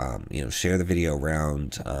 So you know, share the video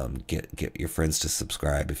around, get your friends to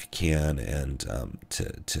subscribe if you can, and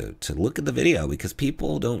to look at the video, because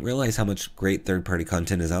people don't realize how much great third-party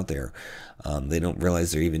content is out there. They don't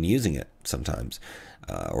realize they're even using it sometimes,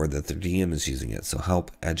 or that their DM is using it. So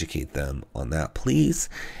help educate them on that, please.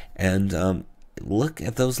 And look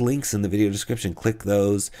at those links in the video description. Click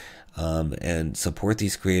those, and support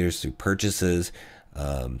these creators through purchases.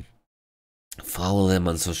 Follow them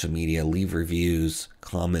on social media, leave reviews,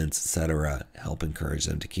 comments, etc. Help encourage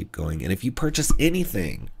them to keep going. And if you purchase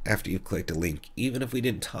anything after you've clicked a link, even if we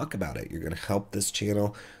didn't talk about it, you're going to help this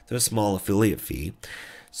channel through a small affiliate fee.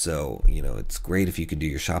 So, you know, it's great if you can do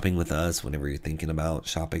your shopping with us. Whenever you're thinking about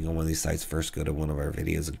shopping on one of these sites, first go to one of our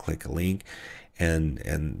videos and click a link, and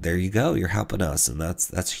there you go. You're helping us, and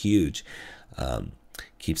that's huge.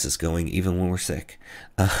 Keeps us going even when we're sick.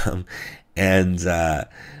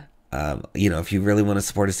 You know, if you really want to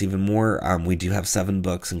support us even more, we do have 7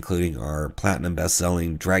 books, including our platinum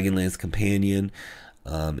best-selling Dragonlance Companion,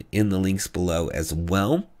 in the links below as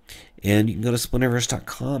well. And you can go to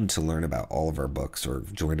splinterverse.com to learn about all of our books or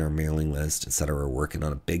join our mailing list, etc. We're working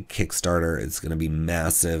on a big Kickstarter. It's going to be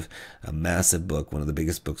massive, a massive book, one of the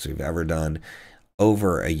biggest books we've ever done,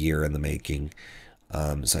 over a year in the making.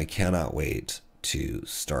 So I cannot wait to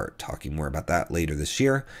start talking more about that later this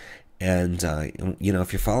year. And you know,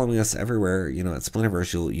 if you're following us everywhere, you know, at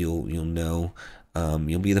Splinterverse, you'll know,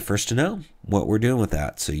 you'll be the first to know what we're doing with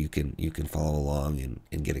that, so you can follow along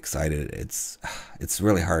and get excited. It's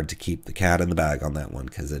really hard to keep the cat in the bag on that one,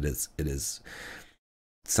 because it is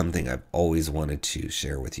something I've always wanted to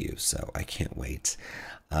share with you, so I can't wait.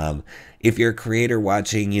 If you're a creator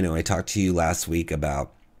watching, you know, I talked to you last week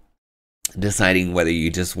about deciding whether you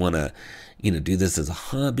just want to, you know, do this as a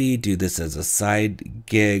hobby, do this as a side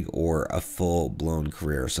gig, or a full-blown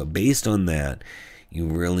career. So based on that, you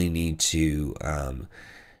really need to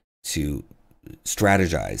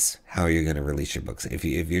strategize how you're going to release your books. If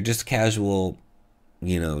you're just casual,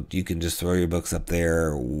 you know, you can just throw your books up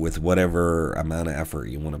there with whatever amount of effort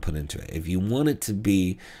you want to put into it. If you want it to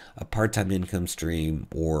be a part-time income stream,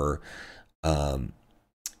 or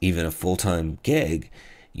even a full-time gig,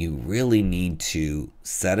 you really need to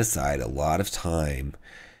set aside a lot of time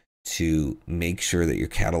to make sure that your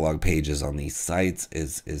catalog pages on these sites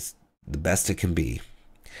is the best it can be,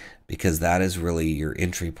 because that is really your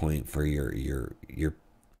entry point for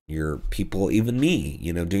your people, even me,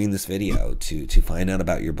 you know, doing this video to find out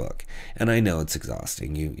about your book. And I know it's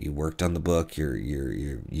exhausting. You worked on the book,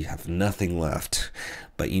 you have nothing left,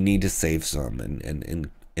 but you need to save some and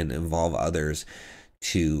involve others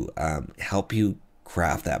to help you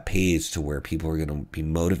craft that page to where people are going to be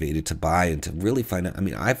motivated to buy and to really find out. I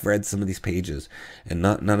mean, I've read some of these pages, and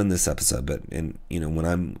not in this episode, but you know, when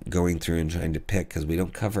I'm going through and trying to pick, because we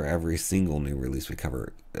don't cover every single new release, we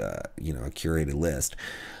cover you know, a curated list.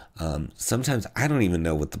 Sometimes I don't even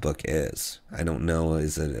know what the book is. I don't know,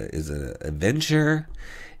 is it an adventure?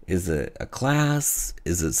 Is it a class?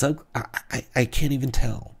 Is it sub? I can't even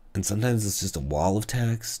tell. And sometimes it's just a wall of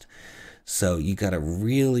text. So you got to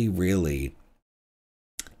really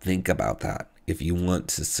think about that. If you want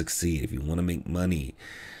to succeed, if you want to make money,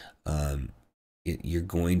 you're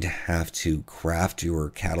going to have to craft your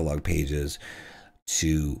catalog pages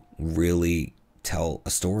to really tell a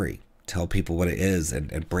story, tell people what it is,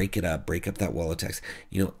 and break it up, break up that wall of text.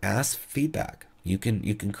 You know, ask feedback. You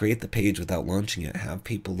can create the page without launching it, have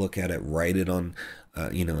people look at it, write it on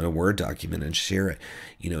you know, in a Word document and share it,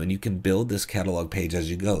 you know, and you can build this catalog page as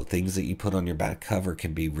you go. Things that you put on your back cover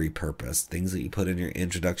can be repurposed. Things that you put in your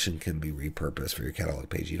introduction can be repurposed for your catalog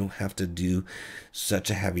page. You don't have to do such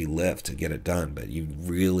a heavy lift to get it done, but you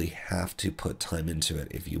really have to put time into it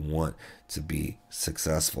if you want to be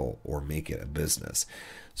successful or make it a business.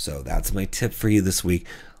 So that's my tip for you this week.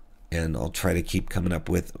 And I'll try to keep coming up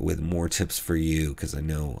with more tips for you, because I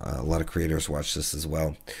know a lot of creators watch this as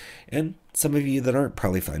well. And some of you that aren't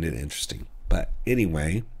probably find it interesting. But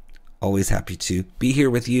anyway, always happy to be here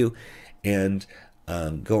with you and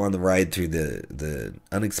go on the ride through the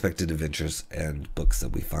unexpected adventures and books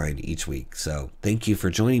that we find each week. So thank you for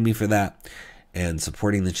joining me for that and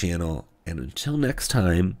supporting the channel. And until next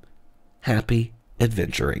time, happy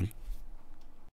adventuring.